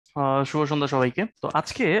শুভ সন্ধ্যা সবাইকে। তো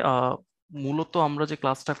আজকে মূলত আমরা যে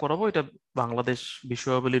ক্লাসটা করাবো এটা বাংলাদেশ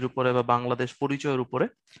বিষয়াবলীর উপরে বা বাংলাদেশ পরিচয়ের উপরে।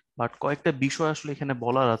 বাট কয়েকটা বিষয় আসলে এখানে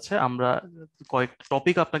বলার আছে। আমরা কয়েকটা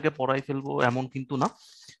টপিক আপনাকে পড়াই ফেলবো এমন কিন্তু না,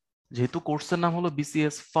 যেহেতু কোর্সের নাম হলো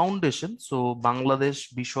বিসিএস ফাউন্ডেশন। সো বাংলাদেশ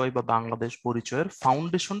বিষয় বা বাংলাদেশ পরিচয়ের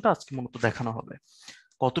ফাউন্ডেশনটা আজকে মূলত দেখানো হবে।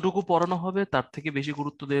 কতটুকু পড়ানো হবে তার থেকে বেশি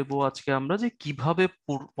গুরুত্ব দেবো আজকে আমরা যে কিভাবে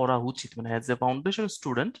পড়া উচিত, মানে অ্যাজ এ ফাউন্ডেশন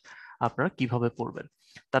স্টুডেন্ট আপনারা কিভাবে পড়বেন।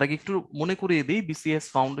 তার আগে একটু মনে করিয়ে দিই, বিসিএস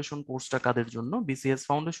ফাউন্ডেশন কোর্সটা কাদের জন্য। বিসিএস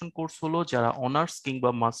ফাউন্ডেশন কোর্স হলো যারা অনার্স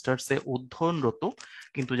কিংবা মাস্টার্সে অধ্যয়নরত,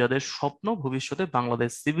 কিন্তু যাদের স্বপ্ন ভবিষ্যতে বাংলাদেশ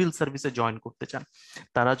সিভিল সার্ভিসে জয়েন করতে চান।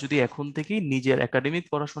 তারা যদি এখন থেকেই নিজের একাডেমিক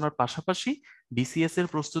পড়াশোনার পাশাপাশি বিসিএস এর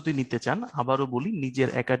প্রস্তুতি নিতে চান, আবারও বলি নিজের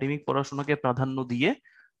একাডেমিক পড়াশোনাকে প্রাধান্য দিয়ে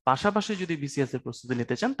পাশাপাশি যদি বিসিএস এর প্রস্তুতি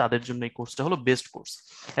নিতে চান, তাদের জন্য এই কোর্সটা হলো বেস্ট কোর্স।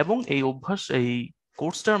 এবং এই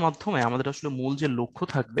কোর্সটার মাধ্যমে আমাদের আসলে মূল যে লক্ষ্য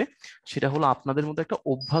থাকবে সেটা হলো আপনাদের মধ্যে একটা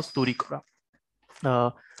অভ্যাস তৈরি করা। আহ,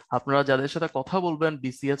 আপনারা যাদের সাথে কথা বলবেন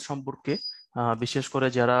বিসিএস সম্পর্কে, বিশেষ করে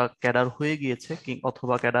যারা ক্যাডার হয়ে গিয়েছে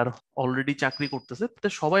অথবা ক্যাডার অলরেডি চাকরি করতেছে,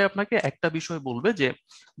 তাদের সবাই আপনাকে একটা বিষয় বলবে যে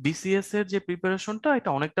বিসিএস এর যে প্রিপারেশনটা এটা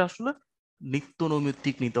অনেকটা আসলে নিত্য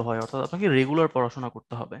নৈমিত্তিক নিতে হয়, অর্থাৎ আপনাকে রেগুলার পড়াশোনা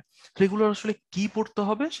করতে হবে। রেগুলার আসলে কি পড়তে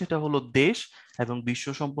হবে সেটা হলো দেশ এবং বিশ্ব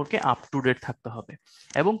সম্পর্কে আপ টু ডেট থাকতে হবে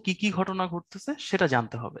এবং কি কি ঘটনা ঘটতেছে সেটা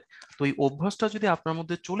জানতে হবে। তো এই অভ্যাসটা যদি আপনার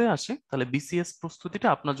মধ্যে চলে আসে তাহলে বিসিএস প্রস্তুতিটা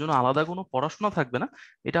আপনার জন্য আলাদা কোনো পড়াশোনা থাকবে না,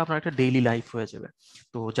 এটা আপনার একটা ডেইলি লাইফ হয়ে যাবে।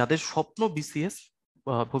 তো যাদের স্বপ্ন বিসিএস,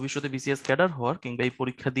 ভবিষ্যতে বিসিএস ক্যাডার হওয়ার কিংবা এই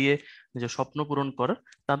পরীক্ষা দিয়ে নিজের স্বপ্ন পূরণ করার,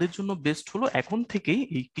 তাদের জন্য বেস্ট হলো এখন থেকেই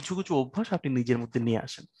এই কিছু কিছু অভ্যাস আপনি নিজের মধ্যে নিয়ে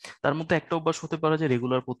আসেন। তার মধ্যে একটা অভ্যাস হতে পারে যে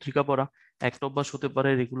রেগুলার পত্রিকা পড়া, একটা অভ্যাস হতে পারে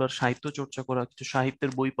রেগুলার সাহিত্য চর্চা করা, কিছু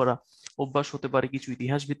সাহিত্যের বই পড়া, অভ্যাস হতে পারে কিছু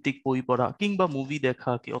ইতিহাস ভিত্তিক বই পড়া কিংবা মুভি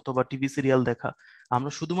দেখা অথবা টিভি সিরিয়াল দেখা।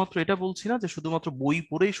 আমরা শুধুমাত্র এটা বলছি না যে শুধুমাত্র বই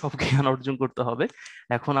পড়েই সব জ্ঞান অর্জন করতে হবে।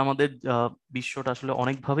 এখন আমাদের বিশ্বটা আসলে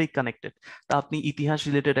অনেকভাবেই কানেক্টেড। তা আপনি ইতিহাস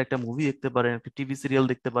রিলেটেড একটা মুভি দেখতে পারেন, একটা টিভি সিরিয়াল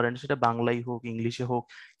দেখতে পারেন, সেটা বাংলাই হোক ইংলিশে হোক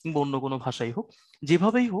কিংবা অন্য কোনো ভাষাই হোক।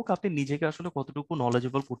 যেভাবেই হোক আপনি নিজেকে আসলে কতটুকু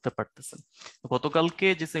নলেজেবল করতে পারতেছেন। গতকালকে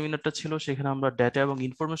যে সেমিনারটা ছিল সেখানে আমরা ডেটা এবং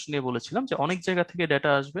ইনফরমেশন নিয়ে বলেছিলাম যে অনেক জায়গা থেকে ডেটা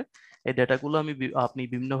আসবে। এই ডেটাগুলো আপনি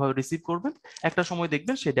বিভিন্নভাবে রিসিভ করবেন। একটা সময়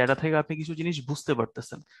দেখবেন সেই ডেটা থেকে আপনি কিছু জিনিস বুঝতে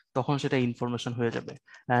পারতেছেন, তখন সেটা ইনফরমেশন হয়ে যাবে।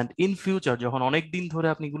 অ্যান্ড ইন ফিউচার যখন অনেক দিন ধরে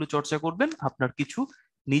আপনি এগুলো চর্চা করবেন, আপনার কিছু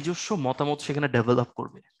নিজস্ব মতামত সেখানে ডেভেলপ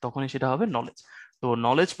করবে, তখনই সেটা হবে নলেজ। তো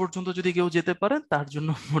নলেজ পর্যন্ত যদি কেউ যেতে পারে তার জন্য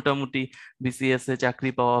মোটামুটি বিসিএস এ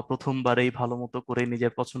চাকরি পাওয়া প্রথমবারেই ভালো মতো করে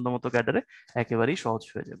নিজের পছন্দ মতো ক্যাডারে একেবারেই সহজ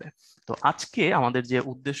হয়ে যাবে। তো আজকে আমাদের যে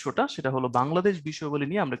উদ্দেশ্যটা সেটা হলো বাংলাদেশ বিষয়াবলী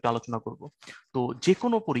নিয়ে আমরা একটু আলোচনা করব। তো যে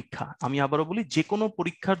কোনো পরীক্ষা, আমি আবারও বলি, যে কোনো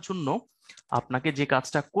পরীক্ষার জন্য আপনাকে যে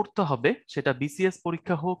কাজটা করতে হবে সেটা বিসিএস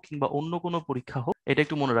পরীক্ষা হোক কিংবা অন্য কোনো পরীক্ষা হোক, এটা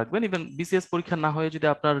একটু মনে রাখবেন। ইভেন বিসিএস পরীক্ষা না হয়ে যদি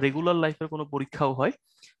আপনার রেগুলার লাইফের কোনো পরীক্ষাও হয়,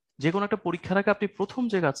 যে কোনো একটা পরীক্ষার আগে আপনি প্রথম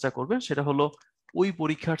যে কাজটা করবেন সেটা হলো ওই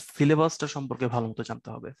পরীক্ষার সিলেবাসটা সম্পর্কে ভালো মতো জানতে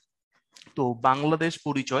হবে। তো বাংলাদেশ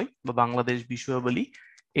পরিচয় বা বাংলাদেশ বিষয়াবলী,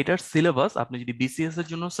 এটার সিলেবাস আপনি যদি বিসিএস এর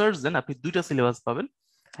জন্য সার্চ দেন আপনি দুইটা সিলেবাস পাবেন।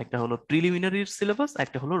 একটা হলো প্রিলিমিনারির সিলেবাস,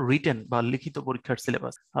 একটা হলো রিটেন বা লিখিত পরীক্ষার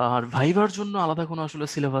সিলেবাস। আর ভাইবার জন্য আলাদা কোনো আসলে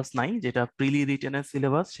সিলেবাস নাই, যেটা প্রিলি রিটেনের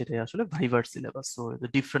সিলেবাস সেটাই আসলে ভাইবার সিলেবাস। তো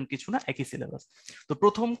ডিফারেন্ট কিছু না, একই সিলেবাস। তো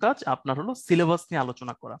প্রথম কাজ আপনার হলো সিলেবাস নিয়ে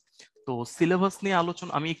আলোচনা করা। তো সিলেবাস নিয়ে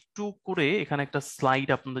আলোচনা আমি একটু করে এখানে একটা স্লাইড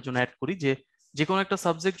আপনাদের জন্য অ্যাড করি যে যে কোনো একটা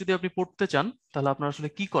সাবজেক্ট যদি আপনি পড়তে চান তাহলে আপনার আসলে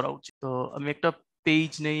কি করা উচিত। তো আমি একটা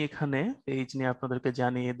পেজ নেই, এখানে পেজ নিয়ে আপনাদেরকে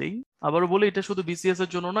জানিয়ে দেই। আবারও বলি, এটা শুধু বিসিএস এর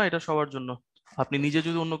জন্য না, এটা সবার জন্য। আপনি নিজে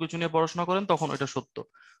যদি অন্য কিছু নিয়ে পড়াশোনা করেন তখন এটা সত্য।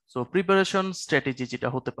 সো প্রিপারেশন স্ট্র্যাটেজি যেটা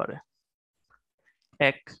হতে পারে,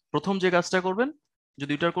 এক, প্রথম যে কাজটা করবেন,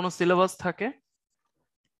 যদি এটার কোনো সিলেবাস থাকে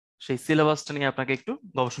সেই সিলেবাসটা নিয়ে আপনাকে একটু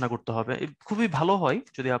গবেষণা করতে হবে। খুবই ভালো হয়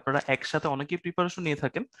যদি আপনারা একসাথে অনেকেই প্রিপারেশন নিয়ে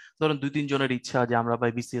থাকেন। ধরেন দুই তিন জনের ইচ্ছা যে আমরা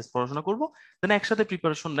ভাই বিসিএস পড়াশোনা করবো, দেন একসাথে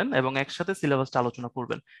প্রিপারেশন নেন এবং একসাথে সিলেবাসটা আলোচনা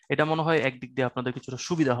করবেন। এটা মনে হয় একদিক দিয়ে আপনাদের কিছুটা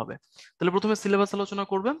সুবিধা হবে। তাহলে প্রথমে সিলেবাস আলোচনা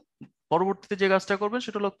করবেন, পরবর্তীতে যে কাজটা করবেন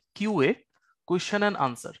সেটা হলো কিউএ, কোয়েশ্চেন অ্যান্ড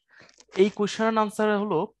আনসার। এই কোয়েশ্চেন অ্যান্ড আনসার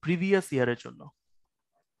হলো প্রিভিয়াস ইয়ারের জন্য,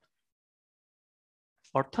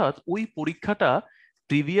 অর্থাৎ ওই পরীক্ষাটা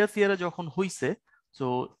প্রিভিয়াস ইয়ারে যখন হইছে, তো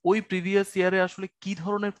ওই প্রিভিয়াস ইয়ারে আসলে কি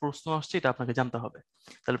ধরনের প্রশ্ন আসছে এটা আপনাকে জানতে হবে।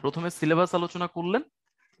 তাহলে প্রথমে সিলেবাস আলোচনা করলেন,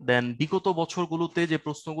 দেন বিগত বছরগুলোতে যে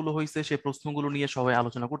প্রশ্নগুলো হয়েছে সেই প্রশ্নগুলো নিয়ে সবাই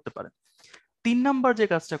আলোচনা করতে পারেন। তিন নাম্বার যে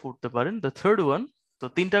কাজটা করতে পারেন, দ্য থার্ড ওয়ান। তো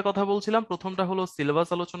তিনটা কথা বলছিলাম, প্রথমটা হলো সিলেবাস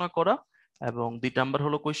আলোচনা করা, এবং দুই নাম্বার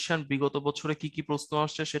হলো কোয়েশ্চেন বিগত বছরে কি কি প্রশ্ন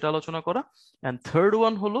আসছে সেটা আলোচনা করা, এন্ড থার্ড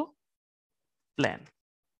ওয়ান হলো প্ল্যান।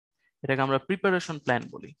 এটাকে আমরা প্রিপারেশন প্ল্যান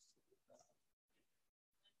বলি।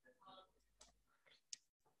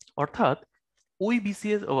 অর্থাৎ ওই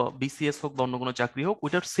বিসিএস বিসিএস হোক বা অন্য কোনো চাকরি হোক,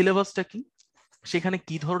 ওইটার সিলেবাসটা কি, সেখানে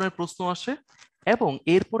কি ধরনের প্রশ্ন আসে, এবং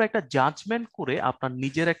এরপর একটা জাজমেন্ট করে আপনার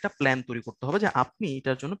নিজের একটা প্ল্যান তৈরি করতে হবে যে আপনি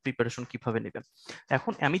এটার জন্য প্রিপারেশন কিভাবে নেবেন।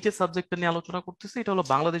 এখন আমি যে সাবজেক্টটা নিয়ে আলোচনা করতেছি এটা হলো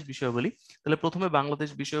বাংলাদেশ বিষয়াবলী। তাহলে প্রথমে বাংলাদেশ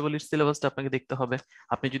বিষয়াবলীর সিলেবাসটা আপনাকে দেখতে হবে।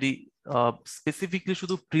 আপনি যদি স্পেসিফিকলি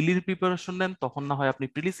শুধু প্রিলির প্রিপারেশন নেন তখন না হয় আপনি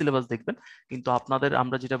প্রিলি সিলেবাস দেখবেন, কিন্তু আপনাদের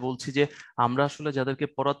আমরা যেটা বলছি যে আমরা আসলে যাদেরকে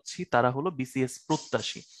পড়াচ্ছি তারা হলো বিসিএস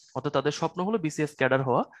প্রত্যাশী, অর্থাৎ তাদের স্বপ্ন হলো বিসিএস ক্যাডার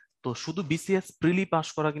হওয়া। তো শুধু বিসিএস প্রিলি পাস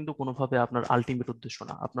করা কিন্তু কোনোভাবে আপনার আলটিমেট উদ্দেশ্য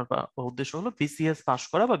না। আপনার উদ্দেশ্য হলো বিসিএস পাস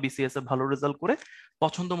করা বা বিসিএস এ ভালো রেজাল্ট করে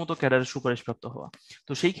পছন্দ মতো ক্যাডারের সুপারিশ প্রাপ্ত হওয়া।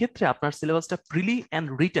 তো সেই ক্ষেত্রে আপনার সিলেবাসটা প্রিলি অ্যান্ড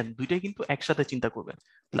রিটেন দুইটাই কিন্তু একসাথে চিন্তা করবেন।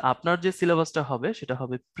 তাহলে আপনার যে সিলেবাসটা হবে সেটা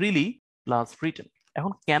হবে প্রিলি প্লাস রিটেন।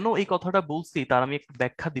 এখন কেন এই কথাটা বলছি তার আমি একটু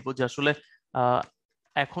ব্যাখ্যা দিব যে আসলে আহ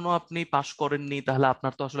এখনো আপনি পাস করেননি, তাহলে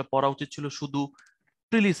আপনার তো আসলে পড়া উচিত ছিল শুধু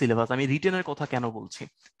প্রিলি সিলেবাস। আমি রিটেনের কথা কেন বলছি,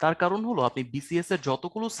 তার কারণ হলো আপনি বিসিএস এর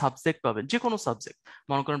যতগুলো সাবজেক্ট পাবেন, যে কোনো সাবজেক্ট,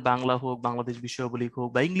 মনে করেন বাংলা হোক, বাংলাদেশ বিষয়াবলী হোক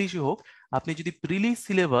বা ইংলিশই হোক, আপনি যদি প্রিলি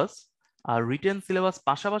সিলেবাস আর রিটেন সিলেবাস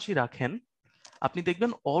পাশাপাশি রাখেন আপনি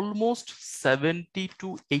দেখবেন অলমোস্ট 70 to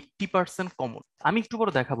 80% কমন। আমি একটু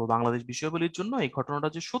পরে দেখাবো বাংলাদেশ বিষয়াবলীর জন্য এই ঘটনাটা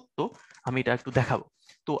যে সত্য, আমি এটা একটু দেখাবো।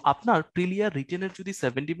 তো আপনার প্রিলি আর রিটেনের যদি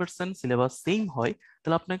 70% সিলেবাস সেম হয়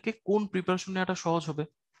তাহলে আপনাকে কোন প্রিপারেশন নেওয়াটা সহজ হবে?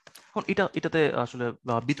 এখন এটাতে আসলে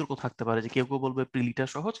বিতর্ক থাকতে পারে যে কেউ কেউ বলবে প্রিলিটা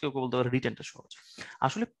সহজ, কেউ কেউ বলতে পারে রিটেনটা সহজ।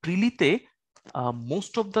 আসলে প্রিলিতে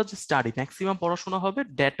মোস্ট অফ দা যে স্টাডি ম্যাক্সিমাম পড়াশোনা হবে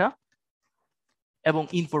ডেটা এবং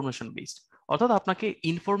ইনফরমেশন বেসড, অর্থাৎ আপনাকে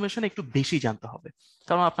ইনফরমেশন একটু বেশি জানতে হবে,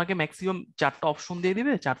 কারণ আপনাকে ম্যাক্সিমাম 4টা অপশন দিয়ে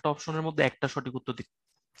দিবে, 4টা অপশনের মধ্যে একটা সঠিক উত্তর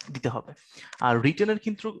দিতে হবে। আর রিটেনের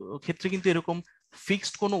ক্ষেত্রে কিন্তু এরকম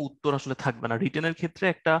ফিক্সড কোনো উত্তর আসলে থাকবে না। রিটেনের ক্ষেত্রে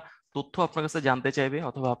একটা তথ্য আপনার কাছে জানতে চাইবে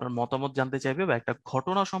অথবা আপনার মতামত জানতে চাইবে বা একটা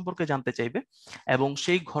ঘটনা সম্পর্কে জানতে চাইবে, এবং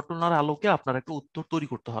সেই ঘটনার আলোকে আপনার একটা উত্তর তৈরি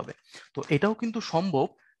করতে হবে। তো এটাও কিন্তু সম্ভব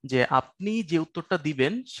যে আপনি যে উত্তরটা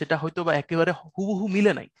দিবেন সেটা হয়তো বা একেবারে হুবহু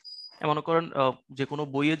মিলে নাই। মনে করেন যে কোনো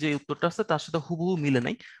বইয়ে যে উত্তরটা আছে তার সাথে হুবহু মিলে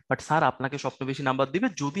নাই, বাট স্যার আপনাকে সবচেয়ে বেশি নাম্বার দিবে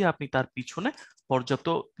যদি আপনি তার পিছনে পর্যাপ্ত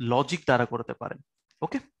লজিক দ্বারা করতে পারেন।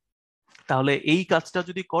 ওকে, তাহলে এই কাজটা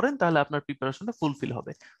যদি করেন তাহলে আপনার প্রিপারেশনটা ফুলফিল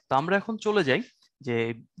হবে। তো আমরা এখন চলে যাই যে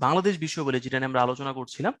বাংলাদেশ বিষয়াবলী যেটা নিয়ে আমরা আলোচনা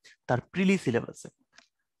করছিলাম তার প্রিলি সিলেবাসে।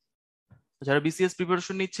 যারা বিসিএস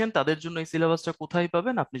প্রিপারেশন নিচ্ছেন তাদের জন্য এই সিলেবাসটা কোথায়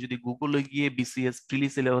পাবেন? আপনি যদি গুগলে গিয়ে বিসিএস প্রিলি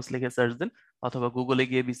সিলেবাস লিখে সার্চ দেন অথবা গুগলে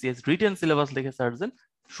গিয়ে বিসিএস রিটেন সিলেবাস লিখে সার্চ দেন,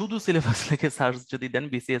 শুধু সিলেবাস লিখে সার্চ যদি দেন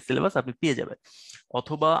বিসিএস সিলেবাস আপনি পেয়ে যাবেন।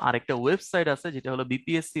 অথবা আরেকটা ওয়েবসাইট আছে যেটা হলো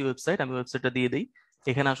বিপিএসসি ওয়েবসাইট, আমি ওয়েবসাইটটা দিয়ে দিই।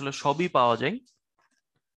 এখানে আসলে সবই পাওয়া যায়।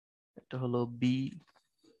 এটা হলো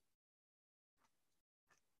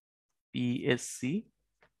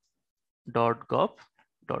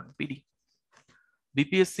bpsc.gov.bd,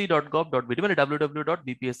 bpsc.gov.bd মানে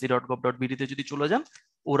www.bpsc.gov.bd তে যদি চলে যান,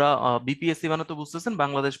 ওরা বিপিএসসি মানে তো বুঝতেছেন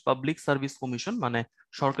বাংলাদেশ পাবলিক সার্ভিস কমিশন, মানে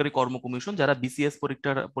সরকারি কর্ম কমিশন, যারা বিসিএস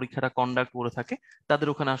পরীক্ষাটা কন্ডাক্ট করে থাকে তাদের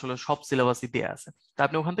ওখানে আসলে সব সিলেবাসই দেয়া আছে। তা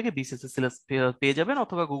আপনি ওখান থেকে বিসিএস এর সিলেবাস পেয়ে যাবেন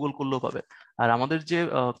অথবা গুগল করলেও পাবেন। আর আমাদের যে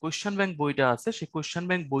কোয়েশ্চেন ব্যাংক বইটা আছে সেই কোয়েশ্চেন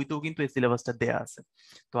ব্যাংক বইতেও কিন্তু এই সিলেবাসটা দেয়া আছে।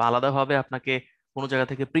 তো আলাদাভাবে আপনাকে কোনো জায়গা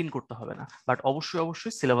থেকে প্রিন্ট করতে হবে না, বাট অবশ্যই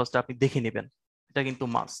অবশ্যই সিলেবাসটা আপনি দেখে নেবেন, এটা কিন্তু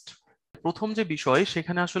মাস্ট। প্রথম যে বিষয়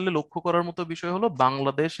সেখানে আসলে লক্ষ্য করার মতো বিষয় হলো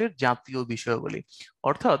বাংলাদেশের জাতীয় বিষয়াবলী।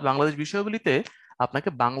 অর্থাৎ বাংলাদেশ বিষয়াবলীতে আপনাকে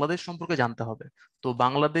বাংলাদেশ সম্পর্কে জানতে হবে। তো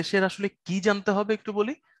বাংলাদেশের আসলে কি জানতে হবে একটু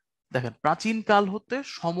বলি। দেখেন, প্রাচীন কাল হতে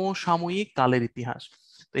সমসাময়িক কালের ইতিহাস।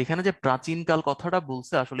 তো এখানে যে প্রাচীন কাল কথাটা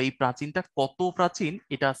বলছে আসলে এই প্রাচীনটা কত প্রাচীন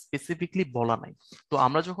এটা স্পেসিফিকলি বলা নাই। তো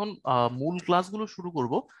আমরা যখন মূল ক্লাসগুলো শুরু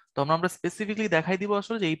করব তখন আমরা স্পেসিফিকলি দেখাই দিব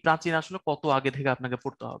আসলে যে এই প্রাচীন আসলে কত আগে থেকে আপনাকে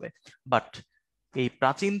পড়তে হবে। বাট এই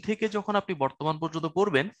প্রাচীন থেকে যখন আপনি বর্তমান পর্যন্ত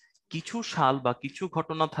পড়বেন কিছু সাল বা কিছু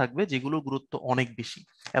ঘটনা থাকবে যেগুলোর গুরুত্ব অনেক বেশি,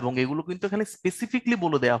 এবং এগুলো কিন্তু এখানে স্পেসিফিকলি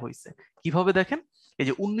বলে দেওয়া হয়েছে। কিভাবে দেখেন, এই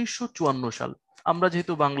যে 1954 সাল, আমরা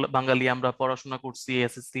যেহেতু বাঙালি, আমরা পড়াশোনা করছি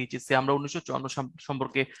এসএসসি এইচএসসি, আমরা 1954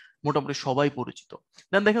 সম্পর্কে মোটামুটি সবাই পরিচিত।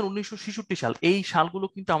 দেন দেখেন 1966 সাল, এই সালগুলো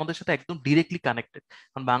কিন্তু আমাদের সাথে একদম ডিরেক্টলি কানেক্টেড,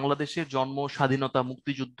 কারণ বাংলাদেশের জন্ম, স্বাধীনতা,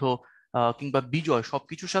 মুক্তিযুদ্ধ কিংবা বিজয়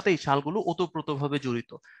সবকিছুর সাথে এই সালগুলো ওতপ্রোতভাবে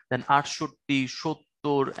জড়িত। দেন 68,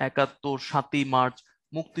 70, 71, 7ই মার্চ,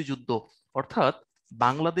 মুক্তিযুদ্ধ। অর্থাৎ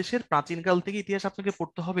বাংলাদেশের প্রাচীনকাল থেকে ইতিহাস আপনাকে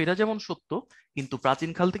পড়তে হবে এটা যেমন সত্য, কিন্তু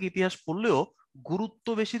প্রাচীনকাল থেকে ইতিহাস পড়লেও গুরুত্ব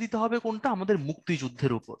বেশি দিতে হবে কোনটা, আমাদের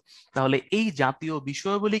মুক্তিযুদ্ধের উপর। তাহলে এই জাতীয়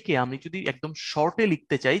বিষয়াবলীকে আমি যদি একদম শর্টে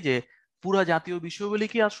লিখতে চাই যে পুরা জাতীয় বিষয়াবলী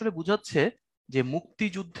কি আসলে বুঝাচ্ছে যে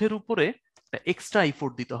মুক্তিযুদ্ধের উপরে এক্সট্রা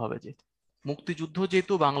এফোর্ট দিতে হবে, যে মুক্তিযুদ্ধ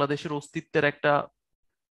যেহেতু বাংলাদেশের অস্তিত্বের একটা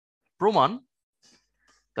প্রমাণ,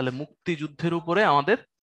 তাহলে মুক্তিযুদ্ধের উপরে আমাদের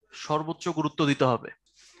সর্বোচ্চ গুরুত্ব দিতে হবে।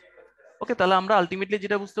 ওকে, তাহলে আমরা আলটিমেটলি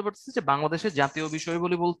যেটা বুঝতে পারছি যে বাংলাদেশের জাতীয়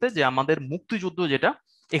বিষয়গুলি বলতে যে আমাদের মুক্তিযুদ্ধ যেটা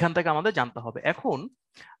এখান থেকে আমাদের জানতে হবে। এখন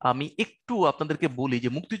আমি একটু আপনাদেরকে বলি যে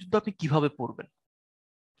মুক্তিযুদ্ধ আপনি কিভাবে পড়বেন।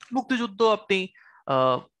 মুক্তিযুদ্ধ আপনি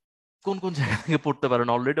আহ কোন কোন জায়গা থেকে পড়তে পারেন,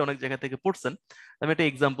 অলরেডি অনেক জায়গা থেকে পড়ছেন। আমি একটা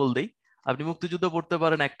এক্সাম্পল দিই। আপনি মুক্তিযুদ্ধ পড়তে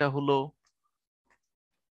পারেন, একটা হলো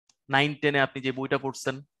 9-10-এ আপনি যে বইটা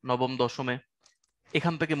পড়ছেন, নবম দশমে,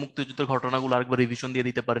 এখান থেকে মুক্তিযুদ্ধের ঘটনাগুলো আরেকবার রিভিশন দিয়ে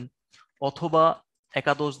দিতে পারেন। অথবা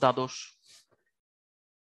একাদশ দ্বাদশ,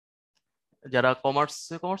 যারা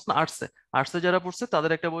কমার্সে, কমার্স না আর্টসে, আর্টসে যারা পড়ছে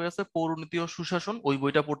তাদের একটা বই আছে পৌরনীতি ও সুশাসন, ওই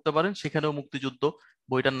বইটা পড়তে পারেন, সেখানেও মুক্তিযুদ্ধ,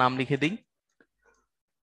 বইটার নাম লিখে দিই,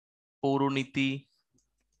 পৌরনীতি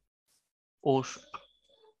ও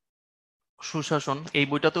সুশাসন। এই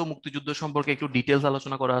বইটাতেও মুক্তিযুদ্ধ সম্পর্কে একটু ডিটেলস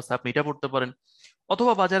আলোচনা করা আছে, আপনি এটা পড়তে পারেন।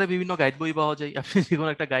 অথবা বাজারে বিভিন্ন গাইড বই পাওয়া যায়, আপনি যে কোনো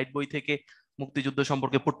একটা গাইড বই থেকে মুক্তিযুদ্ধ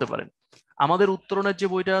সম্পর্কে পড়তে পারেন। আমাদের উত্তরণের যে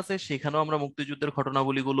বইটা আছে সেখানেও আমরা মুক্তিযুদ্ধের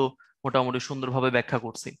ঘটনাবলীগুলো মোটামুটি সুন্দরভাবে ব্যাখ্যা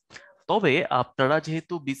করছি। তবে আপনারা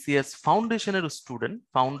যেহেতু বিসিএস ফাউন্ডেশনের স্টুডেন্ট,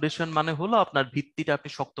 ফাউন্ডেশন মানে হলো আপনার ভিত্তিটা আপনি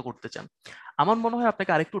শক্ত করতে চান, আমার মনে হয়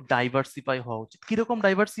আপনাকে আরেকটু ডাইভার্সিফাই হওয়া উচিত। কিরকম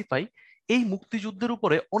ডাইভার্সিফাই? এই মুক্তিযুদ্ধের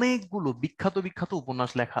উপরে অনেকগুলো বিখ্যাত বিখ্যাত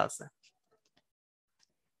উপন্যাস লেখা আছে,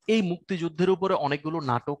 এই মুক্তিযুদ্ধের উপরে অনেকগুলো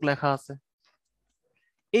নাটক লেখা আছে,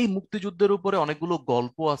 এই মুক্তিযুদ্ধের উপরে অনেকগুলো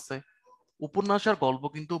গল্প আছে। উপন্যাস আর গল্প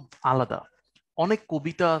কিন্তু আলাদা। অনেক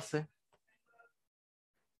কবিতা আছে,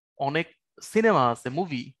 অনেক সিনেমা আছে,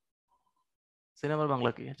 মুভি, সিনেমার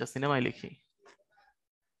বাংলা কি, আচ্ছা সিনেমায় লিখি,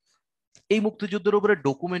 এই মুক্তিযুদ্ধের উপরে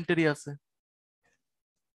ডকুমেন্টারি আছে।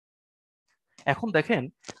 এখন দেখেন,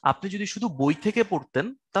 আপনি যদি শুধু বই থেকে পড়তেন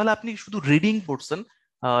তাহলে আপনি শুধু রিডিং পড়ছেন,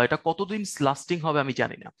 এটা কতদিন লাস্টিং হবে আমি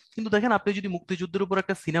জানি না। কিন্তু দেখেন, আপনি যদি মুক্তিযুদ্ধের উপর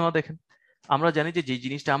একটা সিনেমা দেখেন, আমরা জানি যে যে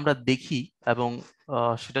জিনিসটা আমরা দেখি এবং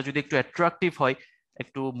সেটা যদি একটু অ্যাট্রাকটিভ হয়,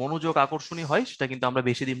 একটু মনোযোগ আকর্ষণীয় হয়, সেটা কিন্তু আমরা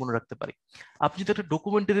বেশি দিন মনে রাখতে পারি। আপনি যদি একটা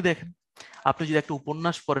ডকুমেন্টারি দেখেন, আপনি যদি একটা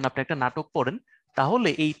উপন্যাস পড়েন, আপনি একটা নাটক পড়েন, তাহলে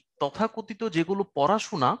এই তথাকথিত যেগুলো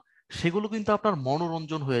পড়াশোনা, সেগুলো কিন্তু আপনার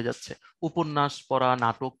মনোরঞ্জন হয়ে যাচ্ছে। উপন্যাস পড়া,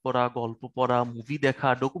 নাটক পড়া, গল্প পড়া, মুভি দেখা,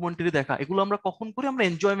 ডকুমেন্টারি দেখা, এগুলো আমরা কখন করি? আমরা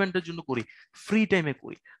এনজয়মেন্টের জন্য করি, ফ্রি টাইমে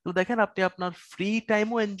করি। তো দেখেন, আপনি আপনার ফ্রি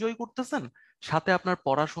টাইমও এনজয় করতেছেন, সাথে আপনার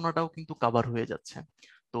পড়াশোনাটাও কিন্তু কাভার হয়ে যাচ্ছে।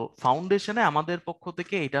 তো ফাউন্ডেশনে আমাদের পক্ষ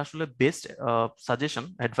থেকে এটা আসলে বেস্ট সাজেশন,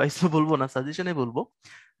 অ্যাডভাইস বলবো না, সাজেশনে বলবো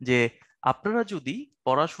যে আপনারা যদি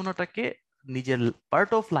পড়াশোনাটাকে নিজের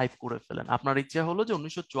পার্ট অফ লাইফ করে ফেলেন, আপনার ইচ্ছা হলো যে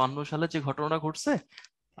 1954 সালে যে ঘটনাটা ঘটছে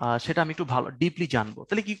সেটা আমি একটু ভালো ডিপলি জানবো,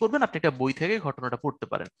 তাহলে কি করবেন? আপনি একটা বই থেকে ঘটনাটা পড়তে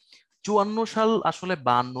পারেন। 54 সাল আসলে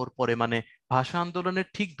 52-র পরে, মানে ভাষা আন্দোলনের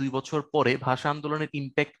ঠিক 2 বছর পরে ভাষা আন্দোলনের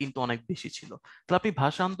ইম্প্যাক্ট কিন্তু অনেক বেশি ছিল। তাহলে আপনি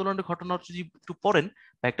ভাষা আন্দোলনের ঘটনা যদি একটু পড়েন,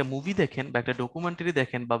 বা একটা মুভি দেখেন, বা একটা ডকুমেন্টারি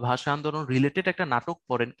দেখেন, বা ভাষা আন্দোলন রিলেটেড একটা নাটক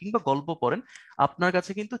পড়েন কিংবা গল্প পড়েন, আপনার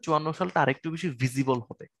কাছে কিন্তু 54 সালটা আরেকটু বেশি ভিজিবল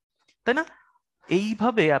হবে, তাই না?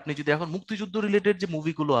 এইভাবে আপনি যদি এখন মুক্তিযুদ্ধ রিলেটেড যে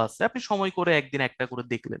মুভিগুলো আছে, আপনি সময় করে একদিন একটা করে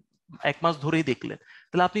দেখলেন, 1 মাস ধরেই দেখলেন,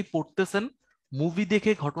 তাহলে আপনি পড়তেছেন, মুভি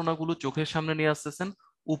দেখে ঘটনাগুলো চোখের সামনে নিয়ে আসতেছেন,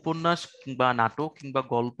 উপন্যাস কিংবা নাটক কিংবা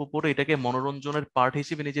গল্প পড়ে এটাকে মনোরঞ্জনের পার্ট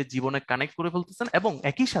হিসেবে নিজের জীবনে কানেক্ট করে ফেলতেছেন, এবং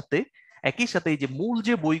একই সাথে এই যে মূল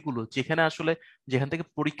যে বইগুলো, যেখানে আসলে যেখান থেকে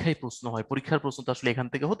পরীক্ষায় প্রশ্ন হয়, পরীক্ষার প্রশ্ন তো আসলে এখান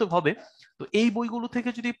থেকে হতে হবে, তো এই বইগুলো থেকে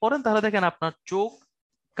যদি পড়েন, তাহলে দেখেন আপনার চোখ,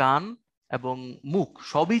 কান এবং মুখ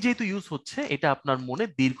সবই যেহেতু ইউজ হচ্ছে, এটা আপনার মনে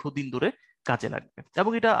দীর্ঘদিন ধরে কাজে লাগবে,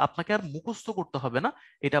 এবং এটা আপনাকে আর মুখস্থ করতে হবে না,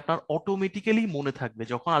 এটা আপনার অটোমেটিক্যালি মনে থাকবে।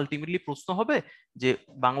 যখন আলটিমেটলি প্রশ্ন হবে যে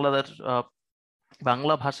বাংলাদেশ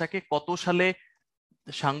বাংলা ভাষাকে কত সালে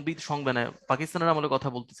মানে পাকিস্তানের আমলে কথা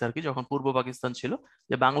বলতেছে আর কি, যখন পূর্ব পাকিস্তান ছিল,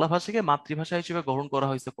 যে বাংলা ভাষাকে মাতৃভাষা হিসেবে গ্রহণ করা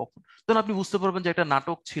হয়েছে কখন, তখন আপনি বুঝতে পারবেন যে একটা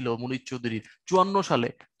নাটক ছিল মুনির চৌধুরীর 54 সালে।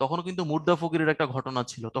 তখনও কিন্তু মুর্দা ফকিরের একটা ঘটনা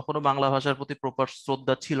ছিল, তখনও বাংলা ভাষার প্রতি প্রপার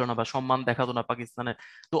শ্রদ্ধা ছিল না বা সম্মান দেখাতো না পাকিস্তানের।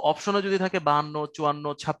 তো অপশনে যদি থাকে 52,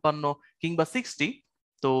 54, 56 কিংবা 60,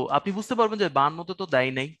 তো আপনি বুঝতে পারবেন যে 52-তে তো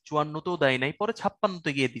দেয় নাই, 54-তেও দেয় নাই, পরে 56-তে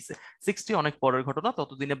গিয়ে দিছে। 60 অনেক পরের ঘটনা,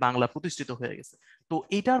 ততদিনে বাংলা প্রতিষ্ঠিত হয়ে গেছে। তো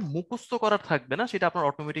এটার মুখস্থ করার থাকবে না, সেটা আপনার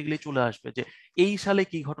অটোমেটিক্যালি চলে আসবে যে এই সালে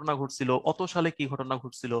কি ঘটনা ঘটছিল, অত সালে কি ঘটনা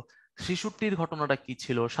ঘটছিল, 66-র ঘটনাটা কি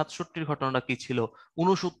ছিল, 67-র ঘটনাটা কি ছিল,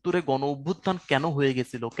 69-এ গণ অভ্যুত্থান কেন হয়ে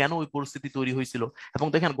গেছিল, কেন ওই পরিস্থিতি তৈরি হয়েছিল। এবং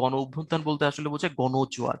দেখেন, গণ অভ্যুত্থান বলতে আসলে বোঝায়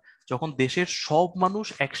গণজোয়ার, যখন দেশের সব মানুষ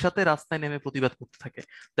একসাথে রাস্তায় নেমে প্রতিবাদ করতে থাকে।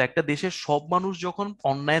 তো একটা দেশের সব মানুষ যখন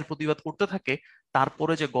অন্যায়ের প্রতিবাদ করতে থাকে,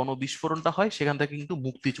 তারপরে যে গণবিস্ফোরণটা হয়, সেখান থেকে কিন্তু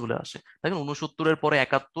মুক্তি চলে আসে। দেখেন, 69-এর পরে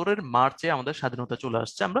 71-এর মার্চে আমাদের স্বাধীনতা চলে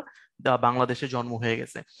আসছে, আমরা বাংলাদেশে জন্ম হয়ে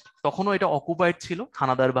গেছে। তখনও এটা অকুপাইড ছিল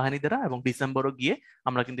হানাদার বাহিনী দ্বারা, এবং ডিসেম্বরও গিয়ে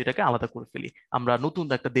আমরা কিন্তু এটাকে আলাদা করে ফেলি, আমরা নতুন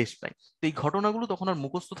একটা দেশ পাই। তো এই ঘটনাগুলো তখন আর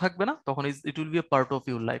মুখস্থ থাকবে না, তখন it will B A part of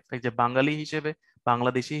your life, যে বাঙালি হিসেবে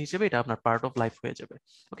বাংলাদেশি হিসেবে এটা আপনার পার্ট অফ লাইফ হয়ে যাবে।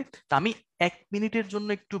 ওকে, তা আমি 1 মিনিটের জন্য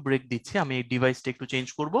একটু ব্রেক দিচ্ছি, আমি এই ডিভাইসটা একটু চেঞ্জ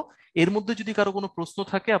করব। এর মধ্যে যদি কারো কোনো প্রশ্ন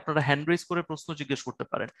থাকে আপনারা হ্যান্ড রেজ করে প্রশ্ন জিজ্ঞেস করতে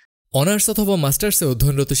পারেন। অনার্স অথবা মাস্টার্সে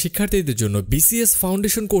অধ্যয়নরত শিক্ষার্থীদের জন্য বিসিএস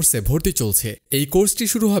ফাউন্ডেশন কোর্সে ভর্তি চলছে। এই কোর্সটি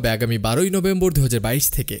শুরু হবে আগামী 12ই নভেম্বর 2022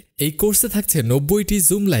 থেকে। এই কোর্সে থাকছে 90টি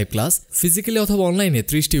জুম লাইভ ক্লাস, ফিজিক্যালি অথবা অনলাইনে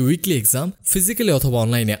 30টি উইকলি এক্সাম, ফিজিক্যালি অথবা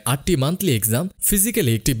অনলাইনে 8টি মান্থলি এক্সাম,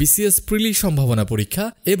 ফিজিক্যালি একটি বিসিএস প্রিলি সম্ভাবনা পরীক্ষা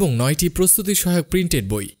এবং 9টি প্রস্তুতি সহায়ক প্রিন্টেড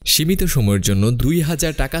বই। সীমিত সময়ের জন্য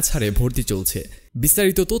 2000 টাকা ছাড়ে ভর্তি চলছে।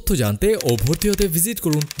 বিস্তারিত তথ্য জানতে ও ভর্তি হতে ভিজিট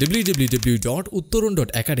করুন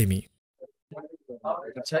www.uttoron.academy।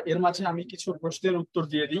 আচ্ছা, এর মাঝে আমি কিছু প্রশ্নের উত্তর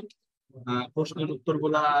দিয়ে দিই। প্রশ্নের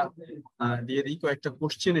উত্তরগুলা দিয়ে দিই। কয়েকটা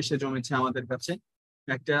কোশ্চেন এসে জমেছে আমাদের কাছে।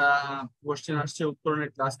 একটা কোশ্চেন আসছে,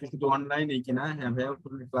 উত্তরণের ক্লাস কি শুধু অনলাইনে কিনা? হ্যাঁ ভাইয়া,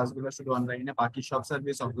 উত্তরণের ক্লাসগুলো শুধু অনলাইনে, বাকি সব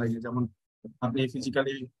সার্ভিস অফলাইনে। যেমন আপনি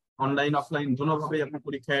ফিজিক্যালি অনলাইন অফলাইন দুটোভাবেই আপনি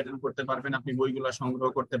পরীক্ষা অ্যাটেন্ড করতে পারবেন, আপনি বইগুলো সংগ্রহ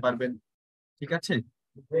করতে পারবেন। ঠিক আছে।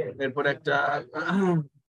 এরপর একটা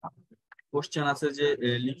কোশ্চেন আছে যে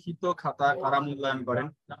লিখিত খাতা কারা মূল্যায়ন করেন?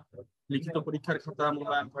 লিখিত পরীক্ষার খাতা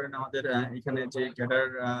মূল্যায়ন করেন আমাদের এখানে যে ক্যাডার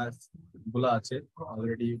গুলো আছে,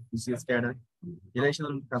 অলরেডি বিসিএস ক্যাডার, এরাই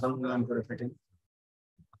সাধারণত খাতা মূল্যায়ন করে থাকেন।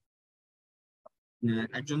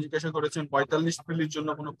 একজন জিজ্ঞাসা করেছেন 45 পিলির জন্য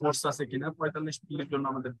কোনো কোর্স আছে কিনা? 45 পিলির জন্য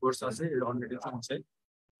আমাদের কোর্স আছে, অলরেডি চলছে।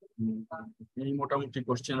 এই মোটামুটি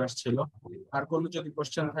কোশ্চেন আসছিল। আর কোনো যদি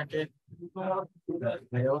কোশ্চেন থাকে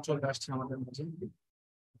ভাইয়াও চলে আসছে আমাদের মাঝে,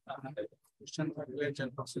 কোশ্চেন থাকলে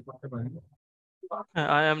চ্যাট বক্সে করতে পারেন। হ্যাঁ,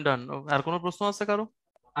 আই এম ডান। আর কোনো প্রশ্ন আছে কারো?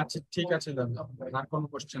 আচ্ছা ঠিক আছে দাদা, আর কোনো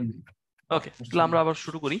কোশ্চেন নেই। ওকে, তাহলে আমরা আবার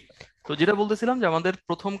শুরু করি। তো যেটা বলতেছিলাম যে আমাদের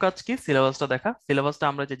প্রথম কাজ কি, সিলেবাসটা দেখা। সিলেবাসটা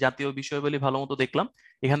আমরা যে জাতীয় বিষয়াবলী ভালো মতো দেখলাম,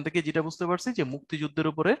 এখান থেকে যেটা বুঝতে পারছি যে মুক্তিযুদ্ধের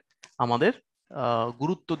উপরে আমাদের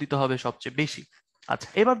গুরুত্ব দিতে হবে সবচেয়ে বেশি। আচ্ছা,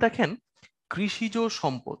 এবার দেখেন কৃষিজ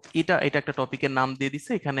সম্পদ, এটা এটা একটা টপিকের নাম দিয়ে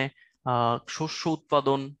দিছে এখানে। শস্য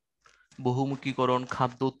উৎপাদন, বহুমুখীকরণ,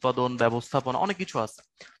 খাদ্য উৎপাদন, ব্যবস্থাপনা, অনেক কিছু আছে।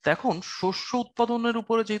 তো এখন শস্য উৎপাদনের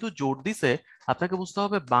উপরে যেহেতু জোর দিছে, আপনাকে বুঝতে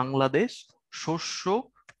হবে বাংলাদেশ শস্য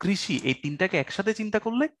কৃষি এই তিনটাকে একসাথে চিন্তা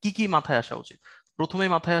করলে কি কি মাথায় আসা উচিত। প্রথমে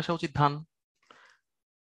মাথায় আসা উচিত ধান,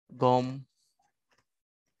 গম,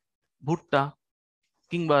 ভুট্টা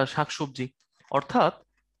কিংবা শাকসবজি। অর্থাৎ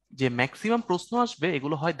যে ম্যাক্সিমাম প্রশ্ন আসবে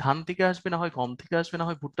এগুলো হয় ধান থেকে আসবে, না হয় গম থেকে আসবে, না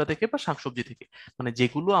হয় ভুট্টা থেকে বা শাকসবজি থেকে। মানে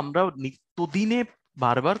যেগুলো আমরা নিত্যদিনে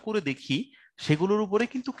বারবার করে দেখি সেগুলোর উপরে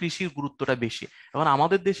কিন্তু কৃষির গুরুত্বটা বেশি। এখন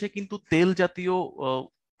আমাদের দেশে কিন্তু তেল জাতীয়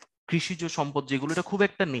কৃষিজ সম্পদ যেগুলো, এটা খুব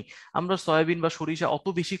একটা নেই। আমরা সয়াবিন বা সরিষা অত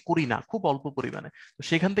বেশি করি না, খুব অল্প পরিমাণে। তো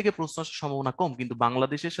সেখান থেকে প্রশ্ন আসার সম্ভাবনা কম। কিন্তু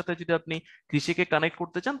বাংলাদেশের সাথে যদি আপনি কৃষিকে কানেক্ট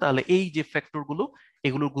করতে চান, তাহলে এই যে ফ্যাক্টর গুলো,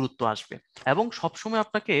 এগুলোর গুরুত্ব আসবে। এবং সবসময়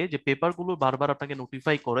আপনাকে যে পেপার গুলো বারবার আপনাকে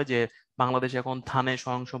নোটিফাই করে যে বাংলাদেশ এখন ধানে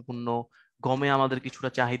স্বয়ংসম্পূর্ণ, গমে আমাদের কিছুটা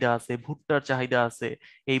চাহিদা আছে, ভুট্টার চাহিদা আছে,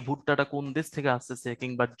 এই ভুট্টাটা কোন দেশ থেকে আসতেছে,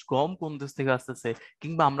 কিংবা গম কোন দেশ থেকে আসতেছে,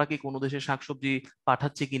 কিংবা আমরা কি কোনো দেশে শাকসবজি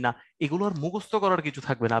পাঠাচ্ছি কিনা, এগুলো আর মুখস্থ করার কিছু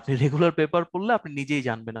থাকবে না। আপনি রেগুলার পেপার পড়লে আপনি নিজেই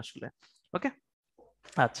জানবেন আসলে। ওকে,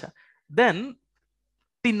 আচ্ছা। দেন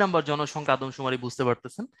 3 নাম্বার, জনসংখ্যা আদমশুমারি, বুঝতে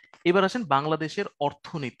পারতেছেন। এবার আসেন বাংলাদেশের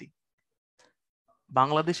অর্থনীতি।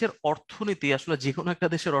 বাংলাদেশের অর্থনীতি আসলে যে কোনো একটা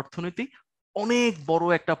দেশের অর্থনীতি অনেক বড়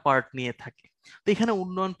একটা পার্ট নিয়ে থাকে। তো এখানে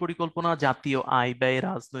উন্নয়ন পরিকল্পনা, জাতীয় আয় ব্যয়,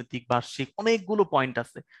 রাজনৈতিক বার্ষিক, অনেকগুলো পয়েন্ট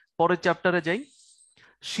আছে। পরের চ্যাপ্টারে যাই,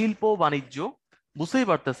 শিল্প বাণিজ্য। বুঝতেই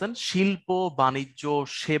পারতেছেন শিল্প বাণিজ্য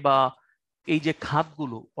সেবা, এই যে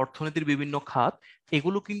খাতগুলো, অর্থনীতির বিভিন্ন খাত,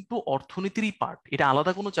 এগুলো কিন্তু অর্থনীতিরই পার্ট। এটা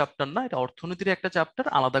আলাদা কোনো চ্যাপ্টার না, এটা অর্থনীতির একটা চ্যাপ্টার,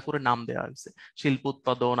 আলাদা করে নাম দেওয়া হয়েছে। শিল্প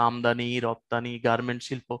উৎপাদন, আমদানি, রপ্তানি, গার্মেন্ট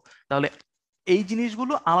শিল্প। তাহলে এই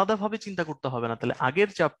জিনিসগুলো আলাদাভাবে চিন্তা করতে হবে না। তাহলে আগের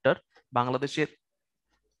চ্যাপ্টার বাংলাদেশের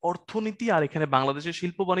অর্থনীতি আর এখানে বাংলাদেশের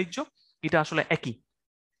শিল্প বাণিজ্য, এটা আসলে একই।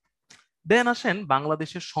 দেন আসেন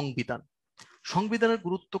বাংলাদেশের সংবিধান। সংবিধানের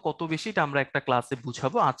গুরুত্ব কত বেশি এটা আমরা একটা ক্লাসে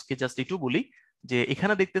বুঝাবো, আজকে জাস্ট একটু বলি যে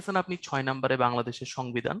এখানে দেখতেছেন আপনি 6 নম্বরে বাংলাদেশের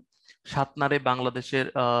সংবিধান, 7 নম্বরে বাংলাদেশের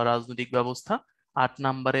রাজনৈতিক ব্যবস্থা, 8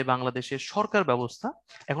 নম্বরে বাংলাদেশের সরকার ব্যবস্থা।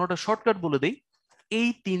 এখন ওটা শর্টকাট বলে দেই, এই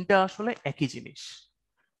তিনটা আসলে একই জিনিস।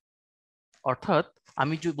 অর্থাৎ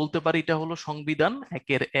আমি যদি বলতে পারি এটা হলো সংবিধান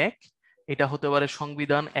 1-এর 1, এটা হতে পারে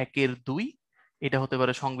সংবিধান 1-এর 2, এটা হতে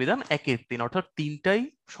পারে সংবিধান 1-এর 3, অর্থাৎ তিনটাই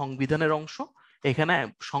সংবিধানের অংশ। এখানে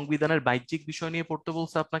সংবিধানের বাহ্যিক বিষয় নিয়ে পড়তে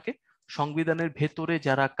বলছে আপনাকে, সংবিধানের ভেতরে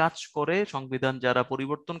যারা কাজ করে, সংবিধান যারা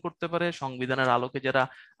পরিবর্তন করতে পারে, সংবিধানের আলোকে যারা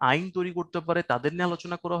আইন তৈরি করতে পারে, তাদের নিয়ে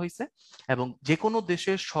আলোচনা করা হয়েছে। এবং যে কোনো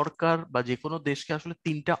দেশের সরকার বা যে কোনো দেশকে আসলে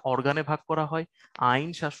 3টা অর্গানে ভাগ করা হয়, আইন,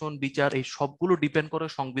 শাসন, বিচার, এই সবগুলো ডিপেন্ড করে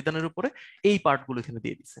সংবিধানের উপরে। এই পার্টগুলো এখানে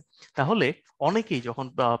দিয়ে দিছে। তাহলে অনেকেই যখন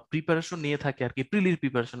প্রিপারেশন নিয়ে থাকে আর কি, প্রিলির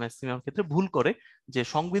প্রিপারেশন ম্যাক্সিমাম ক্ষেত্রে ভুল করে যে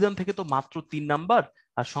সংবিধান থেকে তো মাত্র 3 নাম্বার,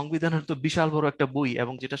 আর সংবিধানের তো বিশাল বড় একটা বই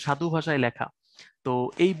এবং যেটা সাধু ভাষায় লেখা, তো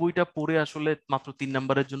এই বইটা পড়ে আসলে মাত্র 3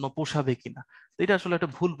 নাম্বারের জন্য পোষাবে কিনা। তো এটা আসলে একটা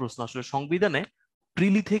ভুল প্রশ্ন। আসলে সংবিধানে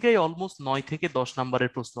প্রিলি থেকেই অলমোস্ট 9 থেকে 10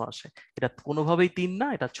 নাম্বারের প্রশ্ন আসে। এটা কোনোভাবেই 3 না,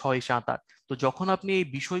 এটা 6, 7, 8। তো যখন আপনি এই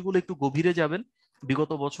বিষয়গুলো একটু গভীরে যাবেন,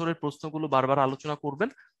 বিগত বছরের প্রশ্নগুলো বারবার আলোচনা করবেন,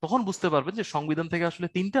 তখন বুঝতে পারবেন যে সংবিধান থেকে আসলে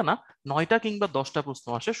 3টা না, 9টা কিংবা 10টা প্রশ্ন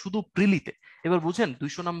আসে শুধু প্রিলিতে। এবার বুঝেন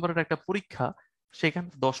 200 নাম্বারের একটা পরীক্ষা, সেখানে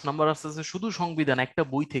 10 নাম্বার আসতেছে শুধু সংবিধান একটা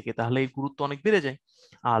বই থেকে, তাহলে এর গুরুত্ব অনেক বেড়ে যায়।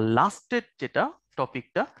 আর লাস্টের যেটা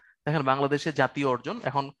টপিকটা দেখেন, বাংলাদেশের জাতীয় অর্জন।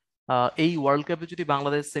 এখন এই ওয়ার্ল্ড কাপে যদি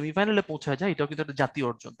বাংলাদেশ সেমিফাইনালে পৌঁছায় যায়, এটাও কিন্তু একটা জাতীয়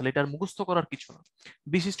অর্জন, তাহলে এটা আর মুখস্থ করার কিছু না।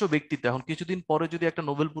 বিশিষ্ট ব্যক্তিত্ব, এখন কিছুদিন পরে যদি একটা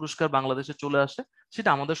নোবেল পুরস্কার বাংলাদেশে চলে আসে, সেটা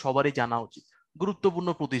আমাদের সবারই জানা উচিত। গুরুত্বপূর্ণ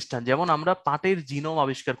প্রতিষ্ঠান, যেমন আমরা পাটের জিনোম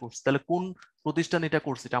আবিষ্কার করছি, তাহলে কোন প্রতিষ্ঠান এটা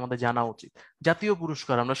করছে এটা আমাদের জানা উচিত। জাতীয়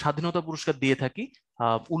পুরস্কার, আমরা স্বাধীনতা পুরস্কার দিয়ে থাকি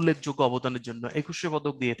উল্লেখযোগ্য অবদানের জন্য, 21শে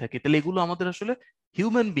পদক দিয়ে থাকি, তাহলে এগুলো আমাদের আসলে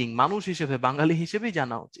হিউম্যান বিং, মানুষ হিসেবে, বাঙালি হিসেবেই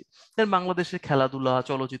জানা উচিত। দেন বাংলাদেশের খেলাধুলা,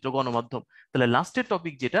 চলচ্চিত্র, গণমাধ্যম। তাহলে লাস্টের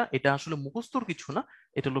টপিক যেটা, এটা আসলে মুখস্থর কিছু না,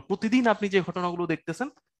 এটা হলো প্রতিদিন আপনি যে ঘটনাগুলো দেখতেছেন,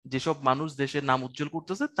 যেসব মানুষ দেশের নাম উজ্জ্বল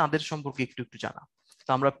করতেছে, তাদের সম্পর্কে একটু একটু জানা। তো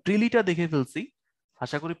আমরা প্রিলিটা দেখে ফেলছি,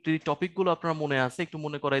 আশা করি প্রিলি টপিক গুলো আপনার মনে আছে, একটু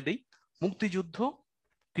মনে করাই দেই। মুক্তিযুদ্ধ,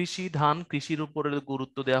 কৃষি, ধান, কৃষির উপরে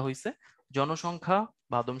গুরুত্ব দেওয়া হয়েছে। জনসংখ্যা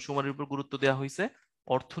বা আদমশুমারির উপর গুরুত্ব দেওয়া হয়েছে।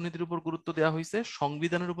 অর্থনীতির উপর গুরুত্ব দেওয়া হয়েছে।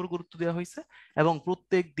 সংবিধানের উপর গুরুত্ব দেওয়া হয়েছে। এবং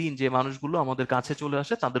প্রত্যেক দিন যে মানুষগুলো আমাদের কাছে চলে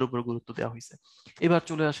আসে, তাদের উপর গুরুত্ব দেওয়া হয়েছে। এবার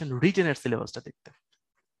চলে আসেন রিটেনের সিলেবাসটা দেখতে।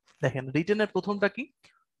 দেখেন রিটেনের প্রথমটা কি,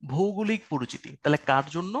 ভৌগোলিক পরিচিতি। তাহলে কার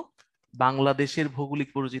জন্য? বাংলাদেশের ভৌগোলিক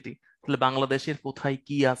পরিচিতি। তাহলে বাংলাদেশের কোথায়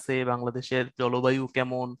কি আছে, বাংলাদেশের জলবায়ু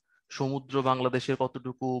কেমন, সমুদ্র বাংলাদেশের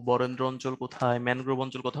কতটুকু, বরেন্দ্র অঞ্চল কোথায়, ম্যানগ্রোভ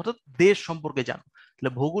অঞ্চল কোথায়, অর্থাৎ দেশ সম্পর্কে জানো।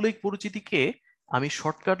 তাহলে ভৌগোলিক পরিচিতিকে আমি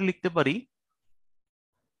শর্টকাট লিখতে পারি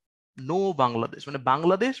নো বাংলাদেশ, মানে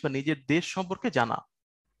বাংলাদেশ বা নিজের দেশ সম্পর্কে জানা।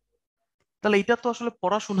 তাহলে এটা তো আসলে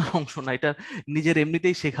পড়াশোনার অংশ না, এটা নিজের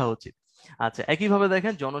এমনিতেই শেখা উচিত। আচ্ছা, একইভাবে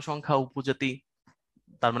দেখেন জনসংখ্যা, উপজাতি,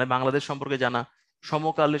 তার মানে বাংলাদেশ সম্পর্কে জানা।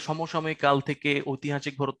 সমকালে, সমসাময়িক কাল থেকে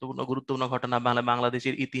ঐতিহাসিক গুরুত্বপূর্ণ গুরুত্বপূর্ণ ঘটনা,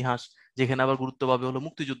 বাংলাদেশের ইতিহাস, যেখানে আবার গুরুত্ব পাবে হলো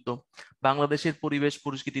মুক্তিযুদ্ধ। বাংলাদেশের পরিবেশ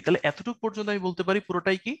পরিস্থিতি, তাহলে এতটুকু পর্যন্ত আমি বলতে পারি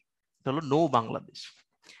পুরোটাই কি, এটা হলো নো বাংলাদেশ।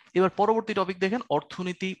 এবার পরবর্তী টপিক দেখেন,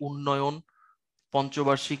 অর্থনীতি, উন্নয়ন,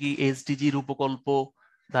 পঞ্চবার্ষিকী, এসডিজি রূপকল্প,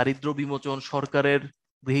 দারিদ্র বিমোচন, সরকারের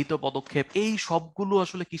গৃহীত পদক্ষেপ, এই সবগুলো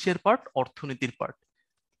আসলে কিসের পার্ট? অর্থনীতির পার্ট।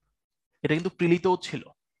 এটা কিন্তু প্রিলিতেও ছিল।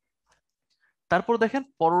 তারপর দেখেন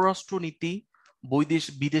পররাষ্ট্র নীতি,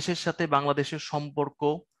 বিদেশের সাথে বাংলাদেশের সম্পর্ক,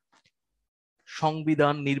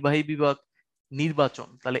 সংবিধান, নির্বাহী বিভাগ, নির্বাচন।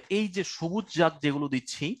 তাহলে এই যে সবুজ জাগ যেগুলো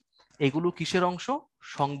দিচ্ছি, এগুলো কিসের অংশ?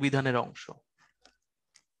 সংবিধানের অংশ।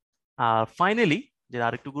 আর ফাইনালি যে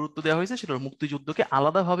আরেকটু গুরুত্ব দেওয়া হয়েছে, সেটা হলো মুক্তিযুদ্ধকে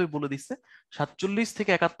আলাদাভাবে বলে দিচ্ছে। 47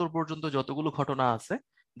 থেকে 71 পর্যন্ত যতগুলো ঘটনা আছে,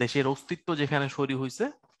 দেশের অস্তিত্ব যেখানে সরি হয়েছে,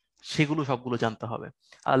 সেগুলো সবগুলো জানতে হবে।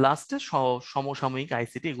 আর লাস্টে সমসাময়িক,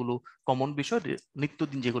 আইসিটি, এগুলো কমন বিষয়,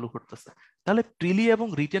 নিত্যদিন যেগুলো ঘটতেছে। তাহলে প্রিলি এবং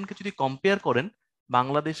রিটেনকে যদি কম্পেয়ার করেন,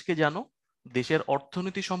 বাংলাদেশকে জানো, দেশের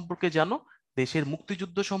অর্থনীতি সম্পর্কে জানো, দেশের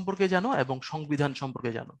মুক্তিযুদ্ধ সম্পর্কে জানো, এবং সংবিধান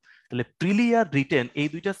সম্পর্কে জানো। তাহলে প্রিলি আর রিটেন এই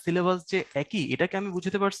দুইটা সিলেবাস যে একই, এটাকে আমি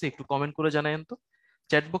বুঝতে পারছি? একটু কমেন্ট করে জানায়েন তো,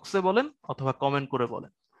 চ্যাট বক্সে বলেন অথবা কমেন্ট করে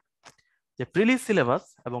বলেন যে প্রিলি সিলেবাস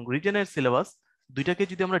এবং রিটেনের সিলেবাস দুইটাকে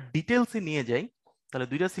যদি আমরা ডিটেলসে নিয়ে যাই, তাহলে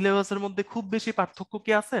দুইটা সিলেবাসের মধ্যে খুব বেশি পার্থক্য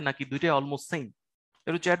কি আছে, নাকি দুইটাই অলমোস্ট সেম?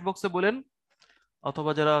 একটু চ্যাট বক্সে বলেন,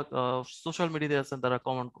 অথবা যারা সোশ্যাল মিডিয়াতে আছেন তারা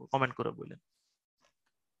কমেন্ট করে বলেন।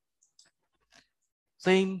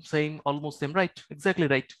 Same same, almost same, right, exactly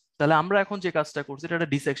right. তাহলে আমরা এখন যে কাজটা করছি, এটা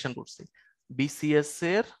একটা ডিসেকশন করছি। বিসিএস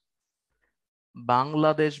এর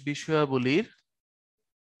বাংলাদেশ বিষয়াবলীর,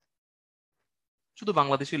 শুধু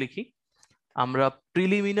বাংলাদেশে লিখি, আমরা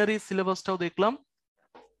প্রিলিমিনারি সিলেবাসটাও দেখলাম,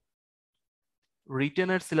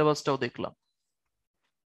 রিটেনের সিলেবাসটাও দেখলাম।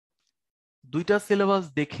 দুইটা সিলেবাস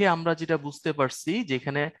দেখে আমরা যেটা বুঝতে পারছি,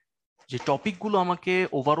 যেখানে যে টপিকগুলো আমাকে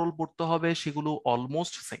ওভারঅল পড়তে হবে, সেগুলো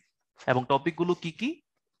অলমোস্ট সেম। এবং টপিকগুলো কি কি?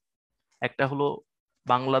 একটা হলো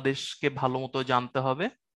বাংলাদেশকে ভালো মতো জানতে হবে,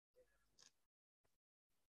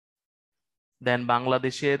 দেন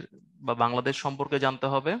বাংলাদেশের বা বাংলাদেশ সম্পর্কে জানতে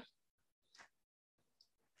হবে,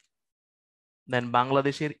 দেন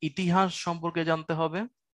বাংলাদেশের ইতিহাস সম্পর্কে জানতে হবে,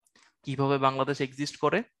 কিভাবে বাংলাদেশ এক্সিস্ট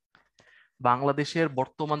করে, বাংলাদেশের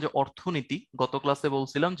বর্তমান যে অর্থনীতি, গত ক্লাসে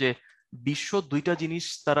বলছিলাম যে বিশ্ব দুইটা জিনিস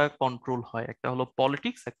তারা কন্ট্রোল হয়, একটা হলো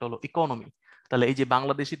পলিটিক্স, একটা হলো ইকোনমি। তাহলে এই যে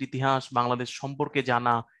বাংলাদেশের ইতিহাস, বাংলাদেশ সম্পর্কে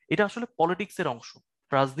জানা, এটা আসলে পলিটিক্সের অংশ,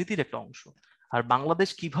 রাজনীতির একটা অংশ। আর বাংলাদেশ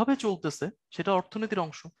কিভাবে চলতেছে সেটা অর্থনীতির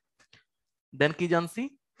অংশ। দেন কি জানছি,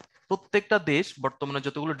 প্রত্যেকটা দেশ বর্তমানে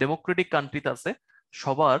যতগুলো ডেমোক্রেটিক কান্ট্রিতে আছে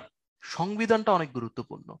সবার সংবিধানটা অনেক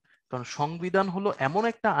গুরুত্বপূর্ণ। কারণ সংবিধান হলো এমন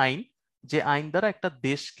একটা আইন যে আইন দ্বারা একটা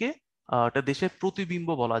দেশকে একটা দেশের প্রতিবিম্ব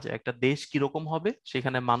বলা যায়। একটা দেশ কিরকম হবে,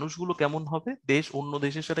 সেখানে মানুষগুলো কেমন হবে, দেশ অন্য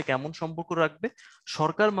দেশের সাথে কেমন সম্পর্ক রাখবে,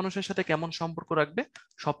 সরকার মানুষের সাথে কেমন সম্পর্ক রাখবে,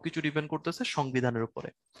 সবকিছু ডিপেন্ড করতেছে সংবিধানের উপরে।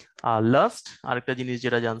 আর লাস্ট আরেকটা জিনিস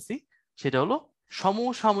যেটা জানছি সেটা হলো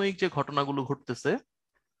সমসাময়িক যে ঘটনাগুলো ঘটতেছে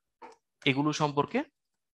এগুলো সম্পর্কে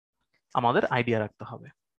আমাদের আইডিয়া রাখতে হবে।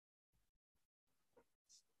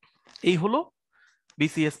 এই হলো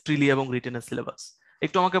বিসিএস প্রিলি এবং রিটেনের সিলেবাস।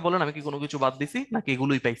 একটু আমাকে বলেন, আমি কি কোনো কিছু বাদ দিছি নাকি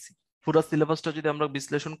এগুলোই পাইছি? পুরো সিলেবাসটা যদি আমরা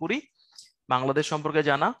বিশ্লেষণ করি, বাংলাদেশ সম্পর্কে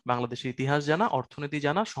জানা, বাংলাদেশের ইতিহাস জানা, অর্থনীতি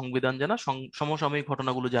জানা, সংবিধান জানা, সমসাময়িক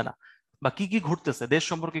ঘটনাগুলো জানা, বা কি কি ঘটতেছে দেশ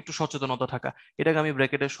সম্পর্কে একটু সচেতনতা থাকা, এটাকে আমি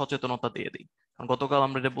ব্র্যাকেটের সচেতনতা দিয়ে দিই। কারণ গতকাল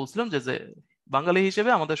আমরা এটা বলছিলাম যে যে বাঙালি হিসেবে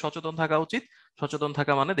আমাদের সচেতন থাকা উচিত। সচেতন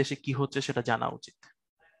থাকা মানে দেশে কি হচ্ছে সেটা জানা উচিত।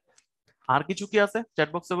 আর কিছু কি আছে চ্যাট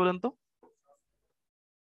বক্সে বলেন তো?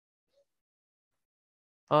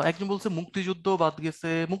 একজন বলছে মুক্তিযুদ্ধ বাদ গেছে।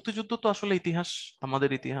 মুক্তিযুদ্ধ তো আসলে ইতিহাস, আমাদের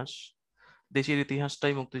ইতিহাস, দেশের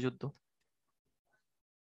ইতিহাসটাই মুক্তিযুদ্ধ।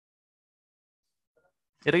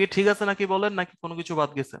 এটা কি ঠিক আছে নাকি বলেন, নাকি কোনো কিছু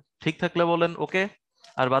বাদ গেছে? ঠিক থাকলে বলেন ওকে,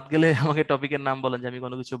 আর বাদ গেলে আমাকে টপিকের নাম বলেন যে আমি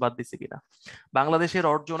কোনো কিছু বাদ দিছি কিনা। বাংলাদেশের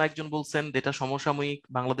অর্জন একজন বলছেন যেটা সমসাময়িক,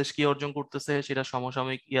 বাংলাদেশ কি অর্জন করতেছে সেটা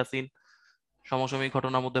সমসাময়িক, ইয়াসিন সমসাময়িক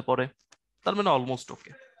ঘটনার মধ্যে পড়ে। তার মানে অলমোস্ট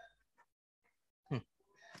ওকে।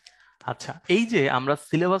 আচ্ছা, এই যে আমরা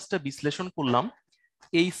সিলেবাসটা বিশ্লেষণ করলাম,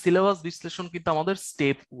 এই সিলেবাস বিশ্লেষণ কিন্তু আমাদের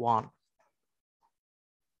স্টেপ 1।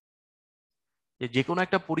 যে কোনো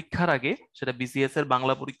একটা পরীক্ষার আগে, সেটা বিসিএস এর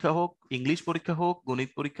বাংলা পরীক্ষা হোক, ইংলিশ পরীক্ষা হোক,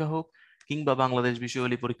 গণিত পরীক্ষা হোক, কিংবা বাংলাদেশ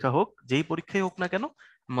বিষয়াবলী পরীক্ষা হোক, যেই পরীক্ষাই হোক না কেন,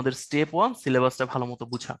 আমাদের স্টেপ 1 সিলেবাসটা ভালো মতো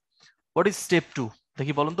বুঝা। হোয়াট ইজ স্টেপ 2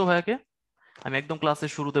 দেখি বলুন তো ভাইয়াকে। আমি একদম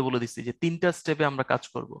ক্লাসের শুরুতে বলে দিচ্ছি যে 3টা স্টেপে আমরা কাজ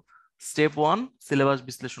করব। স্টেপ 1 সিলেবাস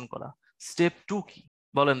বিশ্লেষণ করা। স্টেপ 2 কি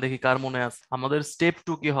বলেন দেখি, কার মনে আছে? আমাদের স্টেপ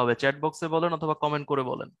 2 কি হবে? চ্যাট বক্সে বলেন অথবা কমেন্ট করে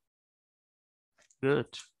বলেন।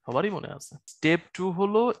 গুড, সবারই মনে আছে। স্টেপ 2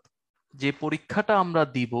 হলো যে পরীক্ষাটা আমরা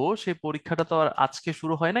দিব, সেই পরীক্ষাটা তো আর আজকে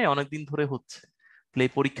শুরু হয় নাই, অনেকদিন ধরে হচ্ছে। তাহলে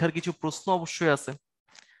এই পরীক্ষার কিছু প্রশ্ন অবশ্যই আছে।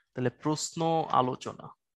 তাহলে প্রশ্ন আলোচনা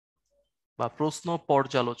বা প্রশ্ন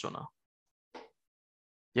পর্যালোচনা,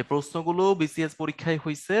 যে প্রশ্নগুলো বিসিএস পরীক্ষায়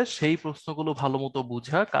হয়েছে সেই প্রশ্নগুলো ভালো মতো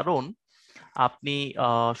বুঝা। কারণ আপনি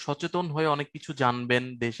সচেতন হয়ে অনেক কিছু জানবেন,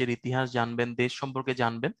 দেশের ইতিহাস জানবেন, দেশ সম্পর্কে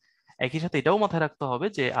জানবেন। একই সাথে এটাও মাথায় রাখতে হবে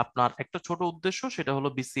যে আপনার একটা ছোট উদ্দেশ্য, সেটা হলো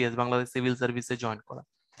বিসিএস বাংলাদেশ সিভিল সার্ভিসে জয়েন করা।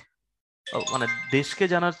 মানে দেশকে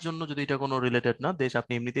জানার জন্য, যদি এটা কোনো রিলেটেড না, দেশ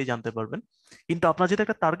আপনি এমনিতেই জানতে পারবেন। কিন্তু আপনার যেটা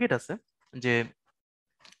একটা টার্গেট আছে যে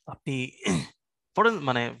আপনি ফরেন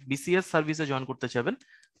মানে বিসিএস সার্ভিসে জয়েন করতে চাইবেন,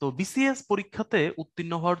 তো বিসিএস পরীক্ষাতে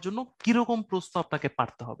উত্তীর্ণ হওয়ার জন্য কিরকম প্রশ্ন আপনাকে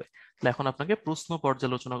পারতে হবে, তাহলে এখন আপনাকে প্রশ্ন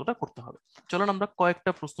পর্যালোচনাটা করতে হবে। চলুন আমরা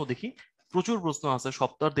কয়েকটা প্রশ্ন দেখি। প্রচুর প্রশ্ন আছে,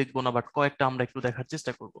 সব তো আর দেখবো না, বাট কয়েকটা আমরা একটু দেখার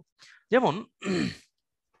চেষ্টা করব। যেমন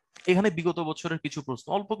এখানে বিগত বছরের কিছু প্রশ্ন,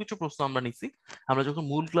 অল্প কিছু প্রশ্ন আমরা নিচ্ছি। আমরা যখন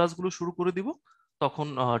মূল ক্লাসগুলো শুরু করে দিব তখন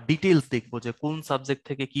ডিটেলস দেখবো যে কোন সাবজেক্ট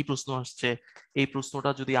থেকে কি প্রশ্ন আসছে, এই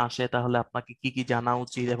প্রশ্নটা যদি আসে তাহলে আপনাকে কি কি জানা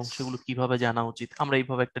উচিত এবং সেগুলো কিভাবে জানা উচিত। আমরা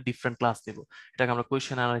এইভাবে একটা ডিফারেন্ট ক্লাস দেব, এটাকে আমরা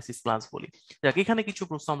কোয়েশ্চেন অ্যানালাইসিস ক্লাস বলি। দেখ এখানে কিছু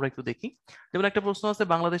প্রশ্ন আমরা একটু দেখি। যেমন একটা প্রশ্ন আছে,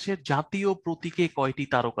 বাংলাদেশের জাতীয় প্রতীকে কয়টি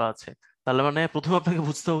তারকা আছে? তাহলে মানে প্রথমে আপনাকে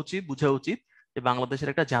বোঝা উচিত যে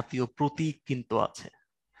বাংলাদেশের একটা জাতীয় প্রতীক কিন্তু আছে।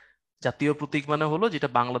 জাতীয় প্রতীক মানে হলো যেটা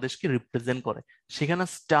বাংলাদেশকে রিপ্রেজেন্ট করে, সেখানে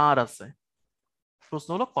স্টার আছে। প্রশ্ন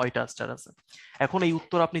হলো কয়টা স্টার আছে। এখন এই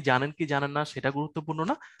উত্তর আপনি জানেন কি জানেন না সেটা গুরুত্বপূর্ণ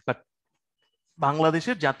না, বাট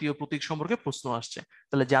বাংলাদেশের জাতীয় প্রতীক সম্পর্কে প্রশ্ন আসছে।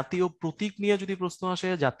 তাহলে জাতীয় প্রতীক নিয়ে যদি প্রশ্ন আসে,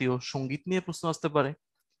 জাতীয় সঙ্গীত নিয়ে প্রশ্ন আসতে পারে,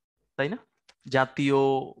 তাই না? জাতীয়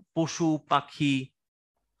পশু পাখি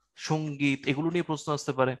সঙ্গীত এগুলো নিয়ে প্রশ্ন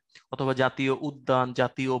আসতে পারে, অথবা জাতীয় উদ্যান,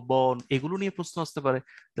 জাতীয় বন এগুলো নিয়ে প্রশ্ন আসতে পারে।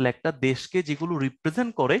 তাহলে একটা দেশকে যেগুলো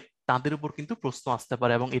রিপ্রেজেন্ট করে তাদের উপর কিন্তু প্রশ্ন আসতে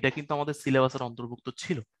পারে, এবং এটা কিন্তু আমাদের সিলেবাসের অন্তর্ভুক্ত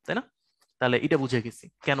ছিল, তাই না? তাহলে এটা বুঝে গেছি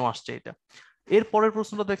কেন আসছে এটা। এর পরের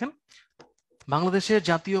প্রশ্নটা দেখেন, বাংলাদেশের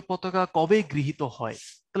জাতীয় পতাকা কবে গৃহীত হয়?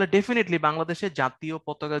 তাহলে ডেফিনেটলি বাংলাদেশের জাতীয়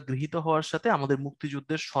পতাকা গৃহীত হওয়ার সাথে আমাদের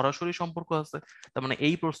মুক্তিযুদ্ধের সরাসরি সম্পর্ক আছে। তার মানে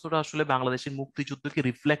এই প্রশ্নটা আসলে বাংলাদেশের মুক্তিযুদ্ধকে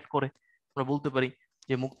রিফ্লেক্ট করে। আমরা বলতে পারি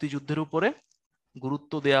যে মুক্তিযুদ্ধের উপরে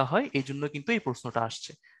গুরুত্ব দেওয়া হয়, এই জন্য কিন্তু এই প্রশ্নটা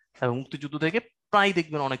আসছে। এবং মুক্তিযুদ্ধ থেকে প্রায়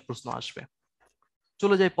দেখবেন অনেক প্রশ্ন আসবে।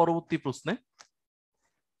 চলে যাই পরবর্তী প্রশ্নে।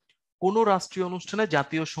 কোন রাষ্ট্রীয় অনুষ্ঠানে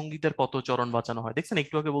জাতীয় সঙ্গীতের কত চরণ বাজানো হয়? দেখছেন,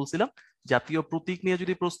 একটু আগে বলছিলাম জাতীয় প্রতীক নিয়ে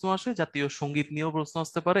যদি প্রশ্ন আসে, জাতীয় সঙ্গীত নিয়েও প্রশ্ন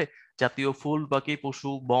আসতে পারে, জাতীয় ফুল বাকি পশু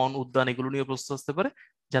বন উদ্যান এগুলো নিয়ে প্রশ্ন আসতে পারে,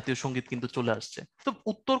 জাতীয় সঙ্গীত কিন্তু চলে আসছে। তো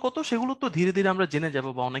উত্তর কত সেগুলো তো ধীরে ধীরে আমরা জেনে যাব,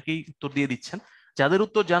 বা অনেকেই উত্তর দিয়ে দিচ্ছেন। যাদের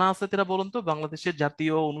উত্তর জানা আছে তারা বলুন তো, বাংলাদেশের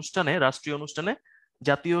জাতীয় অনুষ্ঠানে, রাষ্ট্রীয় অনুষ্ঠানে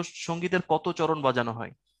জাতীয় সঙ্গীতের কত চরণ বাজানো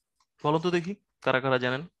হয়? বলুন তো দেখি, কারা কারা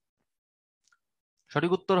জানেন।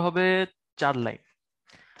 সঠিক উত্তর হবে 4 লাইন।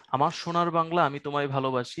 আমার সোনার বাংলা আমি তোমায়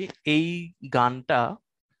ভালোবাসি, এই গানটা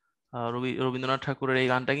রবীন্দ্রনাথ ঠাকুরের এই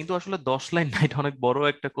গানটা কিন্তু আসলে 10 লাইন না, এটা অনেক বড়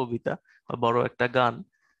একটা কবিতা বা বড় একটা গান।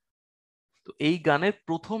 তো এই গানের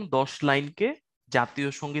প্রথম 10 লাইনকে জাতীয়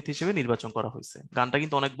সঙ্গীত হিসেবে নির্বাচন করা হয়েছে। গানটা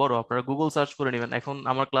কিন্তু অনেক বড়, আপনারা গুগল সার্চ করে নেবেন, এখন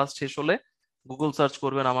আমার ক্লাস শেষ হলে গুগল সার্চ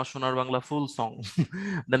করবেন আমার সোনার বাংলা ফুল সং,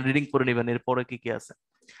 দেন রিডিং করে নেবেন এরপরে কি কি আছে।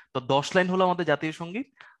 তো 10 লাইন হলো আমাদের জাতীয় সঙ্গীত।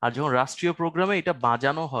 আর যখন রাষ্ট্রীয় প্রোগ্রামে এটা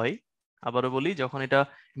বাজানো হয়, আবারও বলি, যখন এটা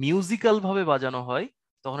মিউজিক্যাল ভাবে বাজানো হয়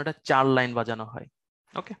তখন এটা 4 লাইন বাজানো হয়।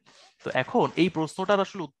 ওকে, তো এখন এই প্রশ্নটার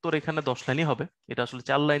আসলে উত্তর এখানে 10 লাইনই হবে, এটা আসলে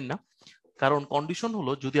 4 লাইন না। কারণ কন্ডিশন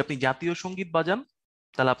হলো যদি আপনি জাতীয় সঙ্গীত বাজান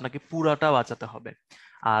তাহলে আপনাকে পুরাটা বাজাতে হবে।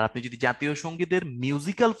 আর আপনি যদি জাতীয় সঙ্গীতের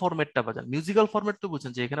মিউজিক্যাল ফরম্যাটটা বাজান, মিউজিক্যাল ফরম্যাট তো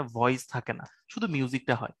বুঝছেন যে এখানে ভয়েস থাকে না, শুধু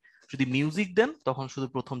মিউজিকটা হয়, যদি মিউজিক দেন তখন শুধু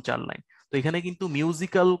প্রথম 4 লাইন। তো এখানে কিন্তু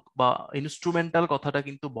মিউজিক্যাল বা ইনস্ট্রুমেন্টাল কথাটা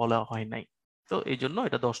কিন্তু বলা হয় নাই, তো এই জন্য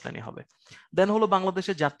এটা 10 লাইনই হবে। দেন হলো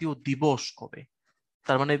বাংলাদেশের জাতীয় দিবস কবে?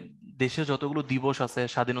 তার মানে দেশে যতগুলো দিবস আছে,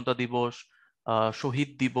 স্বাধীনতা দিবস, শহীদ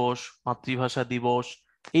দিবস, মাতৃভাষা দিবস,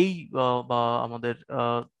 এই বা আমাদের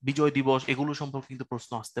বিজয় দিবস, এগুলো সম্পর্কে কিন্তু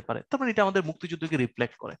প্রশ্ন আসতে পারে। তার মানে এটা আমাদের মুক্তিযুদ্ধকে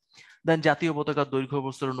রিফ্লেক্ট করে। দেন জাতীয় পতাকার দৈর্ঘ্য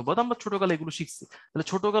প্রস্থের অনুপাত, আমরা ছোটকালে এগুলো শিখছি, তাহলে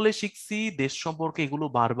ছোটকালে শিখছি দেশ সম্পর্কে, এগুলো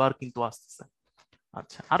বারবার কিন্তু আসতেছে।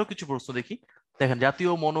 আচ্ছা, আরো কিছু প্রশ্ন দেখি। দেখেন,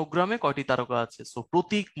 জাতীয় মনোগ্রামে কয়টি তারকা আছে? সো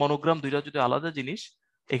প্রতীক মনোগ্রাম দুইটা যদি আলাদা জিনিস,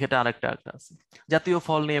 এক্ষেত্রে আরেকটা একটা আছে। জাতীয়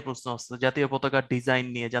ফল নিয়ে প্রশ্ন আসছে, জাতীয় পতাকার ডিজাইন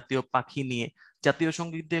নিয়ে, জাতীয় পাখি নিয়ে, জাতীয়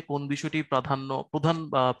সঙ্গীতে কোন বিষয়টি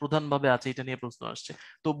প্রধানভাবে আছে এটা নিয়ে প্রশ্ন আসছে।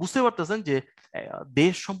 তো বুঝতে পারতেছেন যে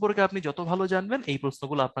দেশ সম্পর্কে আপনি যত ভালো জানবেন এই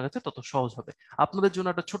প্রশ্নগুলো আপনার কাছে তত সহজ হবে। আপনাদের জন্য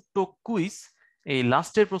একটা ছোট্ট কুইজ, এই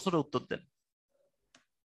লাস্টের প্রশ্নটা উত্তর দেন।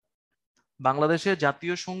 বাংলাদেশের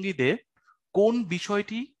জাতীয় সঙ্গীতে কোন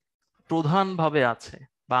বিষয়টি প্রধানভাবে আছে?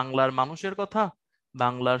 বাংলার মানুষের কথা,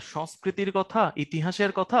 বাংলার সংস্কৃতির কথা,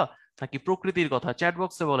 ইতিহাসের কথা, নাকি প্রকৃতির কথা? চ্যাট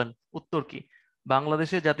বক্সে বলেন উত্তর কি।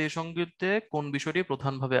 বাংলাদেশের জাতীয় সঙ্গীতে কোন বিষয়টি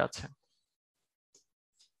প্রধানভাবে আছে?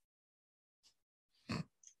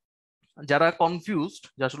 যারা কনফিউজড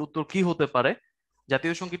যে আসলে উত্তর কি হতে পারে,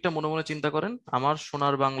 জাতীয় সঙ্গীতটা মনে মনে চিন্তা করেন। আমার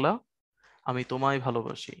সোনার বাংলা আমি তোমায়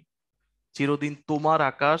ভালোবাসি, চিরদিন তোমার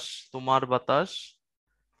আকাশ, তোমার বাতাস,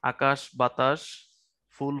 আকাশ বাতাস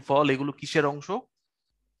ফুল ফল এগুলো কিসের অংশ?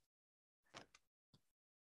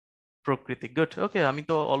 প্রকৃতি। গুড, ওকে, আমি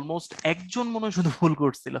তো অলমোস্ট একজন মনে হয় শুধু ভুল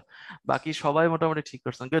করছিল, বাকি সবাই মোটামুটি ঠিক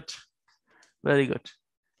করছেন। Good, very good.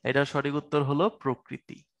 এটা সঠিক উত্তর হলো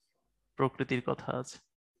প্রকৃতি, প্রকৃতির কথা আছে।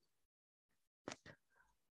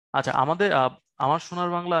 আচ্ছা, আমাদের আমার সোনার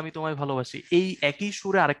বাংলা আমি তোমায় ভালোবাসি, এই একই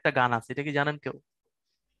সুরে আরেকটা গান আছে, এটা কি জানেন কেউ?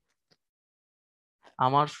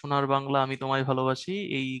 আমার সোনার বাংলা আমি তোমায় ভালোবাসি,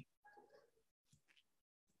 এই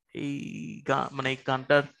এই গান মানে এই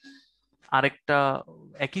গানটার আরেকটা,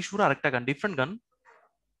 একই সুরে আরেকটা গান, ডিফারেন্ট গান,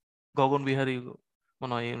 গগন বিহারী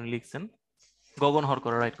মনে হয় উনি লিখছেন, গগন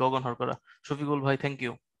হরকরা, রাইট, গগন হরকরা। শফিকুল ভাই, থ্যাংক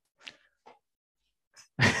ইউ।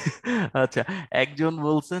 আচ্ছা, একজন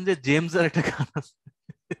বলছেন যে জেমস এর একটা গান আছে,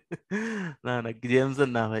 না না জেমস এর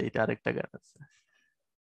না ভাই, এটা আরেকটা গান আছে,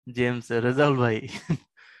 জেমস এর। রেজাউল ভাই,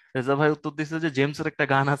 রেজা ভাই উত্তর দিচ্ছে যে জেমস এর একটা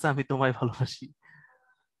গান আছে আমি তোমায় ভালোবাসি।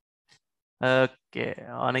 ওকে,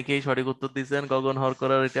 অনেকেই সঠিক উত্তর দিচ্ছেন, গগন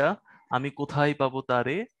হরকরার এটা আমি কোথায় পাবো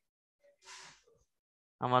তারে,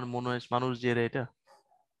 আমার মনে হয় মানুষ যে রে, এটা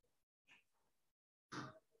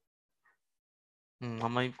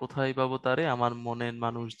আমি কোথায় পাবো তারে, আমার মনের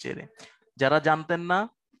মানুষ জেরে। যারা জানতেন না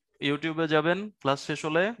ইউটিউবে যাবেন, ক্লাস শেষ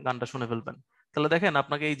হলে গানটা শুনে ফেলবেন, তাহলে দেখেন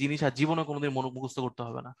আপনাকে এই জিনিস আর জীবনে কোনোদিন মুখস্থ করতে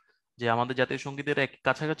হবে না, যে আমাদের জাতীয় সঙ্গীতের এক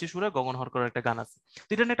কাছাকাছি সুরে গগন হরকরের একটা গান আছে।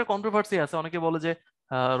 তো এটা নিয়ে একটা কন্ট্রোভার্সি আছে, অনেকে বলে যে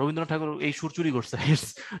রবীন্দ্রনাথ ঠাকুর এই সুর চুরি করছে।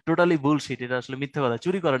 টোটালি বুলশিট, এটা আসলে মিথ্যে কথা,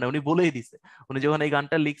 চুরি করে না, উনি বলেই দিছে। উনি যখন এই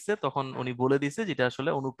গানটা লিখছে তখন উনি বলে দিছে যেটা আসলে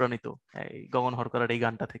অনুপ্রাণিত এই গগন হরকরের এই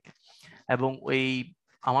গানটা থেকে। এবং ওই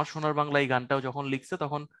আমার সোনার বাংলা এই গানটাও যখন লিখছে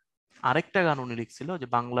তখন আরেকটা গান উনি লিখছিল, যে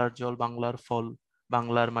বাংলার জল, বাংলার ফল,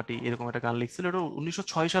 বাংলার মাটি, এরকম একটা গান লিখছিল। এটা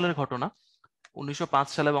 1906 সালের ঘটনা। 1905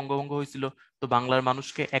 সালে বঙ্গভঙ্গ হয়েছিল। তো বাংলার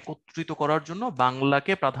মানুষকে একত্রিত করার জন্য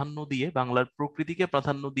বাংলাকে প্রাধান্য দিয়ে, বাংলার প্রকৃতিকে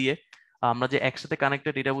প্রাধান্য দিয়ে আমরা যে একসাথে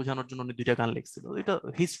কানেক্টেড এটা বোঝানোর জন্য উনি দুইটা গান লিখছিল। এটা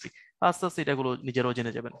হিস্ট্রি, আস্তে আস্তে এটাগুলো নিজেরাও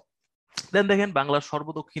জেনে যাবেন। দেন দেখেন বাংলার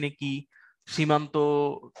সর্বদক্ষিণে কি,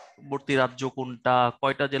 সীমান্তবর্তী রাজ্য কোনটা,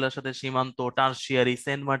 কয়টা জেলার সাথে সীমান্ত, টারশিয়ারি,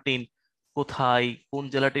 সেন্ট মার্টিন কোথায়, কোন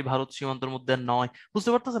জেলাটি ভারত সীমান্তের মধ্যে নয়। বুঝতে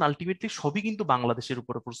পারতেছেন, আলটিমেটলি সবই কিন্তু বাংলাদেশের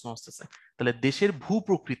উপরে প্রশ্ন আসতেছে। তাহলে দেশের ভূ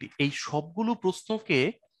প্রকৃতি, এই সবগুলো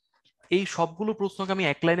প্রশ্নকে আমি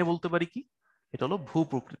এক লাইনে বলতে পারি কি, এটা হলো ভূ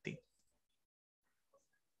প্রকৃতি।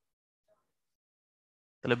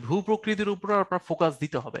 তাহলে ভূ প্রকৃতির উপর আপনার ফোকাস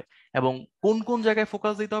দিতে হবে। এবং কোন কোন জায়গায়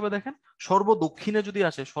ফোকাস দিতে হবে দেখেন, সর্বদক্ষিণে যদি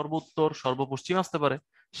আসে, সর্বোত্তর, সর্বপশ্চিম আসতে পারে,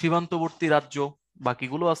 সীমান্তবর্তী রাজ্য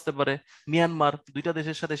বাকিগুলো আসতে পারে, মিয়ানমার, দুইটা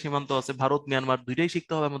দেশের সাথে সীমান্ত আছে, ভারত মিয়ানমার দুইটাই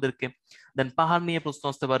শিখতে হবে আমাদেরকে। দেন পাহাড় নিয়ে প্রশ্ন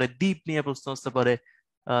আসতে পারে, দ্বীপ নিয়ে প্রশ্ন আসতে পারে।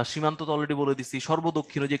 সীমান্ত তো অলরেডি বলে দিছি।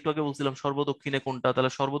 সর্বদক্ষিণে, যে একটু আগে বলছিলাম সর্বদক্ষিণে কোনটা,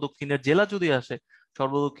 তাহলে সর্বদক্ষিণের জেলা যদি আসে,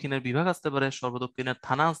 সর্বদক্ষিণের বিভাগ আসতে পারে, সর্বদক্ষিণের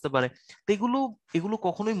থানা আসতে পারে। তো এগুলো এগুলো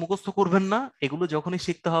কখনোই মুখস্থ করবেন না, এগুলো যখনই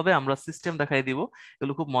শিখতে হবে আমরা সিস্টেম দেখাই দিব।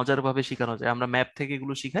 এগুলো খুব মজার ভাবে শেখানো যায়, আমরা ম্যাপ থেকে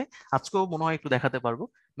এগুলো শিখাই। আজকেও মনে হয় একটু দেখাতে পারবো।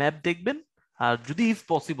 ম্যাপ দেখবেন। আর যদি ইফ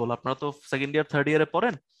পসিবল, আপনারা তো সেকেন্ড ইয়ার থার্ড ইয়ারে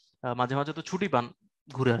পড়েন, মাঝে মাঝে তো ছুটি পান,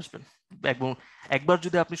 ঘুরে আসবেন। একবার একবার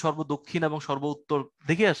যদি আপনি সর্বদক্ষিণ এবং সর্ব উত্তর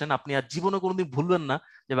দেখে আসেন, আপনি আর জীবনে কোনোদিন ভুলবেন না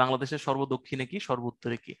যে বাংলাদেশের সর্বদক্ষিণে কি, সর্ব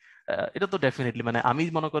উত্তরে কি। এটা তো ডেফিনেটলি, মানে আমি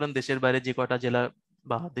মনে করেন দেশের বাইরে যে কয়টা জেলা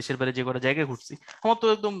বা দেশের বাইরে যে কয়টা জায়গায় ঘুরছি, আমার তো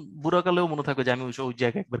একদম বুড়াকালেও মনে থাকবে যে আমি ওই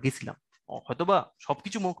জায়গায় একবার গেছিলাম। হয়তোবা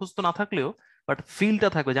সবকিছু মুখস্থ না থাকলেও, বাট ফিলটা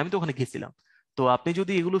থাকবে যে আমি তো ওখানে গেছিলাম। তো আপনি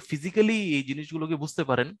যদি এগুলো ফিজিক্যালি এই জিনিসগুলোকে বুঝতে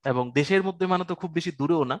পারেন, এবং দেশের মধ্যে মানে তো খুব বেশি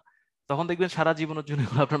দূরেও না, তখন দেখবেন সারা জীবনের জন্য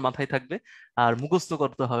এগুলো আপনার মাথায় থাকবে। আর মুখস্থ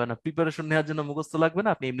করতে হবে না, প্রিপারেশন নেওয়ার জন্য মুখস্থ লাগবে না,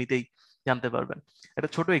 আপনি এমনিতেই জানতে পারবেন। একটা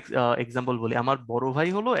ছোট এক্সাম্পল বলি, আমার বড় ভাই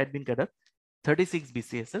হলো অ্যাডমিন ক্যাডার 36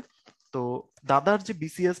 বিসিএস এর। তো দাদার যে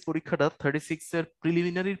বিসিএস পরীক্ষাটা 36 এর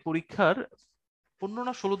প্রিলিমিনারি পরীক্ষার 15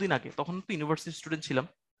 না 16 দিন আগে, তখন তো ইউনিভার্সিটি স্টুডেন্ট ছিলাম,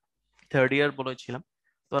 থার্ড ইয়ার বলে ছিলাম।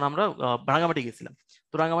 তখন আমরা রাঙামাটি গেছিলাম।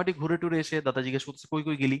 তো রাঙামাটি ঘুরে টুরে এসে দাদা জিজ্ঞেস করছে কই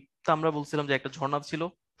কই গেলি। তো আমরা বলছিলাম যে একটা ঝর্ণা ছিল।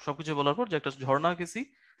 সবকিছু বলার পর যে একটা ঝর্ণা গেছি,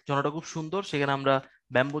 ঝর্ণাটা খুব সুন্দর, সেখানে আমরা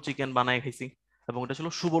ব্যাম্বো চিকেন বানায় খাইছি। এবং এটা ছিল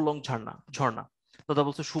সুবলং ঝর্ণা ঝর্ণা দাদা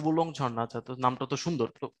বলছে সুবলং ঝর্ণা, আচ্ছা তো নামটা তো সুন্দর।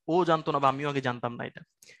 তো ও জানতো না বা আমিও আগে জানতাম না এটা।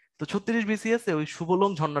 তো 36 বিসিএস এ ওই সুবলং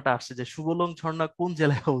ঝর্ণাটা আসছে, যে সুবলং ঝর্ণা কোন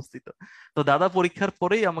জেলায় অবস্থিত। তো দাদা পরীক্ষার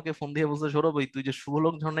পরেই আমাকে ফোন দিয়ে বলছে, সৌরভ ওই তুই যে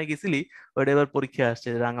সুবলং ঝর্ণায় গেছিলি, ওইটা এবার পরীক্ষা আসছে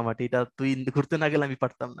রাঙামাটি, এটা তুই ঘুরতে না গেলে আমি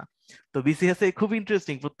পারতাম না। তো বিসিএস এ খুব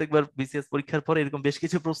ইন্টারেস্টিং, প্রত্যেকবার বিসিএস পরীক্ষার পরে এরকম বেশ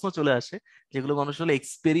কিছু প্রশ্ন চলে আসে, যেগুলো মানুষ হলে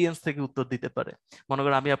এক্সপেরিয়েন্স থেকে উত্তর দিতে পারে। মনে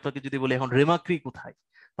করেন আমি আপনাকে যদি বলি এখন রেমাক্রি কোথায়,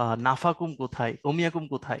 বা নাফাকুম কোথায়, ওমিয়াকুম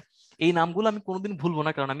কোথায়, এই নামগুলো আমি কোনোদিন ভুলবো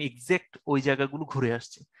না, কারণ আমি এক্সাক্ট ওই জায়গাগুলো ঘুরে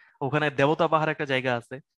আসছি। ওখানে দেবতা পাহাড় একটা জায়গা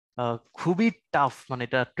আছে, খুবই টাফ, মানে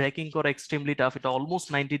এটা ট্রেকিং করা এক্সট্রিমলি টাফ, এটা অলমোস্ট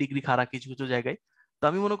 90 ডিগ্রি খাড়া কিছু কিছু জায়গায়। তো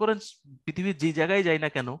আমি মনে করেন পৃথিবীর যে জায়গায় যাই না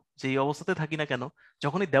কেন, যেই অবস্থাতে থাকি না কেন,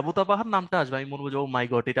 যখনই দেবতা পাহাড় নামটা আসবে আমি মনে করবো যে ও মাই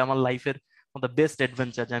গড, এটা আমার লাইফের বেস্ট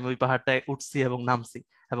অ্যাডভেঞ্চার, যে আমি ওই পাহাড়টায় উঠছি এবং নামছি,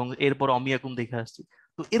 এবং এরপর অমিয়াকুম দেখে আসছি।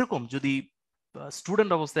 তো এরকম যদি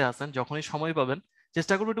স্টুডেন্ট অবস্থায় আছেন, যখনই সময় পাবেন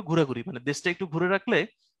চেষ্টা করবো একটু ঘোরাঘুরি, মানে দেশটা একটু ঘুরে রাখলে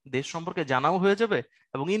দেশ সম্পর্কে জানাও হয়ে যাবে।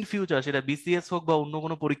 এবং ইন ফিউচার সেটা বিসিএস হোক বা অন্য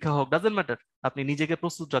কোনো পরীক্ষা হোক, ডাজেন্ট ম্যাটার, আপনি নিজেকে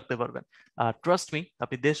প্রস্তুত রাখতে পারবেন। আর ট্রাস্ট মি,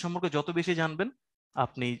 আপনি দেশ সম্পর্কে যত বেশি জানবেন,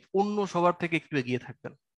 আপনি অন্য সবার থেকে একটু এগিয়ে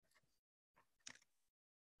থাকবেন।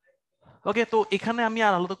 ওকে, তো এখানে আমি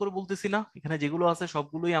আর আলাদা করে বলতেছি না, এখানে যেগুলো আছে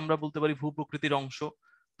সবগুলোই আমরা বলতে পারি ভূ প্রকৃতির অংশ।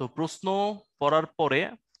 তো প্রশ্ন পড়ার পরে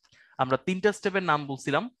আমরা 3টা স্টেপের নাম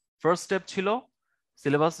বলছিলাম। ফার্স্ট স্টেপ ছিল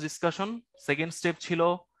সিলেবাস ডিসকাশন, সেকেন্ড স্টেপ ছিল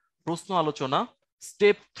প্রশ্ন আলোচনা,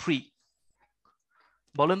 স্টেপ 3,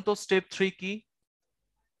 বলেন তো স্টেপ 3 কি?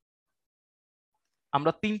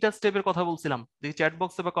 আমরা 3টা স্টেপের কথা বলছিলাম, দেখি চ্যাট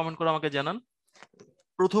বক্সে বা কমেন্ট করে আমাকে জানান।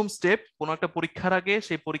 প্রথম স্টেপ, কোনো একটা পরীক্ষার আগে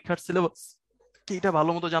সেই পরীক্ষার সিলেবাস কি এটা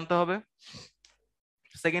ভালো মতো জানতে হবে।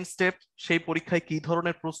 সেকেন্ড স্টেপ, সেই পরীক্ষায় কি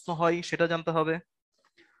ধরনের প্রশ্ন হয় সেটা জানতে হবে।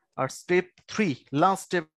 আর step 3, last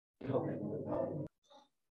step,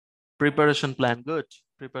 preparation plan. Good,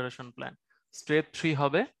 preparation plan. Step 3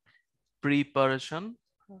 হবে প্রিপারেশন।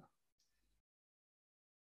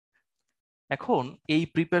 এখন এই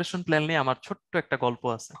প্রিপারেশন প্ল্যান নিয়ে আমার ছোট্ট একটা গল্প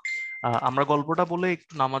আছে। আমরা গল্পটা বলে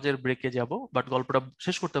একটু নামাজের ব্রেকে যাব, বাট গল্পটা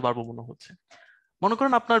শেষ করতে পারবো মনে হচ্ছে। মনে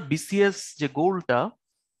করেন আপনার বিসিএস যে গোলটা,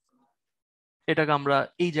 এটাকে আমরা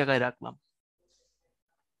এই জায়গায় রাখলাম।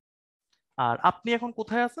 আর আপনি এখন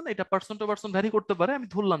কোথায় আছেন এটা পার্সন টু পার্সন ভ্যারি করতে পারে, আমি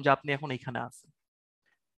ধরলাম যে আপনি এখন এইখানে আছেন,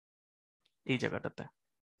 এই জায়গাটাতে।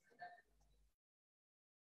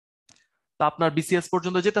 তা আপনার বিসিএস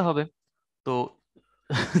পর্যন্ত যেতে হবে। তো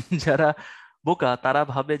যারা বোকা তারা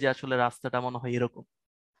ভাবে যে আসলে রাস্তাটা মনে হয় এরকম,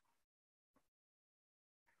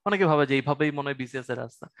 অনেকে ভাবে যে এইভাবেই মনে হয় বিসিএস এর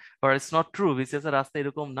রাস্তা, but it's not true. BCS এর রাস্তা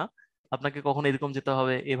এরকম না। আপনাকে কখনো এরকম যেতে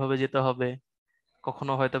হবে, এভাবে যেতে হবে,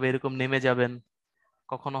 কখনো হয়তো বা এরকম নেমে যাবেন,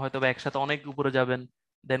 কখনো হয়তো বা একসাথে অনেক উপরে যাবেন,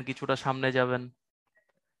 দেন কিছুটা সামনে যাবেন,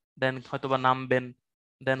 দেন হয়তো বা নামবেন,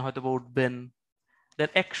 দেন হয়তো বা উঠবেন, দেন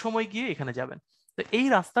এক সময় গিয়ে এখানে যাবেন। তো এই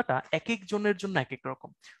রাস্তাটা এক একজনের জন্য এক এক রকম।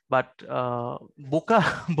 বাট বোকা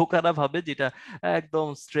বোকারা ভাবে যেটা একদম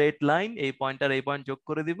স্ট্রেট লাইন, এই পয়েন্ট আর এই পয়েন্ট যোগ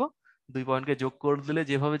করে দিব, 2 পয়েন্টকে যোগ করে দিলে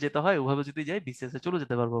যেভাবে যেতে হয় ওভাবে যদি যাই বিসিএস এ চলে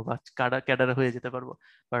যেতে পারবো বা ক্যাডারে হয়ে যেতে পারবো।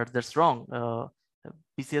 But that's wrong.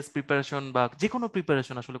 BCS preparation বা যে কোনো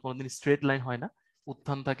প্রিপারেশন আসলে কোনোদিন স্ট্রেট লাইন হয় না,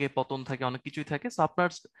 উত্থান থাকে, পতন থাকে, অনেক কিছুই থাকে। সো আপনার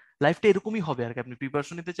লাইফটা এরকমই হবে আর কি। আপনি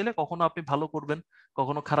প্রিপারেশন নিতে চাইলে কখনো আপনি ভালো করবেন,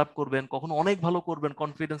 কখনো খারাপ করবেন, কখনো অনেক ভালো করবেন,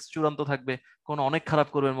 কনফিডেন্স চূড়ান্ত থাকবে, কখনো অনেক খারাপ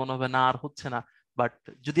করবেন, মনে হবে না আর হচ্ছে না। বাট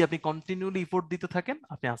যদি আপনি কন্টিনিউলি ইফোর্ট দিতে থাকেন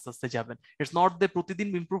আপনি আস্তে আস্তে যাবেন। ইটস নট দে প্রতিদিন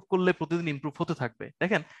ইমপ্রুভ করলে প্রতিদিন ইমপ্রুভ হতে থাকবে।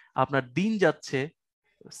 দেখেন আপনার দিন যাচ্ছে,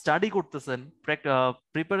 স্টাডি করতেছেন,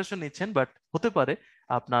 প্রিপারেশন নিচ্ছেন, বাট হতে পারে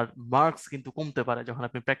আপনার মার্কস কিন্তু কমতে পারে যখন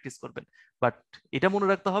আপনি প্র্যাকটিস করবেন। বাট এটা মনে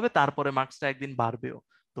রাখতে হবে তারপরে মার্কসটা একদিন বাড়বেও।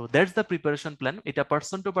 তো দ্যাটস দ্য প্রিপারেশন প্ল্যান। এটা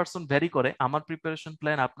পার্সন টু পার্সন ভ্যারি করে। আমার প্রিপারেশন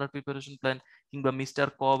প্ল্যান, আপনার প্রিপারেশন প্ল্যান, কিংবা মিস্টার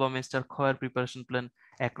ক বা মিস্টার খ এর প্রিপারেশন প্ল্যান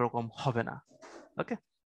একরকম হবে না। ওকে,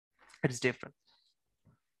 ইটস ডিফারেন্ট।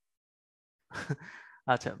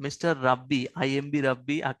 আচ্ছা, মিস্টার রাব্বি, আইএমবি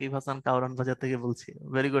রাব্বি, আকিব হাসান কারওয়ান বাজার থেকে বলছি।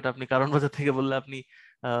 Very good. আপনি কারওয়ান বাজার থেকে বললে আপনি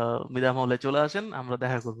মিরাম হলে চলে আসেন, আমরা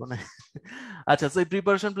দেখা করবো না। আচ্ছা, তো এই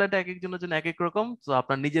প্রিপারেশন প্ল্যানটা এক একজনের জন্য এক এক রকম। তো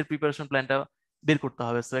আপনার নিজের প্রিপারেশন প্ল্যানটা বের করতে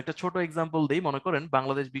হবে। তো একটা ছোট এক্সাম্পল দিই। মনে করেন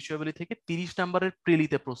বাংলাদেশ বিষয়াবলী থেকে 30 নাম্বারের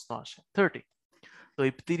প্রিলিতে প্রশ্ন আসে, 30। তো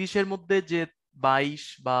এই 30-এর মধ্যে যে 22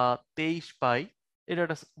 বা 23 পাই, এটা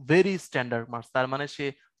একটা ভেরি স্ট্যান্ডার্ড মার্কস। তার মানে সে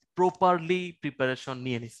প্রপারলি প্রিপারেশন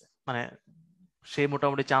নিয়ে নিছে, মানে সে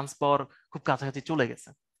মোটামুটি চান্স পাওয়ার খুব কাছাকাছি চলে গেছে।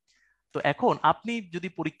 তো এখন আপনি যদি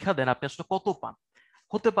পরীক্ষা দেন আপনি আসলে কত পান?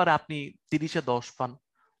 হতে পারে আপনি 30-এ 10 পান,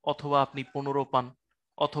 অথবা আপনি 15 পান,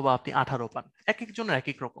 অথবা আপনি 18 পান। এক একজনের এক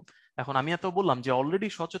এক রকম। এখন আমি এত বললাম যে অলরেডি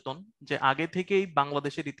সচেতন, যে আগে থেকেই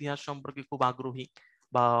বাংলাদেশের ইতিহাস সম্পর্কে খুব আগ্রহী,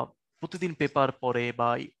 বা প্রতিদিন পেপার পড়ে বা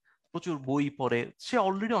প্রচুর বই পড়ে, সে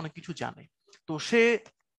অলরেডি অনেক কিছু জানে। তো সে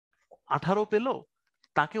 18 পেলো,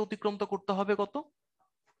 তাকে অতিক্রম তো করতে হবে কত?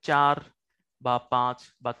 4 বা 5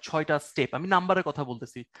 বা 6টা স্টেপ, আমি নাম্বারের কথা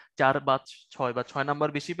বলতেছি। 4 বা 6 বা 6 নাম্বার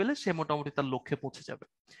বেশি পেলে সে মোটামুটি তার লক্ষ্যে পৌঁছে যাবে।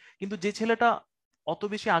 কিন্তু যে ছেলেটা অত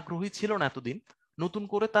বেশি আগ্রহী ছিল না এতদিন, নতুন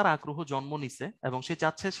করে তার আগ্রহ জন্ম নিছে এবং সে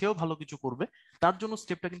চাচ্ছে সেও ভালো কিছু করবে, তার জন্য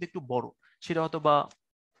স্টেপটা কিন্তু একটু বড়। সেটা হয়তো বা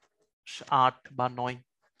 8 বা 9।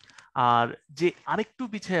 আর যে আরেকটু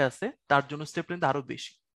পিছিয়ে আছে তার জন্য স্টেপটা কিন্তু আরো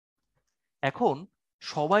বেশি। এখন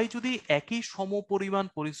সবাই যদি একই সমপরিমাণ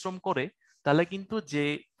পরিশ্রম করে, তাহলে কিন্তু যে,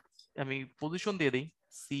 আমি পজিশন দিয়ে দিই,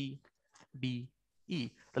 সি, ডি, ই,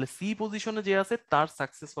 তাহলে সি পজিশনে যে আছে তার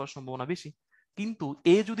সাকসেস হওয়ার সম্ভাবনা বেশি। কিন্তু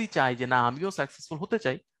এ যদি চায় যে না আমিও সাকসেসফুল হতে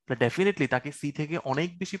চাই, তাহলে ডেফিনেটলি তাকে সি থেকে অনেক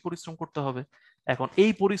বেশি পরিশ্রম করতে হবে। এখন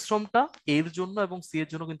এই পরিশ্রমটা এর জন্য এবং সি এর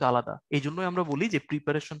জন্য কিন্তু আলাদা। এই জন্যই আমরা বলি যে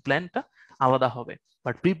প্রিপারেশন প্ল্যানটা আলাদা হবে।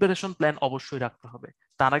 বাট প্রিপারেশন প্ল্যান অবশ্যই রাখতে হবে।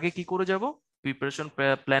 তার আগে কি করে যাব? প্রিপারেশন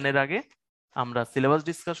প্ল্যানের আগে আমরা সিলেবাস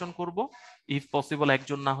ডিসকাশন করব। ইফ পসিবল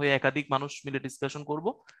একজন না হয়ে একাধিক মানুষ মিলে ডিসকাশন করব।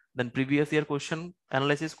 দেন প্রিভিয়াস ইয়ার কোয়েশ্চেন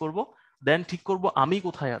অ্যানালাইসিস করব। দেন ঠিক করব আমি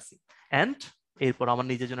কোথায় আছি, এন্ড এরপর আমার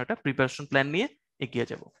নিজের জন্য একটা প্রিপারেশন প্ল্যান নিয়ে এগিয়ে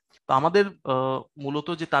যাব। তো আমাদের মূলত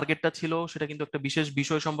যে টার্গেটটা ছিল সেটা কিন্তু একটা বিশেষ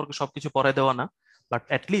বিষয় সম্পর্কে সবকিছু পড়ায় দেওয়া না, বাট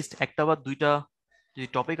অ্যাটলিস্ট একটা বা দুইটা যদি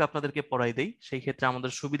টপিক আপনাদেরকে পড়াই দেই, সেই ক্ষেত্রে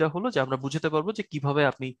আমাদের সুবিধা হলো যে আমরা বুঝতে পারবো যে কিভাবে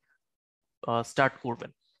আপনি স্টার্ট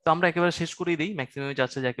করবেন। তো আমরা একেবারে শেষ করেই দিই, ম্যাক্সিমাম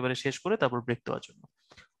যাচ্ছে যে একেবারে শেষ করে তারপর ব্রেক দেওয়ার জন্য।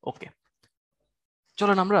 ওকে,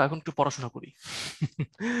 চলেন আমরা এখন একটু পড়াশোনা করি।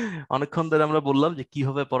 অনেকক্ষণ ধরে আমরা বললাম যে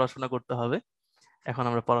কিভাবে পড়াশোনা করতে হবে, এখন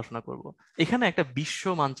আমরা পড়াশোনা করব। এখানে একটা বিশ্ব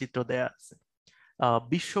মানচিত্র দেয়া আছে।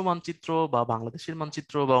 বিশ্ব মানচিত্র বা বাংলাদেশের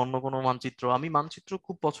মানচিত্র বা অন্য কোনো মানচিত্র, আমি মানচিত্র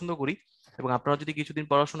খুব পছন্দ করি। এবং আপনারা যদি কিছুদিন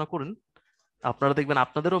পড়াশোনা করেন, আপনারা দেখবেন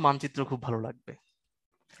আপনাদেরও মানচিত্র খুব ভালো লাগবে।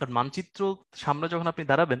 কারণ মানচিত্র সামনে যখন আপনি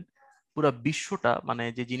দাঁড়াবেন, পুরো বিশ্বটা, মানে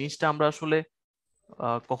যে জিনিসটা আমরা আসলে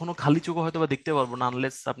কখনো খালি চোখে হয়তো বা দেখতে পারবো না,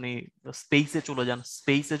 আনলেস আপনি স্পেসে চলে যান।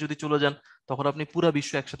 স্পেসে যদি চলে যান তখন আপনি পুরো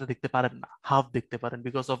বিশ্ব একসাথে দেখতে পারেন না, হাফ দেখতে পারেন,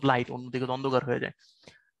 বিকজ অফ লাইট, অন্যদিকে তো অন্ধকার হয়ে যায়।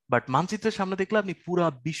 বাট মানচিত্রের সামনে দেখলে আপনি পুরো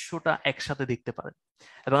বিশ্বটা একসাথে দেখতে পারেন।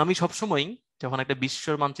 এবং আমি সবসময় যখন একটা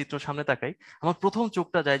বিশ্বের মানচিত্র সামনে তাকাই, আমার প্রথম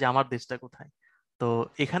চোখটা যায় যে আমার দেশটা কোথায়। তো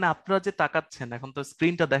এখানে আপনারা যে তাকাচ্ছেন, এখন তো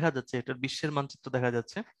স্ক্রিনটা দেখা যাচ্ছে, এটা বিশ্বের মানচিত্র দেখা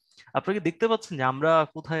যাচ্ছে। আপনারা কি দেখতে পাচ্ছেন যে আমরা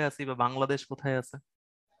কোথায় আছি বা বাংলাদেশ কোথায় আছে?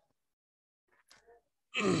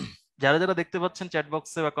 যারা যারা দেখতে পাচ্ছেন চ্যাট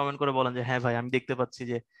বক্সে বা কমেন্ট করে বলেন যে হ্যাঁ ভাই আমি দেখতে পাচ্ছি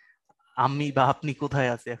যে আমি বা আপনি কোথায়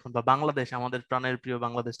আছি এখন, বা বাংলাদেশ, আমাদের প্রাণের প্রিয়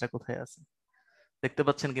বাংলাদেশটা কোথায় আছে, দেখতে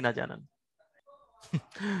পাচ্ছেন কিনা জানেন।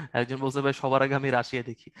 একজন বলছে ভাই সবার আগে আমি রাশিয়া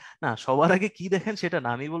দেখি। না, সবার আগে কি দেখেন সেটা না,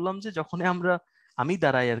 আমি বললাম যে যখন আমি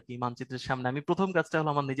দাঁড়াই আর কি মানচিত্রের সামনে, আমি প্রথম কাজটা হলো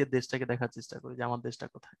আমার নিজের দেশটাকে দেখার চেষ্টা করি যে আমার দেশটা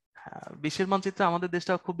কোথায়। হ্যাঁ, বিশ্বের মানচিত্রে আমাদের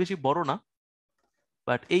দেশটা খুব বেশি বড় না,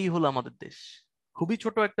 বাট এই হলো আমাদের দেশ। খুবই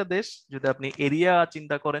ছোট একটা দেশ যদি আপনি এরিয়া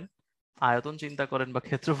চিন্তা করেন, আয়তন চিন্তা করেন বা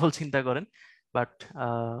ক্ষেত্রফল চিন্তা করেন, বাট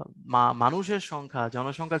মানুষের সংখ্যা,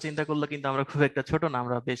 জনসংখ্যা চিন্তা করলে কিন্তু আমরা খুব একটা ছোট না,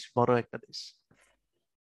 আমরা বেশ বড় একটা দেশ।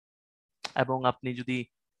 এবং আপনি যদি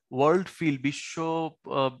ওয়ার্ল্ড ফিল্ড,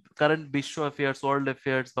 কারেন্ট বিশ্ব অ্যাফেয়ার্স, ওয়ার্ল্ড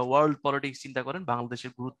অ্যাফেয়ার্স বা ওয়ার্ল্ড পলিটিক্স চিন্তা করেন,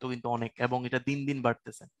 বাংলাদেশের গুরুত্ব কিন্তু অনেক, এবং এটা দিন দিন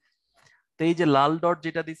বাড়তেছে। তো এই যে লাল ডট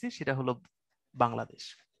যেটা দিছি সেটা হলো বাংলাদেশ।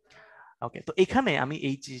 ওকে, তো এখানে আমি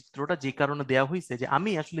এই চিত্রটা যে কারণে দেয়া হয়েছে, যে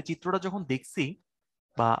আমি আসলে চিত্রটা যখন দেখছি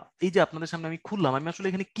বা এই যে আপনাদের সামনে আমি খুললাম, আমি আসলে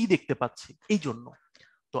এখানে কি দেখতে পাচ্ছি এই জন্য।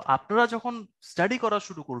 তো আপনারা যখন স্টাডি করা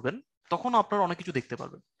শুরু করবেন তখন আপনারা অনেক কিছু দেখতে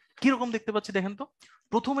পারবেন। কিরকম দেখতে পাচ্ছি দেখেন তো।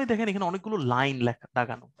 প্রথমেই দেখেন এখানে অনেকগুলো লাইন লেখা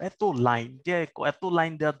দাগানো, এত লাইন, যে এত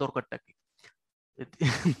লাইন দেওয়ার দরকারটা কি?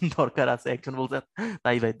 দরকার আছে, একজন বলছে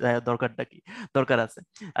তাই ভাই দরকারটা কি? দরকার আছে।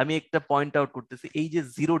 আমি একটা পয়েন্ট আউট করতেছি, এই যে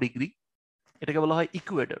 0 ডিগ্রি, এটাকে বলা হয়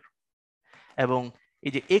ইকুয়েডর। এবং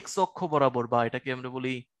এই যে এক্স অক্ষ বরাবর, বা এটাকে আমরা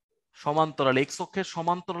বলি সমান্তরাল, এক্স অক্ষের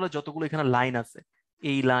সমান্তরালে যতগুলো এখানে লাইন আছে,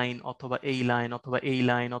 এই লাইন অথবা এই লাইন অথবা এই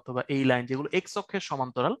লাইন অথবা এই লাইন, যেগুলো এক্স অক্ষের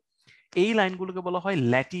সমান্তরাল, এই লাইনগুলোকে বলা হয়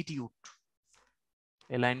ল্যাটিটিউড।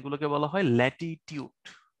 এই লাইনগুলোকে বলা হয় ল্যাটিটিউড।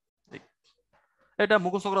 এটা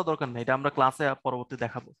মুখস্থ করার দরকার নেই, এটা আমরা ক্লাসে পরবর্তী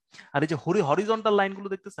দেখাবো। আর এই যে হরিজন্টাল লাইনগুলো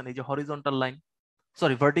দেখতেছেন, এই যে horizontal line,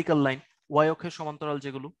 sorry vertical line, Y অক্ষের সমান্তরাল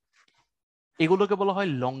যেগুলো, এগুলোকে বলা হয়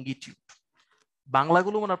লঙ্গিটিউড।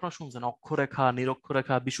 বাংলাগুলো মানে আপনারা শুনছেন অক্ষরেখা,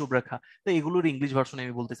 নিরক্ষরেখা, বিষুবরেখা, তো এগুলোর ইংলিশ ভার্সনে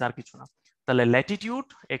আমি বলতেছি, আর কিছু না। তাহলে ল্যাটিটিউড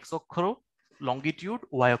এক্স অক্ষ, লঙ্গিটিউড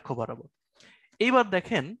ওয়াই অক্ষ বরাবর। এইবার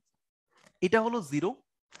দেখেন এটা হলো 0,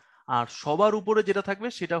 আর সবার উপরে যেটা থাকবে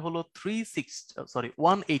সেটা হলো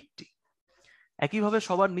 180। একইভাবে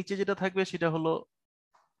সবার নিচে যেটা থাকবে সেটা হলো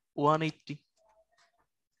 180।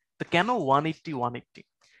 তো কেন 180?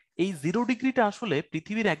 এই 0 ডিগ্রিটা আসলে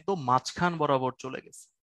পৃথিবীর একদম মাঝখান বরাবর চলে গেছে।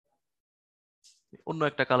 অন্য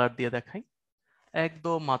একটা কালার দিয়ে দেখাই,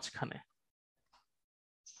 একদম মাঝখানে।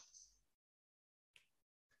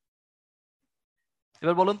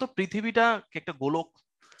 এবার বলুন তো, পৃথিবীটা একটা গোলক,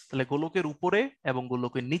 তাহলে গোলকের উপরে এবং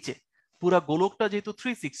গোলকের নিচে, পুরা গোলকটা যেহেতু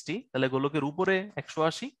 360, তাহলে গোলকের উপরে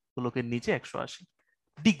 180, গোলকের নিচে 180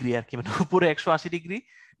 ডিগ্রি আর কি, মানে উপরে 180 ডিগ্রি,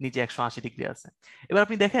 নিচে 180 ডিগ্রি আছে। এবার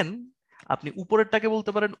আপনি দেখেন, আপনি উপরেরটাকে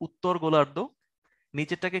বলতে পারেন উত্তর গোলার্ধ,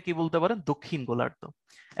 নিচেরটাকে কি বলতে পারেন দক্ষিণ গোলার্ধ।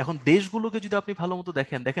 এখন দেশগুলোকে যদি আপনি ভালো মতো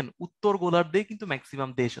দেখেন, দেখেন উত্তর গোলার্ধে কিন্তু ম্যাক্সিমাম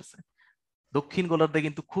দেশ আছে, দক্ষিণ গোলার্ধে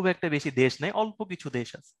কিন্তু খুব একটা বেশি দেশ নেই, অল্প কিছু দেশ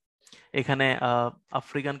আছে। এখানে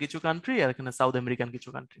আফ্রিকান কিছু কান্ট্রি আর এখানে সাউথ আমেরিকান কিছু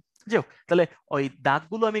কান্ট্রি। যাই হোক, তাহলে ওই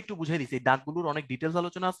দাগগুলো আমি একটু বুঝাই দিচ্ছি, এই দাগগুলোর অনেক ডিটেলস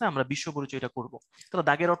আলোচনা আছে, আমরা বিশ্ব পরিচয়টা করবো। তাহলে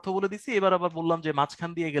দাগের অর্থ বলে দিচ্ছি, এবার আবার বললাম যে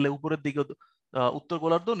মাঝখান দিয়ে গেলে উপরের দিকে উত্তর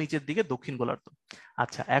গোলার্ধ, নিচের দিকে দক্ষিণ গোলার্ধ।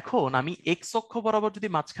 আচ্ছা, এখন আমি এক্স অক্ষ বরাবর যদি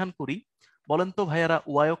মাঝখান করি, বলেন তো ভাইয়ারা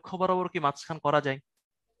ওয়াই অক্ষ বরাবর কি মাঝখান করা যায়?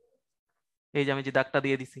 এই যে আমি যে দাগটা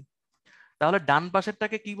দিয়ে দিছি, তাহলে ডান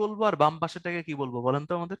পাশেরটাকে কি বলবো আর বাম পাশেরটাকে কি বলবো বলেন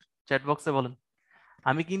তো আমাদের চ্যাট বক্সে বলেন।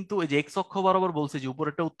 আমি কিন্তু ওই যে এক্স অক্ষ বরাবর বলছি যে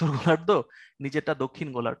উপরেরটা উত্তর গোলার্ধ, নিচেরটা দক্ষিণ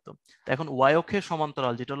গোলার্ধ। এখন ওয়াই অক্ষের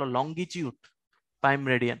সমান্তরাল যেটা হলো লঙ্গিটিউড, প্রাইম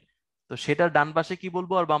মেরিডিয়ান, তো সেটার ডান পাশে কি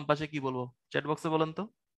বলবো আর বাম পাশে কি বলবো চ্যাট বক্সে বলেন তো।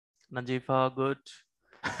 নাজিফা গুড।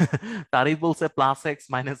 তারই বলছে প্লাস এক্স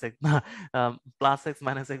মাইনাস এক্স, না প্লাস এক্স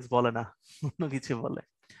মাইনাস এক্স বলে না, অন্য কিছু বলে।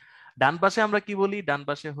 ডান পাশে আমরা কি বলি? ডান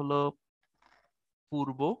পাশে হলো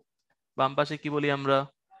পূর্ব, বাম পাশে কি বলি আমরা?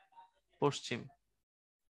 পশ্চিম।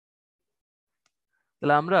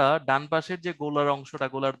 তাহলে আমরা ডান পাশের যে গোলার অংশটা,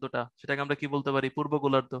 গোলার্ধটা, সেটাকে আমরা কি বলতে পারি? পূর্ব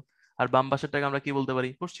গোলার্ধ। আর বাম পাশেরটাকে আমরা কি বলতে পারি?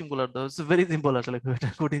 পশ্চিম গোলার্ধ। ভেরি সিম্পল, আসলে খুব একটা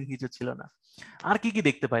কঠিন কিছু ছিল না। আর কি কি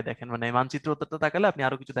দেখতে পাই দেখেন, মানে মানচিত্রটা তাকালে আপনি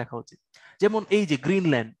আরো কিছু দেখা উচিত। যেমন এই যে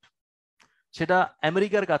গ্রিনল্যান্ড, সেটা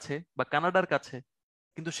আমেরিকার কাছে বা কানাডার কাছে,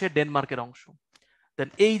 কিন্তু সে ডেনমার্কের অংশ। দেন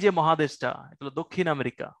এই যে মহাদেশটা, এটা হলো দক্ষিণ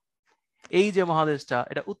আমেরিকা। এই যে মহাদেশটা,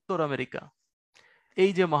 এটা উত্তর আমেরিকা।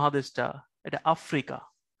 এই যে মহাদেশটা, এটা আফ্রিকা।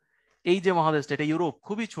 এই যে মহাদেশটা, এটা ইউরোপ,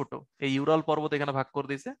 খুবই ছোট, এই ইউরাল পর্বত এখানে ভাগ করে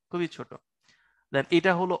দিয়েছে, খুবই ছোট। দেন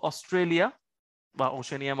এটা হলো অস্ট্রেলিয়া বা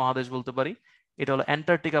ওশেনিয়া মহাদেশ বলতে পারি। এটা হলো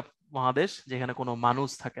অ্যান্টার্কটিকা মহাদেশ, যেখানে কোনো মানুষ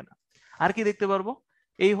থাকে না। আর কি দেখতে পারবো?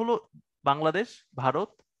 এই হলো বাংলাদেশ, ভারত।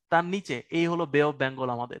 তার নিচে এই হলো বে অফ বেঙ্গল,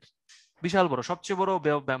 আমাদের বিশাল বড়, সবচেয়ে বড়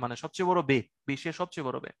বে অফ, মানে সবচেয়ে বড় বে, বিশ্বের সবচেয়ে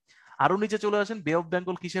বড় বে। আরো নিচে চলে আসেন, বে অফ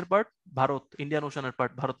বেঙ্গল কিসের part? Bharat, Indian ওশানের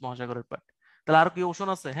part, Bharat মহাসাগরের পার্ট। তাহলে আর কি ওশন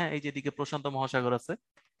আছে? হ্যাঁ, এই যে এদিকে প্রশান্ত মহাসাগর আছে,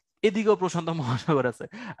 এদিকেও প্রশান্ত মহাসাগর আছে।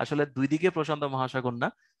 আসলে দুই দিকে প্রশান্ত মহাসাগর না,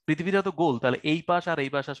 পৃথিবীটা তো গোল, তাহলে এই পাশ আর এই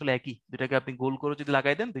পাশ আসলে একই, দুটাকে আপনি গোল করে যদি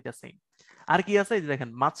লাগাই দেন দুইটা সেম। আর কি আছে? এই যে দেখেন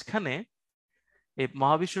মাঝখানে, এই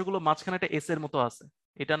মহাবিশ্বগুলো মাঝখানে একটা এস এর মতো আছে,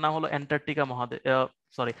 এটার নাম হলো অ্যান্টার্কটিকা মহাদেশ,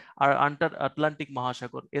 সরি, আর আটলান্টিক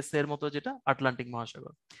মহাসাগর, এস এর মতো যেটা আটলান্টিক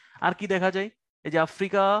মহাসাগর। আর কি দেখা যায়? এই যে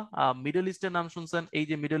আফ্রিকা, মিডল ইস্টের নাম শুনছেন, এই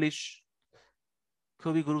যে মিডল ইস্ট,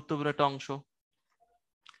 খুবই গুরুত্বপূর্ণ একটা অংশ।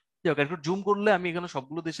 যাক, একটু জুম করলে আমি এখানে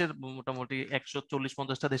সবগুলো দেশের মোটামুটি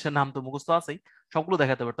 140-50টা দেশের নাম তো মুখস্থ আছেই, সবগুলো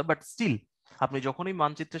দেখাতে পারতাম, বাট স্টিল আপনি যখনই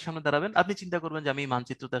মানচিত্রের সামনে দাঁড়াবেন আপনি চিন্তা করবেন যে আমি এই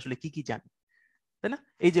মানচিত্রতে আসলে কি কি জানি, তাই না?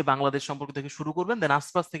 এই যে বাংলাদেশ সম্পর্ক থেকে শুরু করবেন, দেন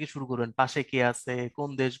আশপাশ থেকে শুরু করবেন, পাশে কে আছে, কোন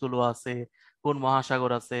দেশগুলো আছে, কোন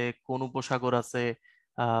মহাসাগর আছে, কোন উপসাগর আছে।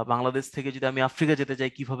 বাংলাদেশ থেকে যদি আমি আফ্রিকা যেতে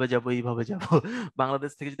চাই কিভাবে যাব, এইভাবে যাব।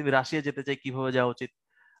 বাংলাদেশ থেকে যদি আমি রাশিয়া যেতে চাই কিভাবে যাওয়া উচিত,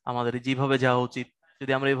 আমাদের যেভাবে যাওয়া উচিত।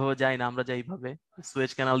 যদি আমরা এইভাবে যাই না, আমরা যাই এইভাবে,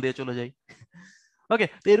 সুয়েজ ক্যানাল দিয়ে চলে যাই। ওকে,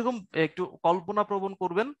 তো এরকম একটু কল্পনা প্রবণ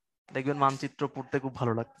করবেন, দেখবেন মানচিত্র পড়তে খুব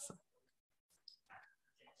ভালো লাগতেছে।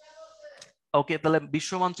 ওকে, তাহলে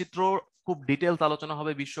বিশ্ব মানচিত্র খুব ডিটেলস আলোচনা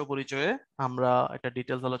হবে বিশ্ব পরিচয়ে, আমরা একটা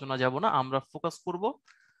ডিটেলস আলোচনা যাব না, আমরা ফোকাস করব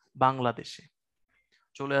বাংলাদেশে।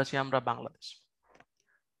 চলে আসি আমরা বাংলাদেশ।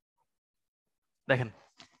 দেখেন,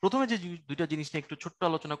 প্রথমে যে দুইটা জিনিস নিয়ে একটু ছোট্ট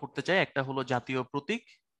আলোচনা করতে চাই, একটা হলো জাতীয় প্রতীক,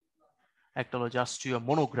 একটা হলো রাষ্ট্রীয়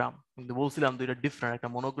মনোগ্রাম। কিন্তু বলছিলাম দুইটা ডিফারেন্ট, একটা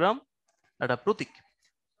মনোগ্রাম, একটা প্রতীক।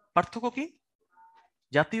 পার্থক্য কি?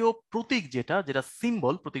 জাতীয় প্রতীক যেটা যেটা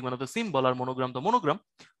সিম্বল, প্রতীক মানে তো সিম্বল, আর মনোগ্রাম তো মনোগ্রাম।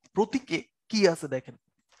 প্রতীকে কি আছে দেখেন,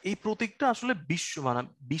 এই প্রতীকটা আসলে বিশ্ব মানে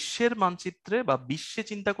বিশ্বের মানচিত্রে বা বিশ্বে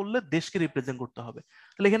চিন্তা করলে দেশকে রিপ্রেজেন্ট করতে হবে।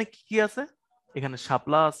 তাহলে এখানে কি কি আছে? এখানে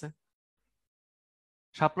শাপলা আছে।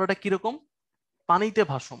 শাপলাটা কিরকম? পানিতে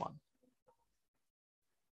ভাসমান,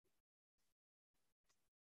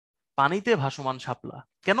 পানিতে ভাসমান শাপলা।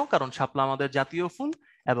 কেন? কারণ শাপলা আমাদের জাতীয় ফুল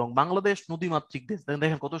এবং বাংলাদেশ নদীমাতৃক দেশ।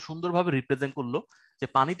 দেখেন কত সুন্দরভাবে রিপ্রেজেন্ট করলো যে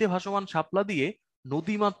পানিতে ভাসমান শাপলা দিয়ে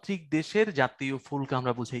নদীমাতৃক দেশের জাতীয় ফুলকে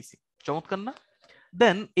আমরা বুঝাইছি। চমৎকার না?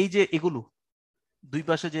 দেন এই যে এগুলো দুই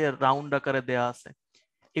পাশে যে রাউন্ড আকারে দেয়া আছে,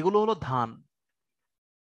 এগুলো হলো ধান,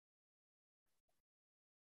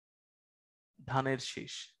 ধানের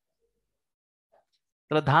শীষ।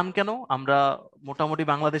 তাহলে ধান কেন? আমরা মোটামুটি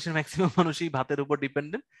বাংলাদেশের ম্যাক্সিমাম মানুষই ভাতের উপর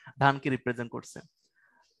ডিপেন্ডেন্ট, ধানকে রিপ্রেজেন্ট করছে।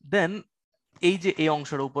 দেন এই যে এই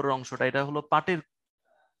অংশটা, উপরের অংশটা, এটা হলো পাটের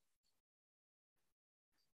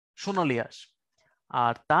সোনালী আঁশ,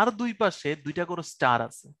 আর তার দুই পাশে দুইটা করে স্টার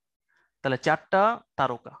আছে। তাহলে চারটা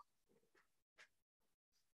তারকা,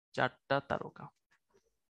 চারটা তারকা।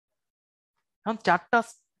 এখন চারটা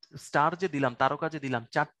স্টার যে দিলাম, তারকা যে দিলাম,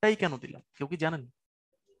 চারটাই কেন দিলাম কেউ কি জানেন?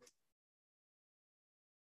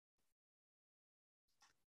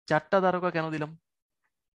 চারটা তারকা কেন দিলাম,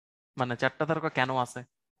 মানে চারটা তারকা কেন আছে?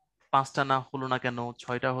 পাঁচটা না হলো না কেন,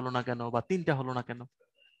 ছয়টা হলো না কেন, বা তিনটা হলো না কেন?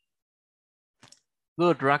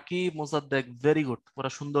 গুড, রাকি মোসাদ্দেক, ভেরি গুড, ওরা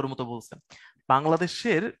সুন্দর মতো বলছে।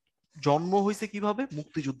 বাংলাদেশের জন্ম হয়েছে কিভাবে?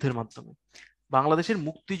 মুক্তিযুদ্ধের মাধ্যমে। বাংলাদেশের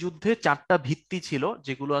মুক্তিযুদ্ধে চারটা ভিত্তি ছিল,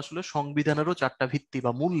 যেগুলো আসলে সংবিধানেরও চারটা ভিত্তি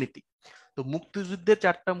বা মূলনীতি। তো মুক্তিযুদ্ধের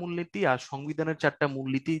চারটা মূলনীতি আর সংবিধানের চারটা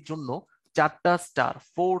মূলনীতির জন্য চারটা স্টার,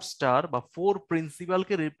 ফোর স্টার বা ফোর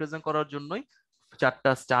প্রিন্সিপালকে রিপ্রেজেন্ট করার জন্যই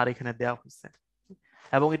চারটা স্টার এখানে দেওয়া হয়েছে।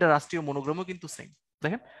 এবং এটা রাষ্ট্রীয় মনোগ্রামও কিন্তু সেম।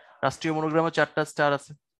 দেখেন, রাষ্ট্রীয় মনোগ্রামে চারটা স্টার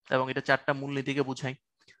আছে এবং এটা চারটা মূলনীতিকে বোঝায়।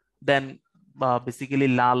 দেন বেসিক্যালি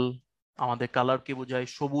লাল আমাদের কালারকে বোঝায়,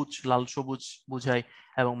 সবুজ লাল সবুজ বোঝায়,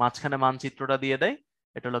 এবং মাঝখানে মানচিত্রটা দিয়ে দেয়।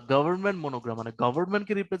 এটা হলো গভর্নমেন্ট মনোগ্রাম, মানে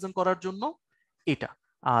গভর্নমেন্টকে রিপ্রেজেন্ট করার জন্য এটা।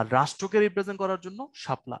 আর রাষ্ট্রকে রিপ্রেজেন্ট করার জন্য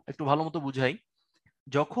শাপলা। একটু ভালো মতো বুঝাই,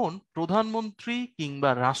 যখন প্রধানমন্ত্রী কিংবা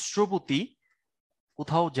রাষ্ট্রপতি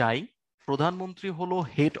কোথাও যায়, প্রধানমন্ত্রী হলো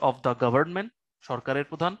হেড অফ দ্য গভর্নমেন্ট, সরকারের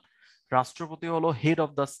প্রধান। রাষ্ট্রপতি হলো হেড অফ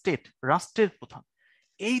দ্য স্টেট, রাষ্ট্রের প্রধান।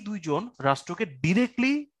 এই দুইজন রাষ্ট্রকে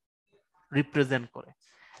ডিরেক্টলি রিপ্রেজেন্ট করে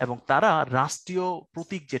এবং তারা রাষ্ট্রীয়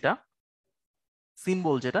প্রতীক যেটা,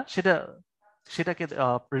 সিম্বল যেটা, সেটাকে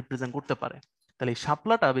রিপ্রেজেন্ট করতে পারে। তাহলে এই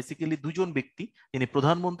শাপলাটা বেসিক্যালি দুজন ব্যক্তি, যিনি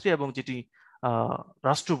প্রধানমন্ত্রী এবং যেটি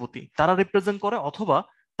রাষ্ট্রপতি, তারা রিপ্রেজেন্ট করে, অথবা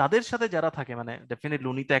তাদের সাথে যারা থাকে, মানে ডেফিনেটলি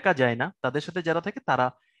উনি তো একা যায় না, তাদের সাথে যারা থাকে তারা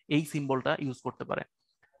এই সিম্বলটা ইউজ করতে পারে।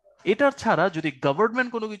 এটার ছাড়া যদি গভর্নমেন্ট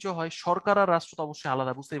কোনো কিছু হয়, সরকার আর রাষ্ট্র তো অবশ্যই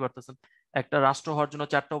আলাদা, বুঝতেই পারতেছেন। একটা রাষ্ট্র হওয়ার জন্য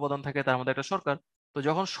চারটা উপাদান থাকে, তার মধ্যে একটা সরকার। তো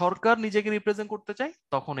যখন সরকার নিজেকে রিপ্রেজেন্ট করতে চায়,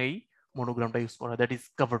 তখন এই মনোগ্রামটা ইউজ করা, দ্যাট ইজ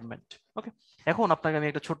গভর্নমেন্ট। ওকে, এখন আপনাকে আমি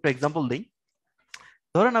একটা ছোট্ট এক্সাম্পল দিই।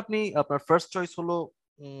 ধরেন আপনি, আপনার ফার্স্ট চয়েস হলো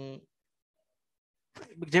উম,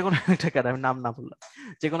 যে কোনো একটা ক্যাডার, আমি নাম না বললাম,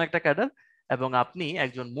 যে কোনো একটা ক্যাডার, এবং আপনি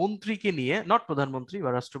একজন মন্ত্রীকে নিয়ে, নট প্রধানমন্ত্রী বা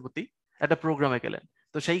রাষ্ট্রপতি, একটা প্রোগ্রামে গেলেন।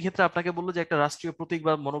 তো সেই ক্ষেত্রে আপনাকে বললো যে একটা রাষ্ট্রীয় প্রতীক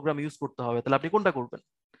বা মনোগ্রাম ইউজ করতে হবে, তাহলে আপনি কোনটা করবেন?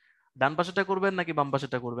 ডান পাশেটা করবেন নাকি বাম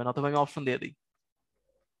পাশেটা করবেন? অথবা আমি অপশন দিয়ে দিই,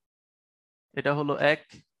 এটা হলো এক,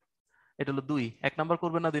 এটা হলো দুই। 1 নাম্বার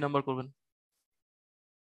করবেন না 2 নাম্বার করবেন?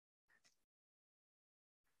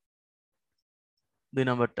 2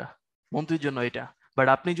 নাম্বারটা, মন্ত্রীর জন্য এটা। বাট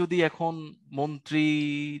আপনি যদি এখন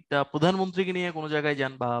মন্ত্রীটা, প্রধানমন্ত্রীকে নিয়ে কোনো জায়গায়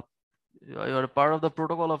যান, বা part of the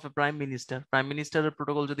protocol of A prime minister, prime মিনিস্টারের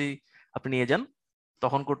প্রোটোকল যদি আপনি নিয়ে যান,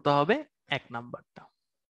 তখন করতে হবে 1 নাম্বারটা।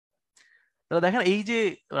 তাহলে দেখেন এই যে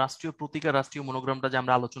রাষ্ট্রীয় প্রতীক আর রাষ্ট্রীয় মনোগ্রামটা যে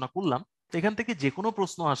আমরা আলোচনা করলাম, তো এখান থেকে যে কোনো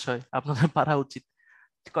প্রশ্ন আসে আপনাদের পারা উচিত।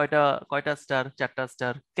 কয়টা কয়টা স্টার? 4টা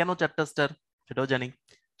স্টার। কেন 4টা স্টার সেটাও জানি।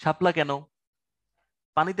 শাপলা কেন?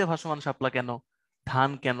 পানিতে ভাসমান শাপলা কেন?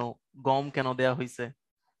 ধান কেন? গম কেন দেয়া হয়েছে?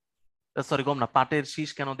 সরি, গম না, পাটের শীষ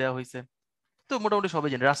কেন দেয়া হয়েছে? তো মোটামুটি সবাই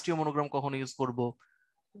জানি। রাষ্ট্রীয় মনোগ্রাম কখন ইউজ করব,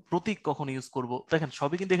 প্রতীক কখন ইউজ করব, দেখেন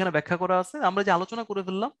সবই কিন্তু এখানে ব্যাখ্যা করা আছে। আমরা যে আলোচনা করে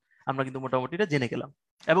ফেললাম, আমরা কিন্তু মোটামুটি এটা জেনে গেলাম,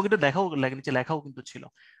 এবং এটা নিচে লেখাও কিন্তু ছিল।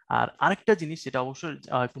 আর আরেকটা জিনিস যেটা অবশ্যই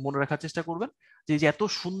একটু মনে রাখার চেষ্টা করবেন, যে এই যে এত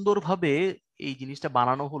সুন্দরভাবে এই জিনিসটা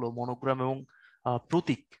বানানো হলো, মনোগ্রাম এবং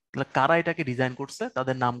প্রতীক, তাহলে কারা এটাকে ডিজাইন করছে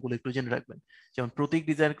তাদের নামগুলো একটু জেনে রাখবেন। যেমন প্রতীক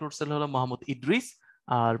ডিজাইন করছে হলো মোহাম্মদ ইদ্রিস,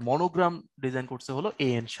 আর মনোগ্রাম ডিজাইন করছে হলো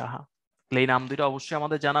এ.এন. সাহা। তাহলে এই নাম দুটো অবশ্যই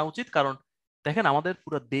আমাদের জানা উচিত, কারণ দেখেন আমাদের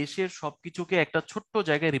পুরো দেশের সবকিছুকে একটা ছোট্ট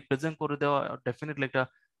জায়গায় রিপ্রেজেন্ট করে দেওয়া ডেফিনেটলি একটা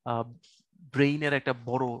ব্রেইনের একটা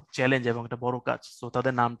বড় চ্যালেঞ্জ এবং একটা বড় কাজ। তো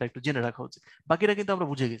তাদের নামটা একটু জেনে রাখা উচিত। বাকিটা কিন্তু আমরা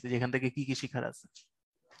বুঝে গেছি যে এখান থেকে কি কি শিখার আছে।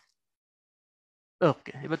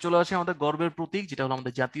 ওকে, এবার চলে আসি আমাদের গর্বের প্রতীক, যেটা হলো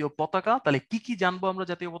আমাদের জাতীয় পতাকা। তাহলে কি কি জানবো আমরা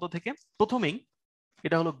জাতীয় পতাকা থেকে? প্রথমেই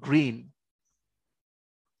এটা হলো গ্রিন।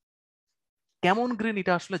 কেমন গ্রিন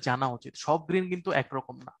এটা আসলে জানা উচিত। সব গ্রিন কিন্তু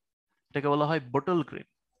একরকম না, এটাকে বলা হয় বটল গ্রিন।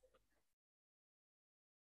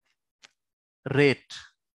 রেড,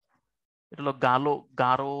 এটা হলো গাঢ়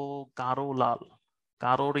গাঢ় লাল।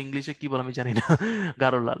 গাঢ়র ইংলিশে কি বলে আমি জানি না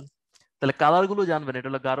গাঢ় লাল। তাহলে কালার গুলো জানবেন, এটা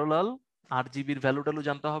হলো গাঢ় লাল। আর জিবির ভ্যালু ট্যালু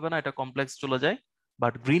জানতে হবে না, এটা কমপ্লেক্স চলে যায়।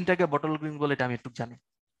 বাট গ্রিনটাকে বটল গ্রিন বলে, এটা আমি একটু জানি।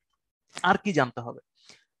 আর কি জানতে হবে?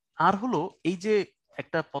 আর হলো এই যে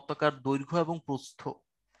একটা পতাকার দৈর্ঘ্য এবং প্রস্থ,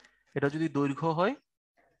 এটা যদি দৈর্ঘ্য হয়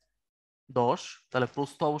 10, তাহলে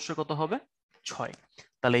প্রস্থ অবশ্যই কত হবে? 6।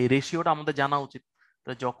 তাহলে এই রেশিওটা আমাদের জানা উচিত।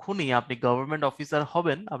 তো যখনই আপনি গভর্নমেন্ট অফিসার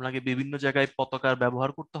হবেন, আপনাকে বিভিন্ন জায়গায় পতাকার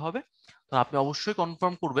ব্যবহার করতে হবে, তো আপনি অবশ্যই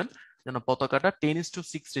কনফার্ম করবেন যেন পতাকাটা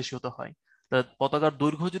 10:6 রেশিওতে হয়। পতাকার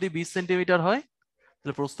দৈর্ঘ্য যদি 20 সেন্টিমিটার হয়,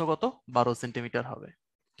 তাহলে প্রস্থ কত? 12 সেন্টিমিটার হবে।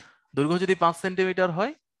 দৈর্ঘ্য যদি 5 সেন্টিমিটার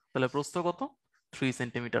হয়, তাহলে প্রস্থ কত? 3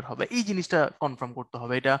 সেন্টিমিটার হবে। এই জিনিসটা কনফার্ম করতে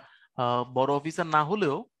হবে। এটা বড় অফিসার না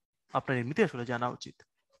হলেও আপনার এমনিতে আসলে জানা উচিত।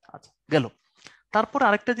 আচ্ছা, গেল। তারপর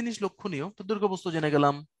আরেকটা জিনিস লক্ষণীয়, তো দৈর্ঘ্য জানে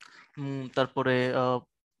গেলাম, তারপরে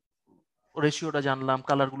রেশিওটা জানলাম,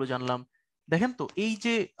 কালার গুলো জানলাম। দেখেন তো এই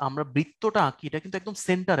যে আমরা বৃত্তটা আঁকি, এটা কিন্তু একদম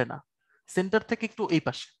সেন্টারে না, সেন্টার থেকে একটু এই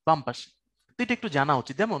পাশে, বাম পাশে। তো এটা একটু জানা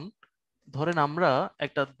উচিত। যেমন ধরেন আমরা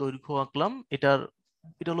একটা দৈর্ঘ্য আঁকলাম, এটা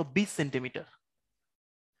হলো 20 সেন্টিমিটার।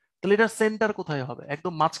 তাহলে এটার সেন্টার কোথায় হবে?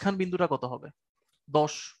 একদম মাঝখান বিন্দুটা কত হবে?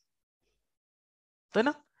 10, তাই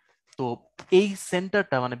না? তো এই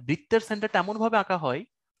সেন্টারটা মানে বৃত্তের সেন্টারটা এমন ভাবে আঁকা হয়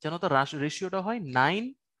যেন তার রেশিওটা হয়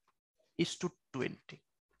 9:20।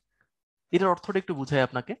 এটার অর্থটা একটু বুঝাই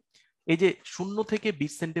আপনাকে। এই যে 0 থেকে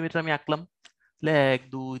 20 সেন্টিমিটার আমি আঁকলাম, 1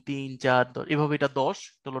 2 3 4 10, এভাবে এটা 10,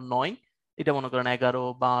 এটা হলো 9, এটা মনে করেন 11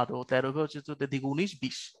 12 13, এভাবে হচ্ছে 19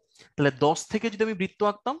 20। তাহলে 10 থেকে যদি আমি বৃত্ত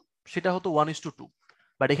আঁকতাম, সেটা হতো 1:2।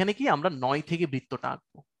 বাট এখানে কি আমরা 9 থেকে বৃত্তটা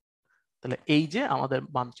আঁকবো। তাহলে এই যে আমাদের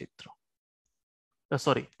মানচিত্র,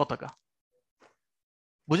 সরি পতাকা।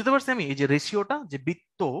 বুঝতে পারছি আমি এই যে রেশিওটা, যে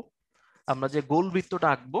বৃত্ত, আমরা যে গোল বৃত্তটা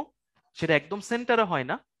আঁকবো, সেটা একদম সেন্টারে হয়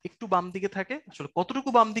না, একটু বাম দিকে থাকে। আসলে কতটুকু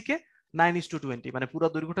বাম দিকে? 9:20। মানে পুরো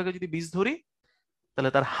দৈর্ঘ্যটাকে যদি 20 ধরি, তাহলে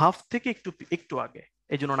তার হাফ থেকে একটু একটু আগে,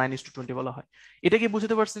 এই জন্য 9:20 বলা হয়। এটা কি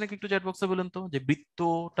বুঝতে পারছি নাকি? একটু চ্যাট বক্সে বলেন তো, যে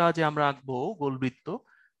বৃত্তটা যে আমরা আঁকবো গোল বৃত্ত,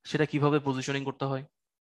 সেটা কিভাবে পজিশনিং করতে হয়।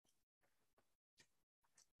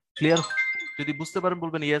 ক্লিয়ার? যদি বুঝতে পারেন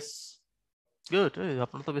বলবেন ইয়েস। গুড,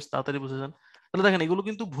 আপনারা তো বেশ তাড়াতাড়ি বুঝেছেন। তাহলে দেখেন এগুলো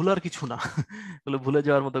কিন্তু ভুলার কিছু না, এগুলো ভুলে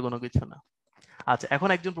যাওয়ার মতো কোনো কিছু না। আচ্ছা, এখন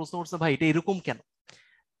একজন প্রশ্ন করছে, ভাই এটা এরকম কেন?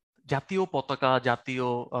 জাতীয় পতাকা, জাতীয়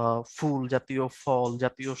ফুল, জাতীয় ফল,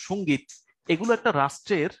 জাতীয় সঙ্গীত, এগুলো একটা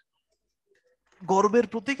রাষ্ট্রের গর্বের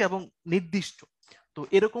প্রতীক এবং নির্দিষ্ট। তো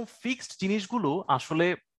এরকম ফিক্সড জিনিসগুলো আসলে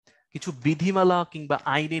কিছু বিধিমালা কিংবা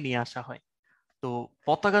আইনে নিয়ে আসা হয়। তো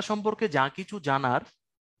পতাকা সম্পর্কে যা কিছু জানার,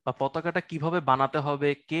 বা পতাকাটা কিভাবে বানাতে হবে,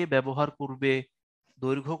 কে ব্যবহার করবে,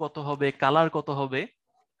 দৈর্ঘ্য কত হবে, কালার কত হবে,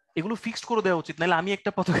 এগুলো ফিক্সড করে দেওয়া উচিত। নাহলে আমি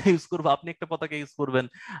একটা পতাকা ইউজ করবো, আপনি একটা পতাকা ইউজ করবেন,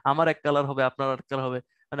 আমার এক কালার হবে, আপনার এক কালার হবে।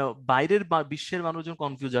 মানে বাইরের বিশ্বের মানুষজন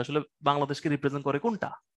কনফিউজ আসলে বাংলাদেশকে রিপ্রেজেন্ট করে কোনটা,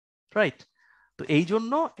 রাইট? তো এই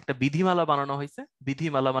জন্য একটা বিধিমালা বানানো হয়েছে।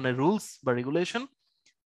 বিধিমালা মানে রুলস বা রেগুলেশন।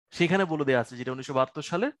 সেখানে বলে দেওয়া আছে, যেটা 1972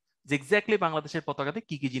 সালে, যে এক্স্যাক্টলি বাংলাদেশের পতাকাতে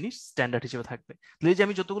কি কি জিনিস স্ট্যান্ডার্ড হিসেবে থাকবে। তো এই যে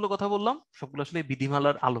আমি যতগুলো কথা বললাম, সবগুলো আসলে এই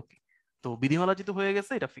বিধিমালার আলোকে। তো বিধিমালা যেহেতু হয়ে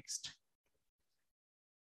গেছে, এটা ফিক্সড।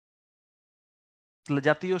 তাহলে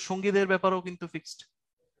জাতীয় সঙ্গীতের ব্যাপারেও কিন্তু ফিক্সড।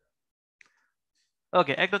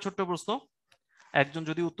 ওকে, একটা ছোট্ট প্রশ্ন, একজন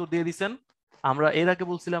যদি উত্তর দিয়ে দিছেন। আমরা এর আগে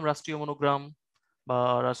বলছিলাম রাষ্ট্রীয় মনোগ্রাম, বা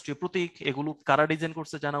রাষ্ট্রীয় প্রতীক, এগুলো কারা ডিজাইন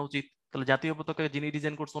করছে জানা উচিত। তাহলে জাতীয় পতাকা যিনি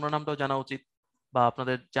ডিজাইন করছে ওনার নামটাও জানা উচিত, বা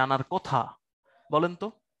আপনাদের জানার কথা। বলেন তো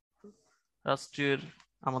রাষ্ট্রীয়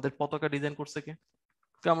আমাদের পতাকা ডিজাইন করছে কে?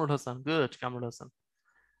 কামরুল হাসান, গুড, কামরুল হাসান।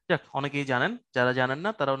 যাক, অনেকেই জানেন, যারা জানেন না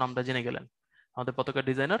তারাও নামটা জেনে গেলেন। আমাদের পতাকা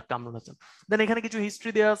ডিজাইনার কামরুল হাসান। দেন এখানে কিছু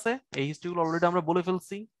হিস্ট্রি দেওয়া আছে, এই হিস্ট্রিগুলো অলরেডি আমরা বলে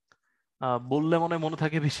ফেলছি, বললে মনে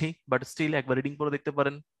থাকে বেশি, বাট স্টিল একবার রিডিং করে দেখতে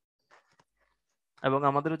পারেন। এবং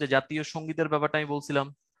আমাদের যে জাতীয় সঙ্গীতের ব্যাপারটা আমি বলছিলাম,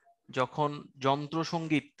 যখন যন্ত্র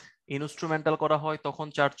সঙ্গীত ইনস্ট্রুমেন্টাল করা হয় তখন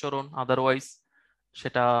 4 চরণ, আদারওয়াইজ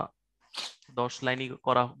সেটা 10 লাইনই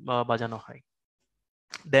করা বা বাজানো হয়।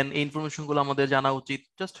 দেন এই ইনফরমেশন গুলো আমাদের জানা উচিত,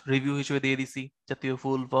 জাস্ট রিভিউ হিসেবে দিয়ে দিছি। জাতীয়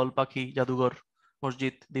ফুল, ফল, পাখি, জাদুঘর,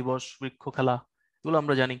 মসজিদ, দিবস, বৃক্ষ, খেলা, এগুলো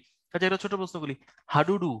আমরা জানি। আচ্ছা, এটা ছোট প্রশ্নগুলি।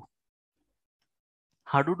 হাডুডু,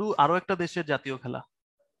 হাডুডু আরো একটা দেশের জাতীয় খেলা,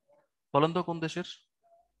 বলেন তো কোন দেশের?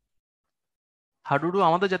 হাডুডু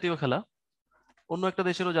আমাদের জাতীয় খেলা, অন্য একটা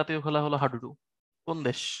দেশেরও জাতীয় খেলা হলো হাডুডু। কোন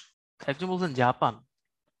দেশ? একজন বলছেন জাপান।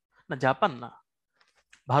 না, জাপান না,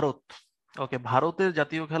 ভারত। ওকে, ভারতের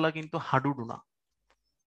জাতীয় খেলা কিন্তু হাডুডু না,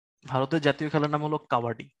 ভারতের জাতীয় খেলার নাম হলো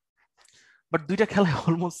কাবাডি। বাট দুইটা খেলা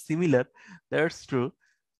অলমোস্ট সিমিলার, দ্যাটস ট্রু।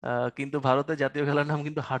 কিন্তু ভারতের জাতীয় খেলার নাম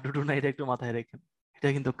কিন্তু হাডুডু না, এটা একটু মাথায় রেখেন, এটা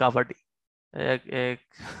কিন্তু কাবাডি। এক এক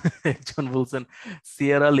একজন বলছেন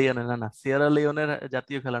সিয়েরা লিওনে, না না, সিয়েরা লিওনের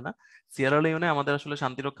জাতীয় খেলা না। সিয়েরা লিওনে আমাদের আসলে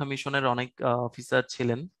শান্তিরক্ষা মিশনের অনেক অফিসার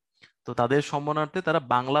ছিলেন, তো তাদের সম্মানার্থে তারা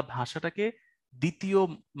বাংলা ভাষাটাকে দ্বিতীয়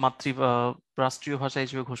রাষ্ট্রীয় ভাষা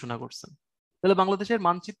হিসেবে ঘোষণা করছেন। তাহলে বাংলাদেশের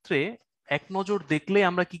মানচিত্রে এক নজর দেখলে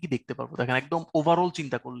আমরা কি কি দেখতে পারবো? দেখেন, একদম ওভারঅল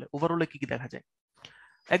চিন্তা করলে ওভারঅলে কি কি দেখা যায়।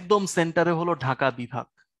 একদম সেন্টারে হলো ঢাকা বিভাগ,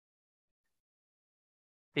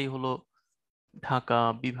 এই হলো ঢাকা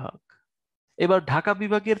বিভাগ। এবার ঢাকা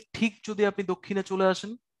বিভাগের ঠিক যদি আপনি দক্ষিণে চলে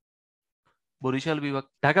আসেন, বরিশাল বিভাগ।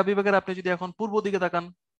 ঢাকা বিভাগের আপনি যদি এখন পূর্ব দিকে তাকান,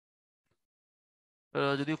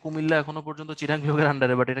 যদিও কুমিল্লা এখনো পর্যন্ত চিটাং বিভাগের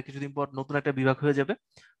আন্ডারে, বাট এটা কিছুদিন পর নতুন একটা বিভাগ হয়ে যাবে।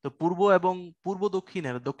 তো পূর্ব এবং পূর্ব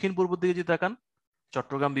দক্ষিণের দক্ষিণ পূর্ব দিকে যদি তাকান,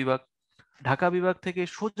 চট্টগ্রাম বিভাগ। ঢাকা বিভাগ থেকে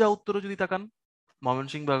সোজা উত্তরে যদি তাকান,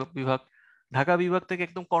 ময়মনসিংহ বিভাগ। ঢাকা বিভাগ থেকে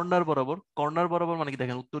একদম কর্নার বরাবর, কর্নার বরাবর মানে কি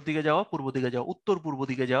দেখেন, উত্তর দিকে যাওয়া, পূর্ব দিকে যাওয়া, উত্তর পূর্ব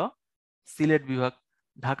দিকে যাওয়া, সিলেট বিভাগ।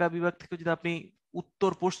 ঢাকা বিভাগ থেকে যদি আপনি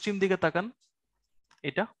উত্তর পশ্চিম দিকে তাকান,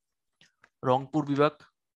 এটা রংপুর বিভাগ।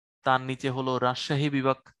 তার নিচে হলো রাজশাহী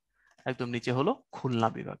বিভাগ, একদম নিচে হলো খুলনা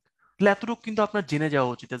বিভাগ। তাহলে এতটুকু কিন্তু আপনার জেনে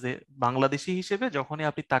যাওয়া উচিত যে বাংলাদেশী হিসেবে যখনই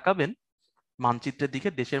আপনি তাকাবেন মানচিত্রের দিকে,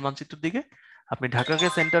 দেশের মানচিত্রের দিকে, আপনি ঢাকাকে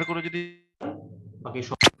সেন্টার করে যদি বাকি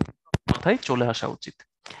সব মাথায় চলে আসা উচিত।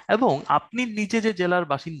 এবং আপনি নিজে যে জেলার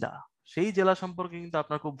বাসিন্দা, সেই জেলা সম্পর্কে কিন্তু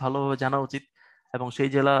আপনার খুব ভালোভাবে জানা উচিত, এবং সেই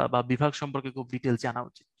জেলা বা বিভাগ সম্পর্কে খুব ডিটেলস জানা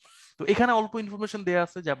উচিত। তো এখানে অল্প ইনফরমেশন দেওয়া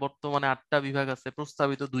আছে যে বর্তমানে 8টা বিভাগ আছে,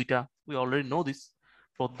 প্রস্তাবিত 2টা, we already no this,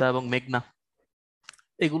 Padma এবং মেঘনা।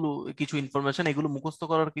 এগুলো কিছু ইনফরমেশন, এগুলো মুখস্থ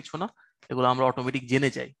করার কিছু না, এগুলো আমরা অটোমেটিক জেনে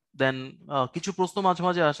যাই। দেন কিছু প্রশ্ন মাঝে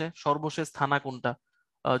মাঝে আসে, সর্বশেষ থানা কোনটা?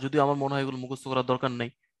 যদিও আমার মনে হয় এগুলো মুখস্থ করার দরকার নেই,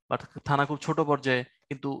 বাট থানা খুব ছোট পর্যায়ে।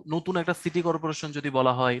 কিন্তু নতুন একটা সিটি কর্পোরেশন যদি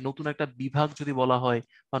বলা হয়, নতুন একটা বিভাগ যদি বলা হয়,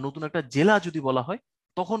 বা নতুন একটা জেলা যদি বলা হয়,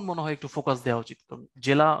 তখন মনে হয় একটু ফোকাস দেওয়া উচিত, কারণ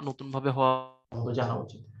জেলা নতুন ভাবে হওয়া জানা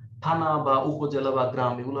উচিত। থানা বা উপজেলা বা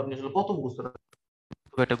গ্রাম, এগুলো আপনি আসলে কত মুখস্থ রাখবেন,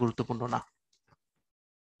 খুব একটা গুরুত্বপূর্ণ না।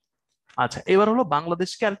 আচ্ছা, এবার হলো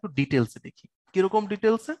বাংলাদেশকে আর একটু ডিটেলসে দেখি। কিরকম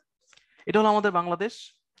ডিটেলসে? এটা হলো আমাদের বাংলাদেশ।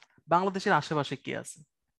 বাংলাদেশের আশেপাশে কি আছে?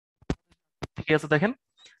 ঠিক আছে, দেখেন,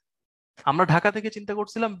 আমরা ঢাকা থেকে চিন্তা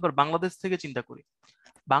করছিলাম, এবার বাংলাদেশ থেকে চিন্তা করি।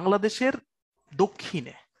 বাংলাদেশের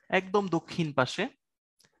দক্ষিণে, একদম দক্ষিণ পাশে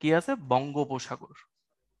কি আছে? বঙ্গোপসাগর।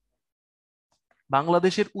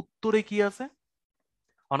 বাংলাদেশের উত্তরে কি আছে?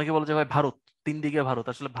 অনেকে বলে যে ভাই ভারত, 3 দিকে ভারত,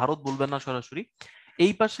 আসলে ভারত বলবেন না সরাসরি,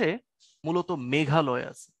 এই পাশে মূলত মেঘালয়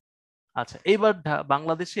আছে। আচ্ছা, এইবার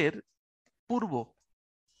বাংলাদেশের পূর্ব,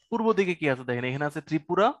 পূর্ব দিকে কি আছে? দেখেন, এখানে আছে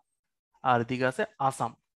ত্রিপুরা, আর এদিকে আছে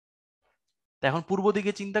আসাম। তো এখন পূর্ব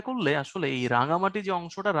দিকে চিন্তা করলে আসলে এই রাঙামাটি যে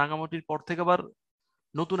অংশটা, রাঙামাটির পর থেকে আবার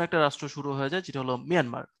নতুন একটা রাষ্ট্র শুরু হয়ে যায়, যেটা হলো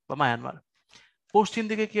মিয়ানমার বা মায়ানমার। পশ্চিম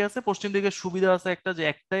দিকে কি আছে? পশ্চিম দিকে সুবিধা আছে একটা, যে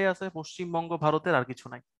একটাই আছে পশ্চিমবঙ্গ ভারতের, আর কিছু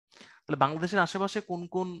নাই। তাহলে বাংলাদেশের আশেপাশে কোন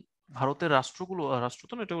কোন ভারতের রাষ্ট্রগুলো, রাষ্ট্র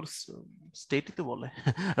তো না, এটা স্টেটই তো বলে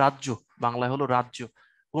রাজ্য, বাংলায় হলো রাজ্য,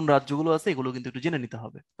 কোন রাজ্যগুলো আছে এগুলো কিন্তু একটু জেনে নিতে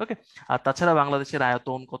হবে। ওকে। আর তাছাড়া বাংলাদেশের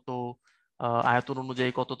আয়তন কত, আয়তন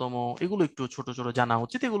অনুযায়ী কততম, এগুলো একটু ছোট ছোট জানা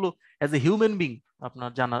উচিত, এগুলো অ্যাজ এ হিউম্যান বিং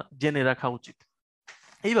আপনার জানা, জেনে রাখা উচিত।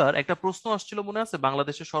 এইবার একটা প্রশ্ন আসছিল, মনে আছে,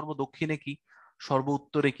 বাংলাদেশের সর্ব দক্ষিণে কি, সর্ব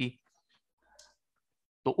উত্তরে কি?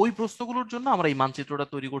 তো ওই প্রশ্নগুলোর জন্য আমরা এই মানচিত্রটা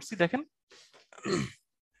তৈরি করছি। দেখেন,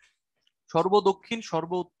 সর্ব দক্ষিণ,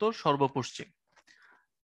 সর্ব উত্তর, সর্ব পশ্চিম।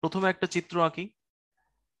 প্রথমে একটা চিত্র আঁকি।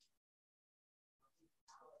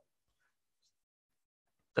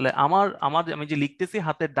 তাহলে আমার আমার আমি যে লিখতেছি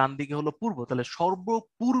হাতের ডান দিকে হলো পূর্ব, তাহলে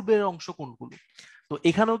সর্বপূর্বের অংশ কোনগুলো? তো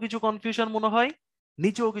এখানেও কিছু কনফিউশন মনে হয়,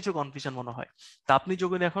 নিচেও কিছু কনফিউশন মনে হয়। তা আপনি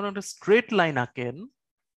যখন এখন একটা স্ট্রেট লাইন আঁকেন,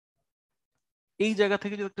 এই জায়গা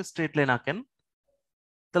থেকে যদি একটা স্ট্রেট লাইন আঁকেন,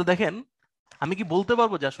 তাহলে দেখেন আমি কি বলতে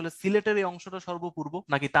পারবো যে আসলে সিলেটের এই অংশটা সর্বপূর্ব,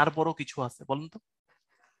 নাকি তারপরও কিছু আছে? বলেন তো,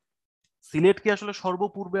 সিলেট কি আসলে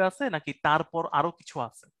সর্বপূর্বে আছে নাকি তারপর আরো কিছু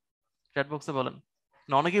আছে? চ্যাট বক্সে বলেন।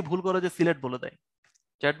 না, অনেকেই ভুল করে যে সিলেট বলে দেয়।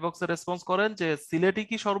 চ্যাট বক্সে রেসপন্স করেন যে সিলেটই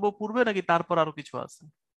কি সর্বপূর্বে নাকি তারপর আরো কিছু আছে।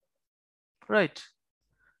 রাইট,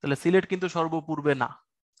 তাহলে সিলেট কিন্তু সর্বপূর্বে না।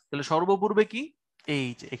 তাহলে সর্বপূর্বে কি? এই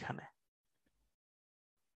যে এখানে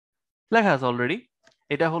লেখা আছে অলরেডি,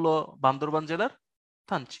 এটা হলো বান্দরবান জেলার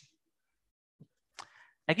থানচি।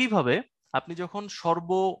 একইভাবে আপনি যখন সর্ব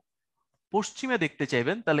পশ্চিমে দেখতে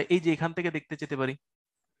চাইবেন, তাহলে এই যে এখান থেকে দেখতে যেতে পারি,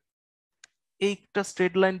 এইটা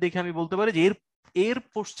স্ট্রেট লাইন দেখে আমি বলতে পারি যে এর এর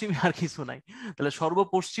পশ্চিমে আর কিছু নাই। তাহলে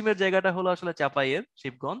সর্বপশ্চিমের জায়গাটা হলো আসলে চাপাইয়ের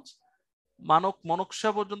শিবগঞ্জ। মনকশা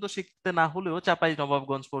পর্যন্ত শিখতে না হলেও চাপাই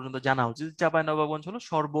নবাবগঞ্জ পর্যন্ত জানা উচিত। চাপাই নবাবগঞ্জ হলো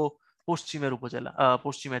সর্বপশ্চিমের উপজেলা,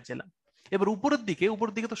 পশ্চিমের জেলা। এবার উপরের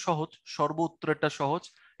দিকে তো সহজ, সর্ব উত্তরেরটা সহজ,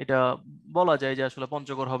 এটা বলা যায় যে আসলে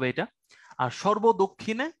পঞ্চগড় হবে এটা। আর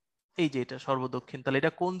সর্বদক্ষিণে এই যে এটা সর্বদক্ষিণ, তাহলে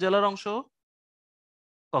এটা কোন জেলার অংশ?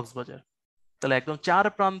 কক্সবাজার। তাহলে একদম চার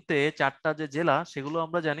প্রান্তে চারটা যে জেলা সেগুলো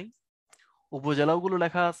আমরা জানি, উপজেলাগুলো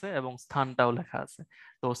লেখা আছে এবং স্থানটাও লেখা আছে।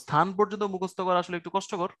 তো স্থান পর্যন্ত মুখস্থ করা আসলে একটু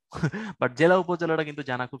কষ্টকর, বাট জেলা উপজেলাটা কিন্তু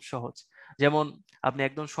জানা খুব সহজ। যেমন আপনি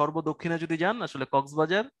একদম সর্বদক্ষিণে যদি যান, আসলে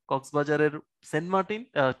কক্সবাজারের সেন্ট মার্টিন,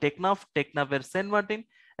 টেকনাফের সেন্ট মার্টিন,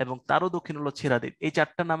 এবং তারও দক্ষিণ হলো ছেড়াদ্বীপ। এই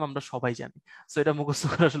চারটা নাম আমরা সবাই জানি। সো এটা মুখস্থ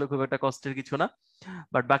করা আসলে খুব একটা কষ্টের কিছু না।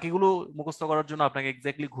 বাট বাকিগুলো মুখস্থ করার জন্য আপনাকে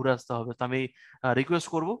এক্স্যাক্টলি ঘুরে আসতে হবে। তো আমি রিকোয়েস্ট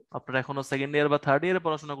করব, আপনারা এখনো সেকেন্ড ইয়ার বা থার্ড ইয়ারে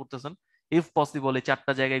পড়াশোনা করতেছেন, ইফ পসিবল এই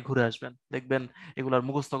চারটা জায়গায় ঘুরে আসবেন, দেখবেন এগুলার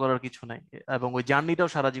মুখস্থ করার কিছু নাই, এবং ওই জার্নিটাও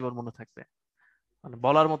সারা জীবন মনে থাকবে, মানে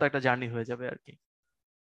বলার মতো একটা জার্নি হয়ে যাবে আর কি।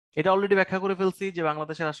 এটা অলরেডি ব্যাখ্যা করে ফেলছি যে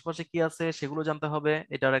বাংলাদেশের আশেপাশে কি আছে সেগুলো জানতে হবে,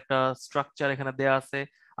 এটার একটা স্ট্রাকচার এখানে দেয়া আছে।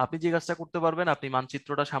 আপনি যে কাজটা করতে পারবেন, আপনি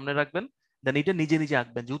মানচিত্রটা সামনে রাখবেন, দেন এটা নিজে নিজে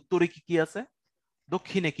আঁকবেন যে উত্তরে কি কি আছে,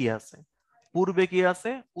 দক্ষিণে কি আছে, পূর্বে কি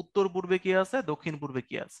আছে, উত্তর পূর্বে কি আছে, দক্ষিণ পূর্বে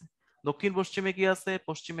কি আছে, দক্ষিণ পশ্চিমে কি আছে,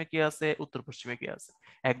 পশ্চিমে কি আছে, উত্তর পশ্চিমে কি আছে।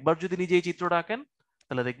 একবার যদি নিজে এই চিত্রটা আঁকেন,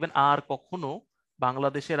 তাহলে দেখবেন আর কখনো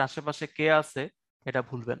বাংলাদেশের আশেপাশে কে আছে এটা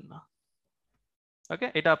ভুলবেন না। ওকে,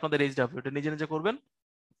 এটা আপনাদের এইচডব্লিউ, এটা নিজে নিজে করবেন,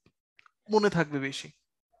 মনে থাকবে বেশি।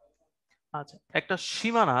 আচ্ছা, একটা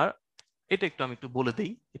সীমানার, এটা একটু আমি একটু বলে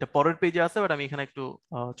দিই, এটা পরের পেজে আছে, বাট আমি এখানে একটু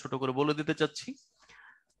ছোট করে বলে দিতে চাচ্ছি।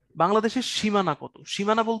 বাংলাদেশের সীমানা কত?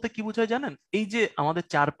 সীমানা বলতে কি বোঝায় জানেন? এই যে আমাদের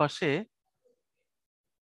চারপাশে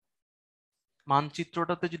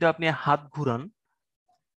মানচিত্রটাতে যদি আপনি হাত ঘুরান,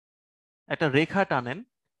 একটা রেখা টানেন,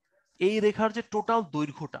 এই রেখার যে টোটাল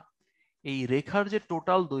দৈর্ঘ্যটা, এই রেখার যে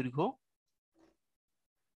টোটাল দৈর্ঘ্য,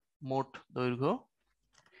 মোট দৈর্ঘ্য,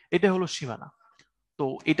 এটা হলো সীমানা। তো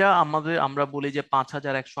এটা আমরা বলি যে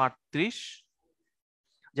 5138,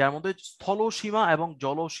 যার মধ্যে স্থল সীমা এবং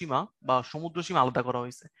জলসীমা বা সমুদ্র সীমা আলাদা করা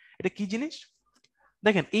হয়েছে। এটা কি জিনিস?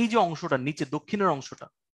 দেখেন এই যে অংশটা নিচে দক্ষিণের অংশটা,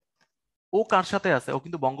 ও কার সাথে আছে? ও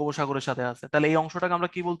কিন্তু বঙ্গোপসাগরের সাথে আছে। তাহলে এই অংশটাকে আমরা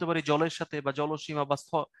কি বলতে পারি? জলের সাথে, বা জলসীমা বা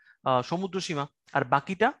সমুদ্র সীমা। আর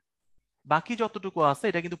বাকি যতটুকু আছে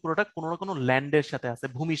এটা কিন্তু পুরোটা কোনো না কোনো ল্যান্ডের সাথে আছে,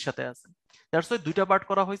 ভূমির সাথে আছে। দ্যাটস ওয়াই দুইটা পার্ট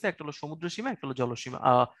করা হয়েছে, একটা হলো সমুদ্র সীমা, একটা হলো জলসীমা,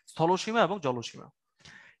 স্থলসীমা এবং জলসীমা।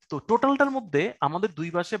 তো টোটালটার মধ্যে আমাদের দুই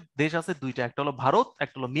পাশে দেশ আছে দুইটা, একটা হলো ভারত,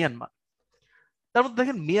 একটা হলো মিয়ানমার। তার মধ্যে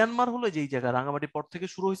দেখেন মিয়ানমার হলো যেই জায়গা রাঙামাটি পর থেকে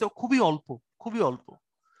শুরু হয়েছে, খুবই অল্প, খুবই অল্প,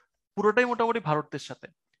 পুরোটাই মোটামুটি ভারতের সাথে।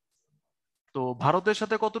 তো ভারতের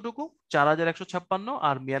সাথে কতটুকু? 4156,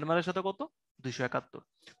 আর মিয়ানমারের সাথে কত? 271।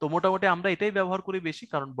 তো মোটামুটি আমরা এটাই ব্যবহার করি বেশি,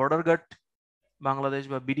 কারণ বর্ডার গার্ড বাংলাদেশ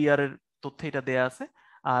বা বিডিআর এর তথ্যে এটা দেয়া আছে।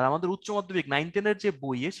 আর আমাদের উচ্চ মাধ্যমিক 9-10 এর যে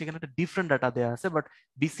বইয়ে সেখানে একটা ডিফারেন্ট ডাটা দেয়া আছে, বাট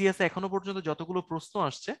বিসিএস এখনো পর্যন্ত যতগুলো প্রশ্ন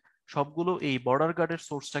আসছে সবগুলো এই বর্ডার গার্ডের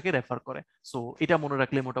সোর্সটাকে রেফার করে। সো এটা মনে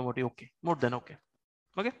রাখলে মোটামুটি ওকে, মোর দেন ওকে।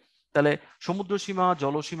 ওকে, তাহলে সমুদ্র সীমা,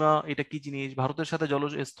 জলসীমা এটা কি জিনিস, ভারতের সাথে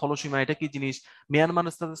স্থলসীমা এটা কি জিনিস,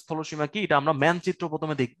 মিয়ানমারের সাথে স্থলসীমা কি, এটা আমরা মানচিত্র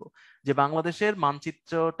প্রথমে দেখবো। যে বাংলাদেশের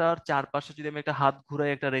মানচিত্রটার চারপাশে যদি আমি একটা হাত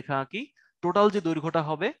ঘুরাই, একটা রেখা আঁকি, টোটাল যে দৈর্ঘ্যটা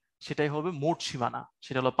হবে সেটাই হবে মোট সীমানা,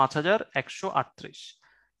 সেটা হলো 5138।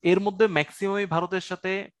 এর মধ্যে ম্যাক্সিমামই ভারতের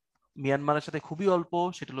সাথে, মিয়ানমারের সাথে খুবই অল্প,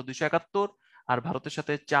 সেটা হলো 271, আর ভারতের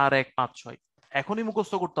সাথে 4156। এখনই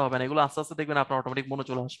মুখস্থ করতে হবে না, এগুলো আস্তে আস্তে দেখবেন আপনার অটোমেটিক মনে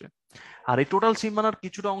চলে আসবে। আর এই টোটাল সীমানার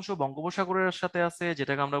কিছুটা অংশ বঙ্গোপসাগরের সাথে আছে,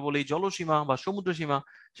 যেটাকে আমরা বলি জলসীমা বা সমুদ্র সীমা,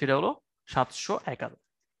 সেটা হলো 711।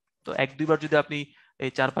 তো এক দুইবার যদি আপনি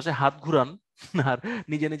এই চারপাশে হাত ঘুরান আর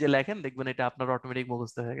নিজে নিজে লেখেন, দেখবেন এটা আপনার অটোমেটিক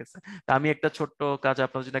মুখস্থ হয়ে গেছে। তা আমি একটা ছোট্ট কাজ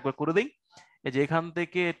আপনার জন্য একবার করে দিই। এই যে এখান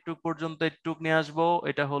থেকে একটু পর্যন্ত একটু নিয়ে আসবো,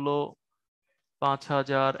 এটা হলো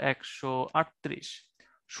 5138।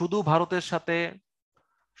 শুধু ভারতের সাথে,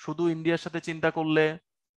 শুধু ইন্ডিয়ার সাথে চিন্তা করলে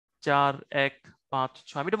 4 1 5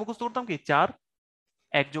 6, আমি এটা মুখস্থ করতাম কি 4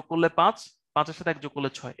 1 যোগ করলে 5, 5-এর সাথে 1 যোগ করলে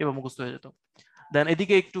 6, এবার মুখস্থ হয়ে যেত। দেন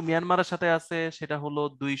এদিকে একটু মিয়ানমারের সাথে আছে, সেটা হলো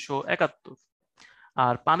 271।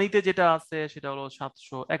 আর পানিতে যেটা আছে সেটা হলো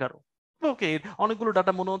 711। ওকে, অনেকগুলো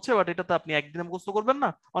ডাটা মনে হচ্ছে, বাট এটা তো আপনি একদিনে মুখস্থ করবেন না,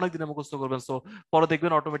 অনেক দিনে মুখস্থ করবেন। সো পরে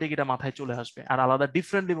দেখবেন অটোমেটিক এটা মাথায় চলে আসবে, আর আলাদা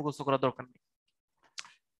ডিফারেন্টলি মুখস্থ করার দরকার নেই।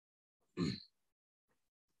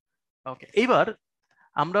 ওকে, এইবার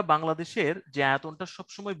আমরা বাংলাদেশের যে আয়তনটা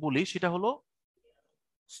সবসময় বলি সেটা হলো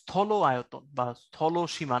স্থল আয়তন বা স্থল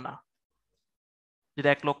সীমানা, যেটা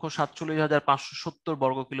 1,47,570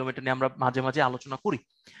 বর্গ কিলোমিটার নিয়ে আমরা মাঝে মাঝে আলোচনা করি।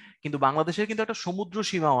 কিন্তু বাংলাদেশের কিন্তু একটা সমুদ্র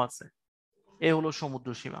সীমাও আছে, এ হলো সমুদ্র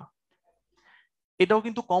সীমা। এটাও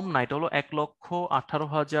কিন্তু কম না, এটা হলো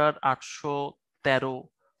 1,18,813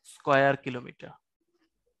 স্কয়ার কিলোমিটার,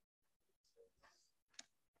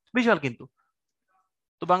 বিশাল কিন্তু।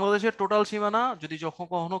 তো বাংলাদেশের টোটাল সীমানা যদি যখন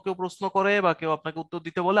কখনো কেউ প্রশ্ন করে বা কেউ আপনাকে উত্তর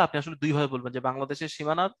দিতে বলে, আপনি আসলে দুই ভাবে বলবেন যে বাংলাদেশের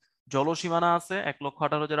সীমানার জল সীমানা আছে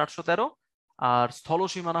 1,18,813, আর স্থল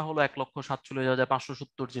সীমানা হলো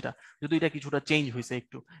 1,47,570, যেটা যদি এটা কিছুটা চেঞ্জ হয়েছে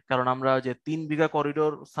একটু, কারণ আমরা যে 3 বিঘা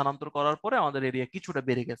করিডোর স্থানান্তর করার পরে আমাদের এরিয়া কিছুটা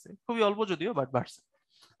বেড়ে গেছে, খুবই অল্প যদিও, বাট বাড়ছে।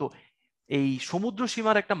 তো এই সমুদ্র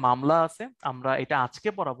সীমার একটা মামলা আছে, আমরা এটা আজকে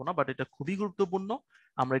পড়াবো না, বাট এটা খুবই গুরুত্বপূর্ণ।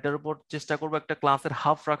 আমরা এটার উপর চেষ্টা করবো একটা ক্লাসের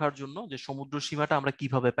হাফ রাখার জন্য, যে সমুদ্র সীমাটা আমরা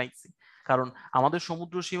কিভাবে পাইছি। কারণ আমাদের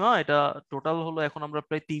সমুদ্র সীমা এটা টোটাল হলো, এখন আমরা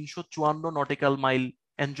প্রায় 354 নটিক্যাল মাইল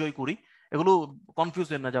এনজয় করি। এগুলো কনফিউজ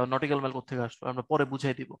হয়ে না যাওয়া, নটিক্যাল মাইল কোথেকে আসলো আমরা পরে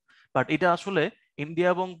বুঝাই দিব। বাট এটা আসলে ইন্ডিয়া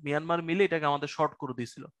এবং মিয়ানমার মিলে এটাকে আমাদের শর্ট করে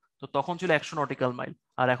দিয়েছিল। তো তখন ছিল 100 নটিক্যাল মাইল,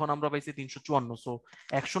 আর এখন আমরা পাইছি 354। সো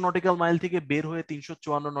 100 নটিক্যাল মাইল থেকে বের হয়ে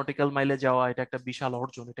 354 নটিক্যাল মাইলে যাওয়া, এটা একটা বিশাল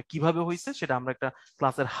অর্জন। এটা কিভাবে হয়েছে সেটা আমরা একটা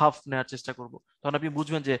ক্লাসের হাফ নেওয়ার চেষ্টা করব, তখন আপনি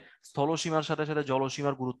বুঝবেন যে স্থলসীমার সাথে সাথে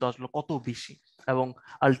জলসীমার গুরুত্ব আসলে কত বেশি। এবং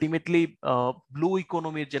আলটিমেটলি ব্লু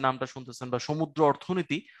ইকোনমির যে নামটা শুনতেছেন বা সমুদ্র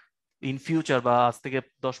অর্থনীতি, ইন ফিউচার বা আজ থেকে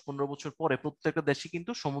 10-15 বছর পরে প্রত্যেকটা দেশই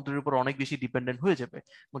কিন্তু সমুদ্রের উপর অনেক বেশি ডিপেন্ডেন্ট হয়ে যাবে।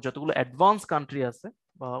 যতগুলো অ্যাডভান্স কান্ট্রি আছে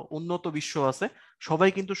বা উন্নত বিশ্ব আছে, সবাই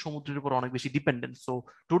কিন্তু সমুদ্রের উপর অনেক বেশি dependent. So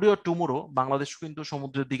today or tomorrow Bangladesh কিন্তু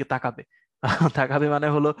সমুদ্রের দিকে তাকাবে। তাকাবে মানে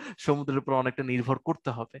হলো সমুদ্রের উপর অনেকটা নির্ভর করতে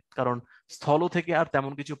হবে, কারণ স্থল থেকে আর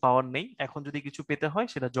তেমন কিছু পাওয়ার নেই। এখন যদি কিছু পেতে হয়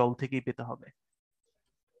সেটা জল থেকেই পেতে হবে।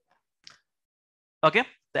 ওকে,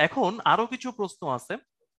 এখন আরো কিছু প্রশ্ন আছে।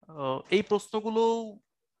 এই প্রশ্নগুলো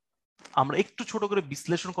আমরা একটু ছোট করে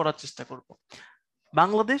বিশ্লেষণ করার চেষ্টা করব।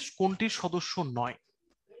 বাংলাদেশ কোনটির সদস্য নয়?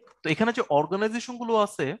 তো এখানে যে অর্গানাইজেশন গুলো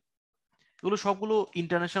আছে, এগুলো সবগুলো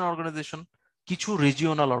ইন্টারন্যাশনাল অর্গানাইজেশন, কিছু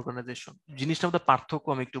রিজিওনাল অর্গানাইজেশন। জিনিসটা মধ্যে পার্থক্য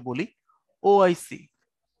আমি একটু বলি। OIC,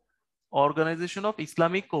 organisation of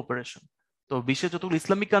Islamic cooperation, তো বিশ্বের যতগুলো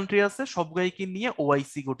ইসলামিক কান্ট্রি আছে সবগুলোকে নিয়ে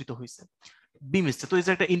ওআইসি গঠিত হয়েছে। বিমস্টেক, তো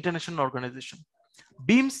এটা একটা ইন্টারন্যাশনাল অর্গানাইজেশন।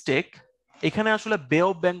 বিমস্টেক, এখানে আসলে বে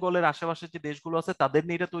অফ বেঙ্গলের আশেপাশে যে দেশগুলো আছে তাদের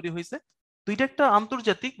নিয়ে এটা তৈরি হয়েছে। তো এটা একটা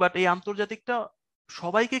আন্তর্জাতিক, বাট এই আন্তর্জাতিকটা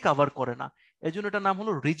সবাইকে কভার করে না, এই জন্য এটার নাম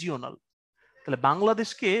হলো রিজিওনাল। তাহলে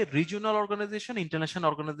বাংলাদেশকে রিজিওনাল অর্গানাইজেশন, ইন্টারন্যাশনাল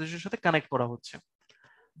অর্গানাইজেশনের সাথে কানেক্ট করা হচ্ছে।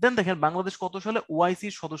 দেন দেখেন বাংলাদেশ কত সালে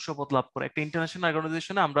ওআইসির সদস্যপদ লাভ করে, একটা ইন্টারন্যাশনাল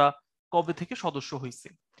অর্গানাইজেশনে আমরা কবে থেকে সদস্য হয়েছি।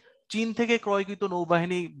 চীন থেকে ক্রয়কৃত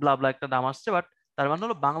নৌবাহিনী ব্লাবলা একটা নাম আসছে, বাট তার মানে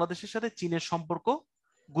হলো বাংলাদেশের সাথে চীনের সম্পর্ক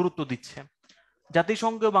গুরুত্ব দিচ্ছে।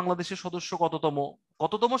 জাতিসংঘ বাংলাদেশের সদস্য কততম,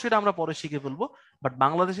 কততম সেটা আমরা পরে শিখে ফেলবো, বাট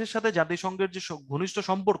বাংলাদেশের সাথে জাতিসংঘের যে ঘনিষ্ঠ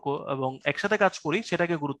সম্পর্ক এবং একসাথে কাজ করি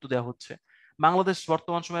সেটাকে গুরুত্ব দেওয়া হচ্ছে। বাংলাদেশ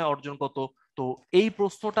বর্তমান সময়ে অর্জন কত? তো এই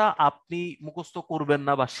প্রশ্নটা আপনি মুখস্থ করবেন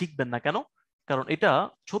না বা শিখবেন না কেন? কারণ এটা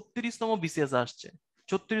 36তম বিসিএস আসছে।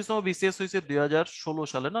 36তম বিসিএস হয়েছে 2016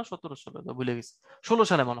 সালে না 17 সালে, ভুলে গেছি, 16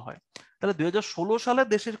 সালে মনে হয়। তাহলে 2016 সালে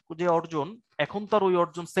দেশের যে অর্জন, এখন তার ওই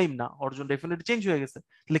অর্জন সেম না, অর্জন ডেফিনেটলি চেঞ্জ হয়ে গেছে।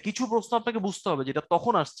 তাহলে কিছু প্রশ্ন আপনাকে বুঝতে হবে যেটা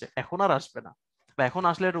তখন আসছে, এখন আর আসবে না, বা এখন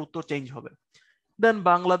আসলে এর উত্তর চেঞ্জ হবে। দেন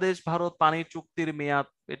বাংলাদেশ ভারত পানির চুক্তির মেয়াদ,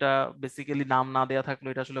 এটা বেসিক্যালি নাম না দেয়া থাকলে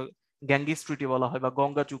এটা আসলে গ্যাঙ্গিস ট্রিটি বলা হয়, বা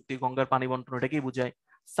গঙ্গা চুক্তি, গঙ্গার পানি বন্টন, এটাকেই বোঝায়।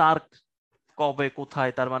 সার্ক কবে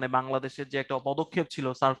কোথায়, তার মানে বাংলাদেশের যে একটা পদক্ষেপ ছিল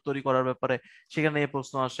সার্ক তৈরি করার ব্যাপারে, সেখানে এই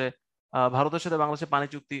প্রশ্ন আসে। ভারতের সাথে বাংলাদেশের পানি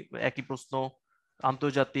চুক্তি, একই প্রশ্ন।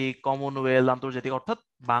 আন্তর্জাতিক, কমনওয়েলথ, আন্তর্জাতিক, অর্থাৎ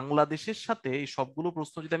বাংলাদেশের সাথে এই সবগুলো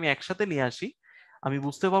প্রশ্ন যদি আমি একসাথে নিয়ে আসি, আমি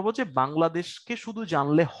বুঝতে পারবো যে বাংলাদেশকে শুধু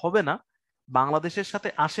জানলে হবে না, বাংলাদেশের সাথে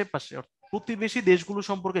আশেপাশে প্রতিবেশী দেশগুলো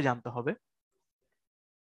সম্পর্কে জানতে হবে।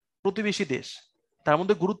 প্রতিবেশী দেশ, তার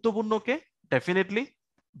মধ্যে গুরুত্বপূর্ণ কে? ডেফিনেটলি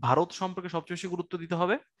ভারত সম্পর্কে সবচেয়ে বেশি গুরুত্ব দিতে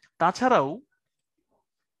হবে। তাছাড়াও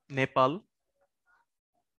নেপাল,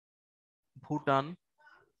 ভুটান,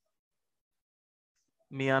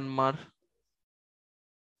 মিয়ানমার,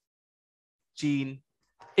 চীন,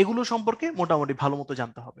 এগুলো সম্পর্কে মোটামুটি ভালো মতো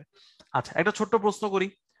জানতে হবে। আচ্ছা, একটা ছোট্ট প্রশ্ন করি।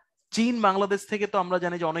 চীন বাংলাদেশ থেকে তো আমরা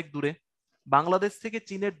জানি যে অনেক দূরে। বাংলাদেশ থেকে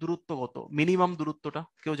চীনের দূরত্ব কত, মিনিমাম দূরত্বটা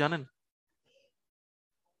কেউ জানেন?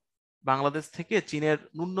 বাংলাদেশ থেকে চীনের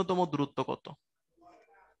ন্যূনতম দূরত্ব কত?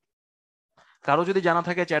 কারো যদি জানা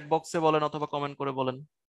থাকে চ্যাট বক্সে বলেন অথবা কমেন্ট করে বলেন।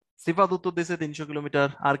 সিফাত উত্তর দিয়েছে 300 কিলোমিটার।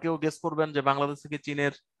 আর কেউ গেস করবেন যে বাংলাদেশ থেকে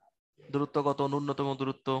চীনের দূরত্ব কত, ন্যূনতম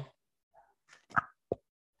দূরত্ব?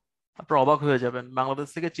 আপনারা অবাক হয়ে যাবেন, বাংলাদেশ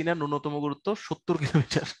থেকে চীনের ন্যূনতম দূরত্ব 70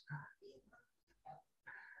 কিলোমিটার।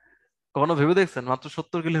 কখনো ভেবে দেখছেন মাত্র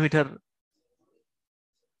 70 কিলোমিটার?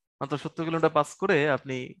 মাত্র 70 কিলোমিটার পাস করে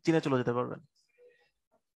আপনি চীনে চলে যেতে পারবেন।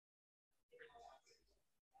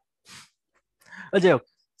 যাই হোক,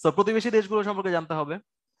 তো প্রতিবেশী দেশগুলো সম্পর্কে জানতে হবে,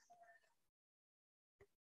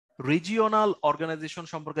 রিজিওনাল অর্গানাইজেশন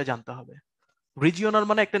সম্পর্কে জানতে হবে। রিজিওনাল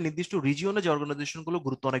মানে একটা নির্দিষ্ট রিজিয়নে যে অর্গানাইজেশন গুলো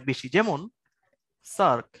গুরুত্ব অনেক বেশি, যেমন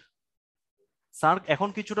সার্ক। সার্ক এখন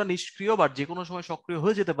কিছুটা নিষ্ক্রিয়, বাট যে কোনো সময় সক্রিয়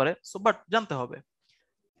হয়ে যেতে পারে, সো বাট জানতে হবে।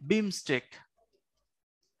 বিমস্টেক,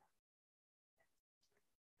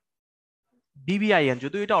 বিবিআইএন,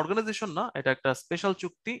 যদিও এটা অর্গানাইজেশন না, এটা একটা স্পেশাল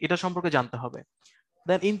চুক্তি, এটা সম্পর্কে জানতে হবে।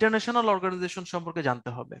 দেন ইন্টারন্যাশনাল অর্গানাইজেশন সম্পর্কে জানতে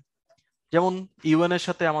হবে, যেমন ইউএন এর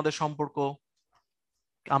সাথে আমাদের সম্পর্ক,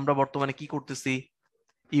 আমরা বর্তমানে কি করতেছি,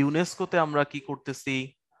 ইউনেস্কোতে আমরা কি করতেছি,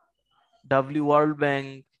 ওয়ার্ল্ড ব্যাংক,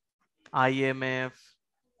 আইএমএফ,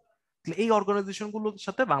 এই অর্গানাইজেশন গুলোর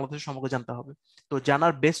সাথে বাংলাদেশের সম্পর্কে জানতে হবে। তো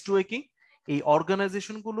জানার বেস্ট ওয়ে কি, এই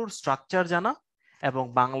অর্গানাইজেশন গুলোর স্ট্রাকচার জানা এবং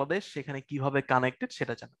বাংলাদেশ সেখানে কিভাবে কানেক্টেড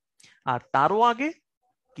সেটা জানা। আর তারও আগে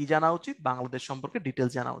কি জানা উচিত, বাংলাদেশ সম্পর্কে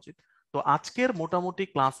ডিটেলস জানা উচিত। তো আজকের মোটামুটি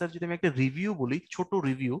ক্লাসের যদি আমি একটা রিভিউ বলি, ছোট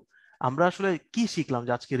রিভিউ, আমরা আসলে কি শিখলাম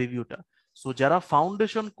যে আজকে রিভিউটা। সো যারা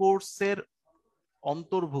ফাউন্ডেশন কোর্সের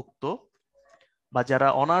অন্তর্ভুক্ত বা যারা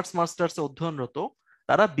অনার্স মাস্টার্স এ অধ্যয়নরত,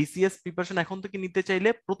 তারা বিসিএস প্রিপারেশন এখন থেকে নিতে চাইলে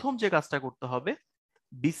প্রথম যে কাজটা করতে হবে,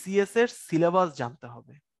 বিসিএস এর সিলেবাস জানতে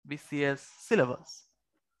হবে। বিসিএস সিলেবাস,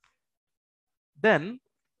 দেন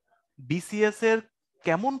বিসিএস এর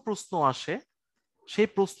কেমন প্রশ্ন আসে সেই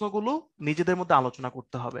প্রশ্নগুলো নিজেদের মধ্যে আলোচনা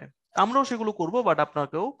করতে হবে। আমরাও সেগুলো করব, বাট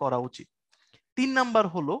আপনাকেও করা উচিত। 3 নাম্বার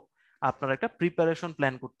হলো আপনার একটা প্রিপারেশন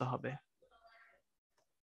প্ল্যান করতে হবে,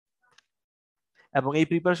 এবং এই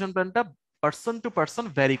প্রিপারেশন প্ল্যানটা পার্সন টু পার্সন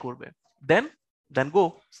ভ্যারি করবে। দেন দেন গো,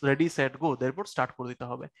 রেডি সেট গো, এরপর স্টার্ট করে দিতে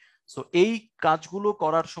হবে। সো এই কাজগুলো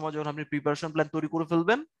করার সময় যখন আপনি প্রিপারেশন প্ল্যান তৈরি করে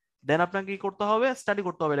ফেলবেন, দেন আপনাকে কি করতে হবে, স্টাডি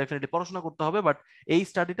করতে হবে, ডেফিনেটলি পড়াশোনা করতে হবে, বাট এই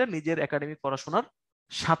স্টাডিটা নিজের একাডেমিক পড়াশোনার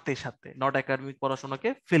সাথে সাথে, নট একাডেমিক পড়াশোনাকে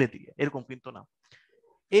ফেলে দিয়ে, এরকম কিন্তু না।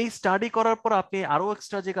 এই স্টাডি করার পর আপনি আরো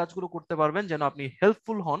এক্সট্রা যে কাজগুলো করতে পারবেন, যেন আপনি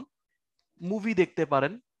হেল্পফুল হন, মুভি দেখতে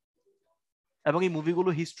পারেন, এবং এই মুভিগুলো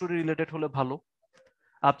হিস্টোরি রিলেটেড হলে ভালো।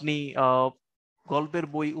 আপনি গল্পের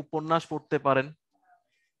বই, উপন্যাস পড়তে পারেন,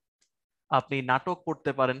 আপনি নাটক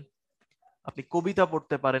পড়তে পারেন, আপনি কবিতা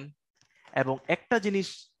পড়তে পারেন, এবং একটা জিনিস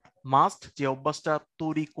মাস্ট, যে অভ্যাসটা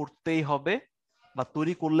তৈরি করতেই হবে বা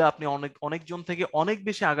তৈরি করলে আপনি অনেকজন থেকে অনেক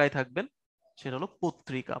বেশি আগায় থাকবেন, সেটা হলো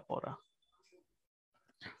পত্রিকা পড়া।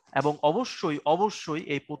 এবং অবশ্যই অবশ্যই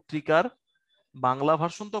এই পত্রিকার বাংলা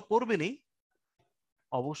ভার্সন তো পড়বেনই,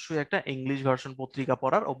 অবশ্যই একটা ইংলিশ ভার্সন পত্রিকা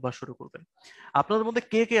পড়ার অভ্যাস শুরু করবেন। আপনাদের মধ্যে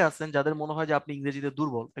কে কে আছেন যাদের মনে হয় যে আপনি ইংরেজিতে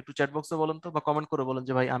দুর্বল, একটু চ্যাট বক্সে বলেন তো, বা কমেন্ট করে বলেন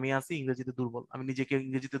যে ভাই আমি আছি ইংরেজিতে দুর্বল, আমি নিজেকে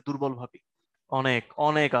ইংরেজিতে দুর্বল ভাবি। অনেক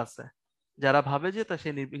অনেক আছে যারা ভাবে যে তা সে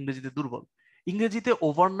ইংরেজিতে দুর্বল। ইংরেজিতে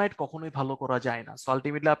ওভারনাইট কখনোই ভালো করা যায় না। সো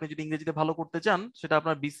আলটিমেটলি আপনি যদি ইংরেজিতে ভালো করতে চান, সেটা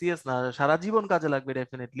আপনার বিসিএস না, সারা জীবন কাজে লাগবে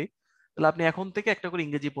ডেফিনেটলি। তাহলে আপনি এখন থেকে একটা করে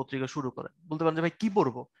ইংরেজি পত্রিকা শুরু করেন। বলতে পারেন যে ভাই কি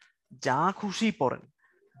পড়বো, যা খুশি পড়েন,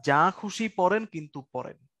 যা খুশি পড়েন, কিন্তু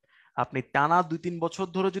পড়েন। আপনি টানা 2-3 বছর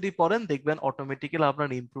ধরে যদি পড়েন, দেখবেন অটোমেটিক্যালি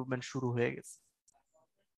আপনার ইমপ্রুভমেন্ট শুরু হয়ে গেছে।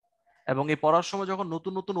 এবং এই পড়ার সময় যখন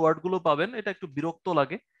নতুন নতুন ওয়ার্ড গুলো পাবেন, এটা একটু বিরক্ত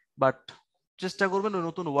লাগে, বাট চেষ্টা করবেন ওই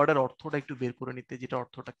নতুন ওয়ার্ডের অর্থটা একটু বের করে নিতে, যেটা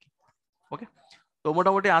অর্থটা কি। ওকে, তো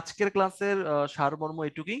মোটামুটি আজকের ক্লাসের সারমর্ম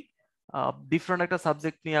এটুকুই। ডিফারেন্ট একটা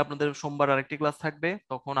সাবজেক্ট নিয়ে আপনাদের সোমবার আরেকটি ক্লাস থাকবে,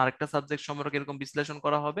 তখন আরেকটা সাবজেক্ট সম্পর্কে এরকম বিশ্লেষণ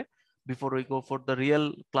করা হবে before we go for the real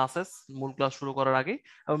classes, মূল ক্লাস শুরু করার আগে।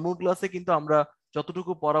 এবং মূল ক্লাসে কিন্তু আমরা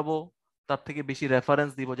যতটুকু পড়াবো তার থেকে বেশি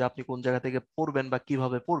রেফারেন্স দিব যে আপনি কোন জায়গা থেকে পড়বেন বা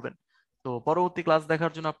কিভাবে পড়বেন। তো পরবর্তী ক্লাস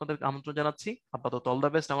দেখার জন্য আপনাদের আমন্ত্রণ জানাচ্ছি। আপাতত অল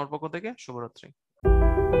দ্য বেস্ট আমার পক্ষ থেকে, শুভরাত্রি।